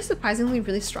 They're actually surprisingly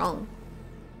really strong.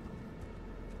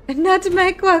 And not to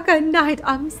make work at night.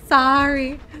 I'm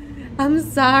sorry. I'm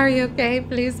sorry, okay?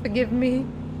 Please forgive me.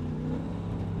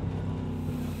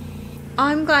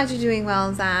 I'm glad you're doing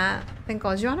well, Zat. Thank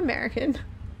God you're not American.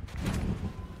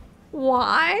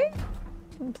 Why?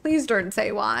 Please don't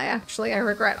say why. Actually, I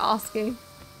regret asking.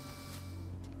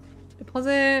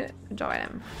 Deposit. Job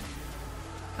item.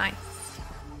 Nice.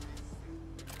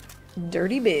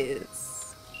 Dirty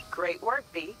biz. Great work,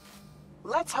 B.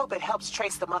 Let's hope it helps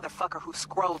trace the motherfucker who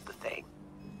scrolled the thing.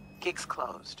 Gig's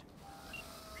closed.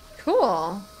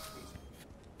 Cool.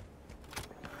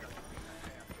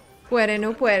 Puede,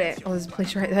 no puede. Oh, there's a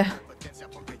place right there.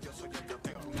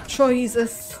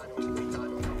 Jesus.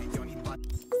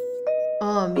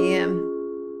 Oh, man.